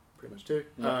pretty much 2.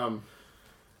 Yeah.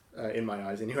 In my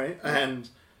eyes anyway. And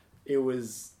it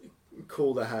was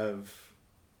cool to have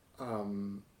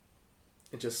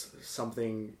just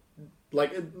something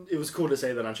like it was cool to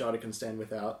say that Uncharted can stand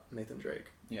without Nathan Drake.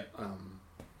 Yeah.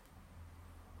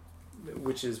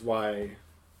 Which is why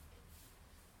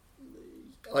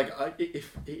like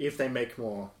if they make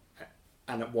more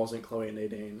and it wasn't Chloe and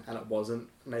Nadine, and it wasn't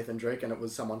Nathan Drake, and it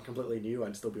was someone completely new,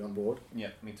 I'd still be on board.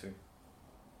 Yeah, me too.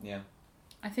 Yeah.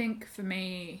 I think for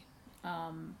me,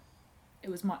 it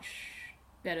was much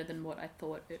better than what I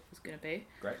thought it was going to be.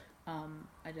 Great. I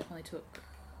definitely took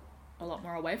a lot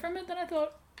more away from it than I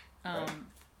thought.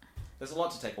 There's a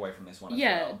lot to take away from this one.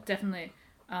 Yeah, definitely.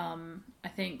 I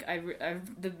think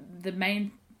the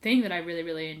main thing that I really,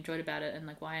 really enjoyed about it, and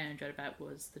like why I enjoyed about it,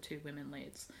 was the two women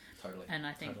leads. Totally. And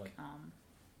I think,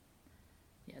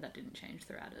 that didn't change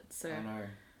throughout it. So I know.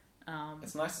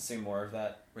 It's nice to see more of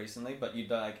that recently, but you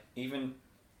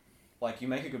you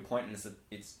make a good point, and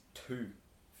it's two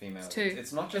females. It's two.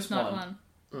 It's not just one.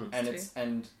 And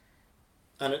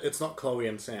it's not Chloe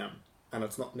and Sam, and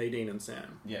it's not Nadine and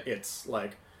Sam. Yeah. It's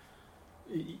like,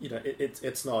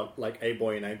 it's not like a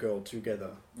boy and a girl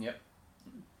together. Yep.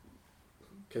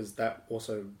 Because that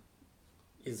also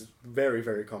is very,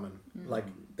 very common. Like,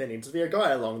 there needs to be a guy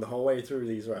along the whole way through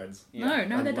these rides. Yeah.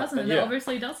 No, there doesn't. There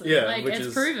obviously doesn't. Yeah, like,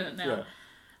 it's proven now.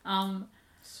 Yeah.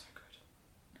 So good.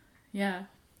 Yeah.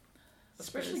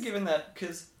 Especially given that,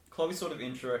 because Chloe's sort of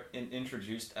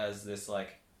introduced as this,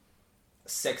 like,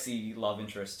 sexy love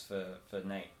interest for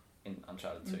Nate in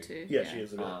Uncharted 2. Yeah, she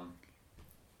is a bit.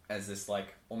 As this,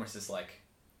 like, almost this, like,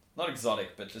 not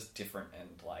exotic, but just different and,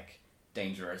 like,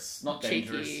 dangerous. Not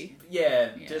dangerous. Cheeky. Yeah,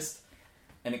 just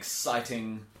an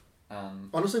exciting...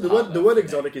 honestly, the word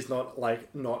exotic is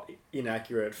not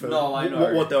inaccurate for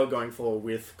what they were going for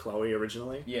with Chloe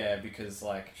originally. Yeah, because,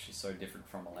 like, she's so different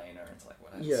from Elena. It's like,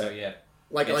 Yeah. So, yeah.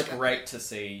 It's great to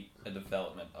see a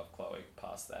development of Chloe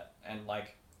past that. And,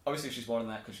 like, obviously she's more than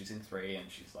that because she's in 3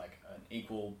 and she's like an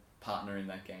equal partner in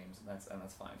that game, and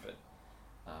that's fine. But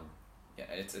yeah,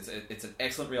 it's an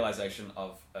excellent realization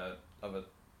of a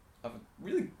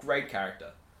really great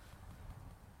character.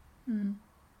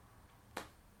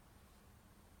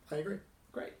 I agree.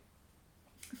 Great.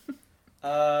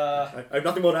 I have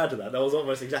nothing more to add to that. That was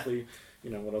almost exactly,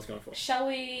 what I was going for. Shall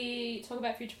we talk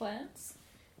about future plans?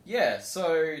 Yeah.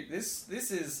 So this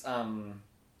is a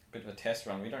bit of a test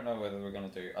run. We don't know whether we're going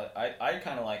to do. I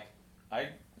kind of like. I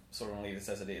sort of want to leave this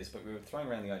as it is, but we were throwing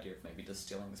around the idea of maybe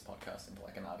distilling this podcast into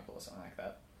like an article or something like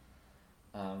that.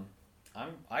 I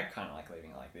kind of like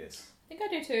leaving it like this. I think I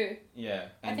do too. Yeah.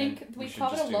 I think we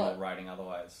covered just a do lot. more writing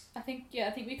otherwise. I think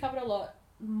we covered a lot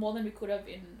more than we could have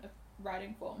in a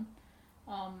writing form.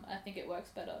 I think it works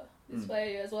better this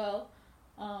way as well.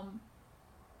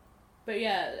 But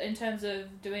yeah, in terms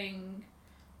of doing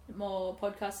more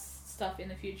podcast stuff in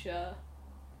the future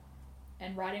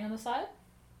and writing on the side.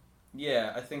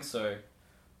 Yeah, I think so,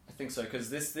 because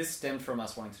this stemmed from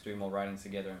us wanting to do more writing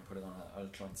together and put it on a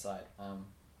joint site.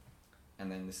 And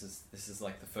then this is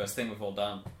like the first thing we've all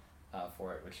done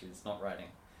for it, which is not writing.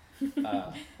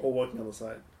 Or working on the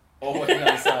site.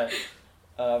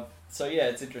 So yeah,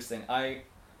 it's interesting. I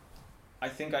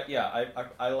think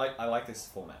I like this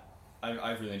format.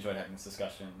 I've really enjoyed having this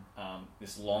discussion.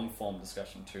 This long form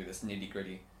discussion too. This nitty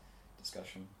gritty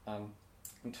discussion.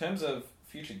 In terms of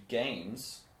future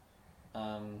games.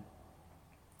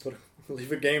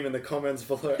 Leave a game in the comments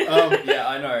below. Yeah,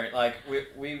 I know. Like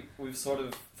we've sort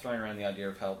of thrown around the idea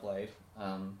of Hellblade,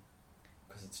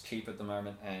 because it's cheap at the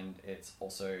moment and it's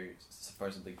also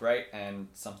supposedly great and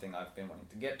something I've been wanting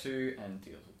to get to, and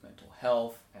deals with mental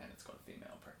health, and it's got a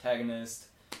female protagonist,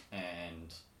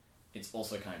 and it's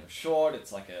also kind of short.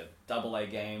 It's like a AA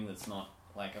game that's not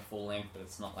like a full length, but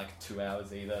it's not like 2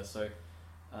 hours either. So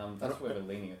that's where we're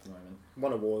leaning at the moment.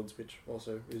 Won awards, which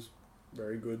also is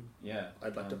very good. Yeah,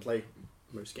 I'd like to play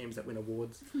most games that win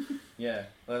awards. Yeah,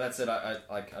 well, that's it. I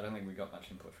don't think we got much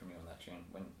input from you on that, June,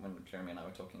 when Jeremy and I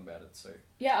were talking about it. So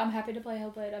yeah, I'm happy to play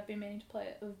Hellblade. I've been meaning to play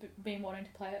it. I've been wanting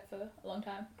to play it for a long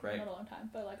time. Great. Not a long time,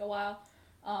 but like a while.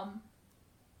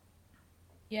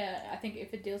 Yeah, I think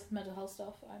if it deals with mental health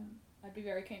stuff, I'd be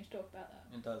very keen to talk about that.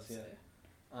 It does, yeah.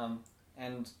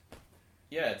 And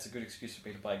yeah, it's a good excuse for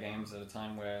me to buy games at a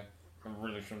time where I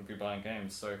really shouldn't be buying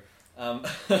games. So. It's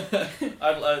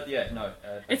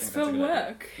for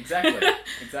work. Idea.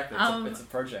 Exactly. It's a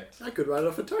project. I could write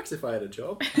off a tax if I had a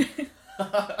job. You should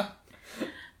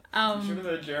have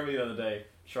heard Jeremy the other day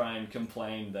try and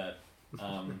complain that.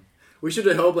 We should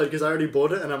do Hellblade because I already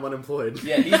bought it and I'm unemployed.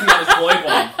 Yeah, he's the unemployed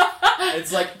one.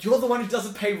 It's like, you're the one who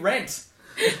doesn't pay rent.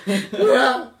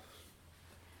 Yeah.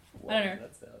 I don't know.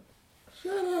 That's sad.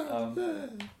 Shut up.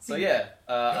 So yeah,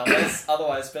 unless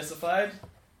otherwise specified.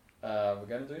 We're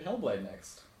going to do Hellblade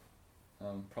next.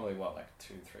 Probably 2-3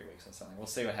 weeks or something. We'll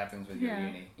see what happens with your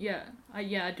uni. Yeah,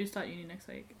 I do start uni next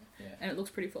week, and it looks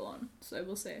pretty full on. So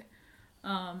we'll see.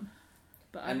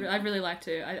 But I'd really like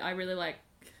to. I really like.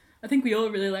 I think we all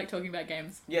really like talking about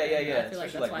games. Yeah. I feel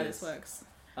like that's why this works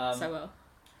so well.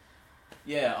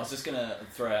 Yeah, I was just gonna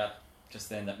throw out just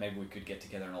then that maybe we could get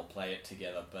together and all play it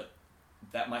together, but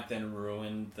that might then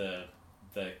ruin the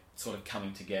sort of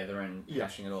coming together and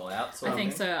hashing it all out. I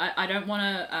think so. I don't want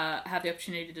to have the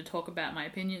opportunity to talk about my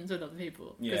opinions with other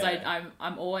people because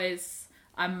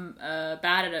I'm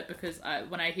bad at it because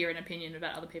when I hear an opinion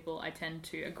about other people, I tend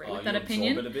to agree with that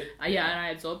opinion. Absorb it a bit? And I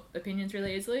absorb opinions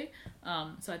really easily.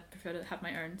 So I prefer to have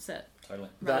my own set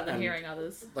rather than hearing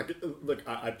others. Look,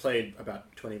 I played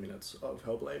about 20 minutes of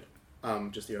Hellblade,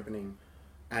 just the opening,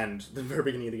 and the very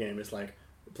beginning of the game is like,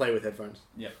 play with headphones.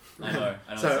 Yep, I know.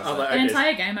 So I'm like, the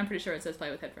entire game, I'm pretty sure it says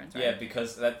play with headphones, right? Yeah,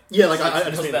 because that. Yeah, like I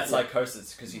just mean that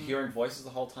psychosis because you're hearing voices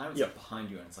the whole time. It's Yep. like behind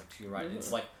you and it's like to your right. And it's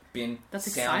like been.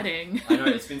 That's sound, exciting. I know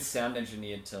it's been sound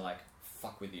engineered to like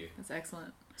fuck with you. That's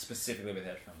excellent. Specifically with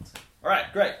headphones. All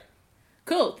right, great.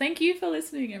 Cool. Thank you for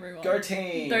listening, everyone. Go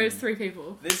team. Those 3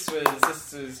 people. This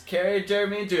was Kerry,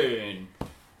 Jeremy, and June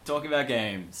talking about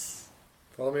games.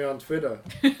 Follow me on Twitter.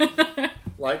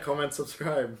 Like, comment,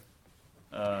 subscribe.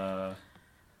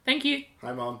 Thank you.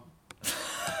 Hi, Mom.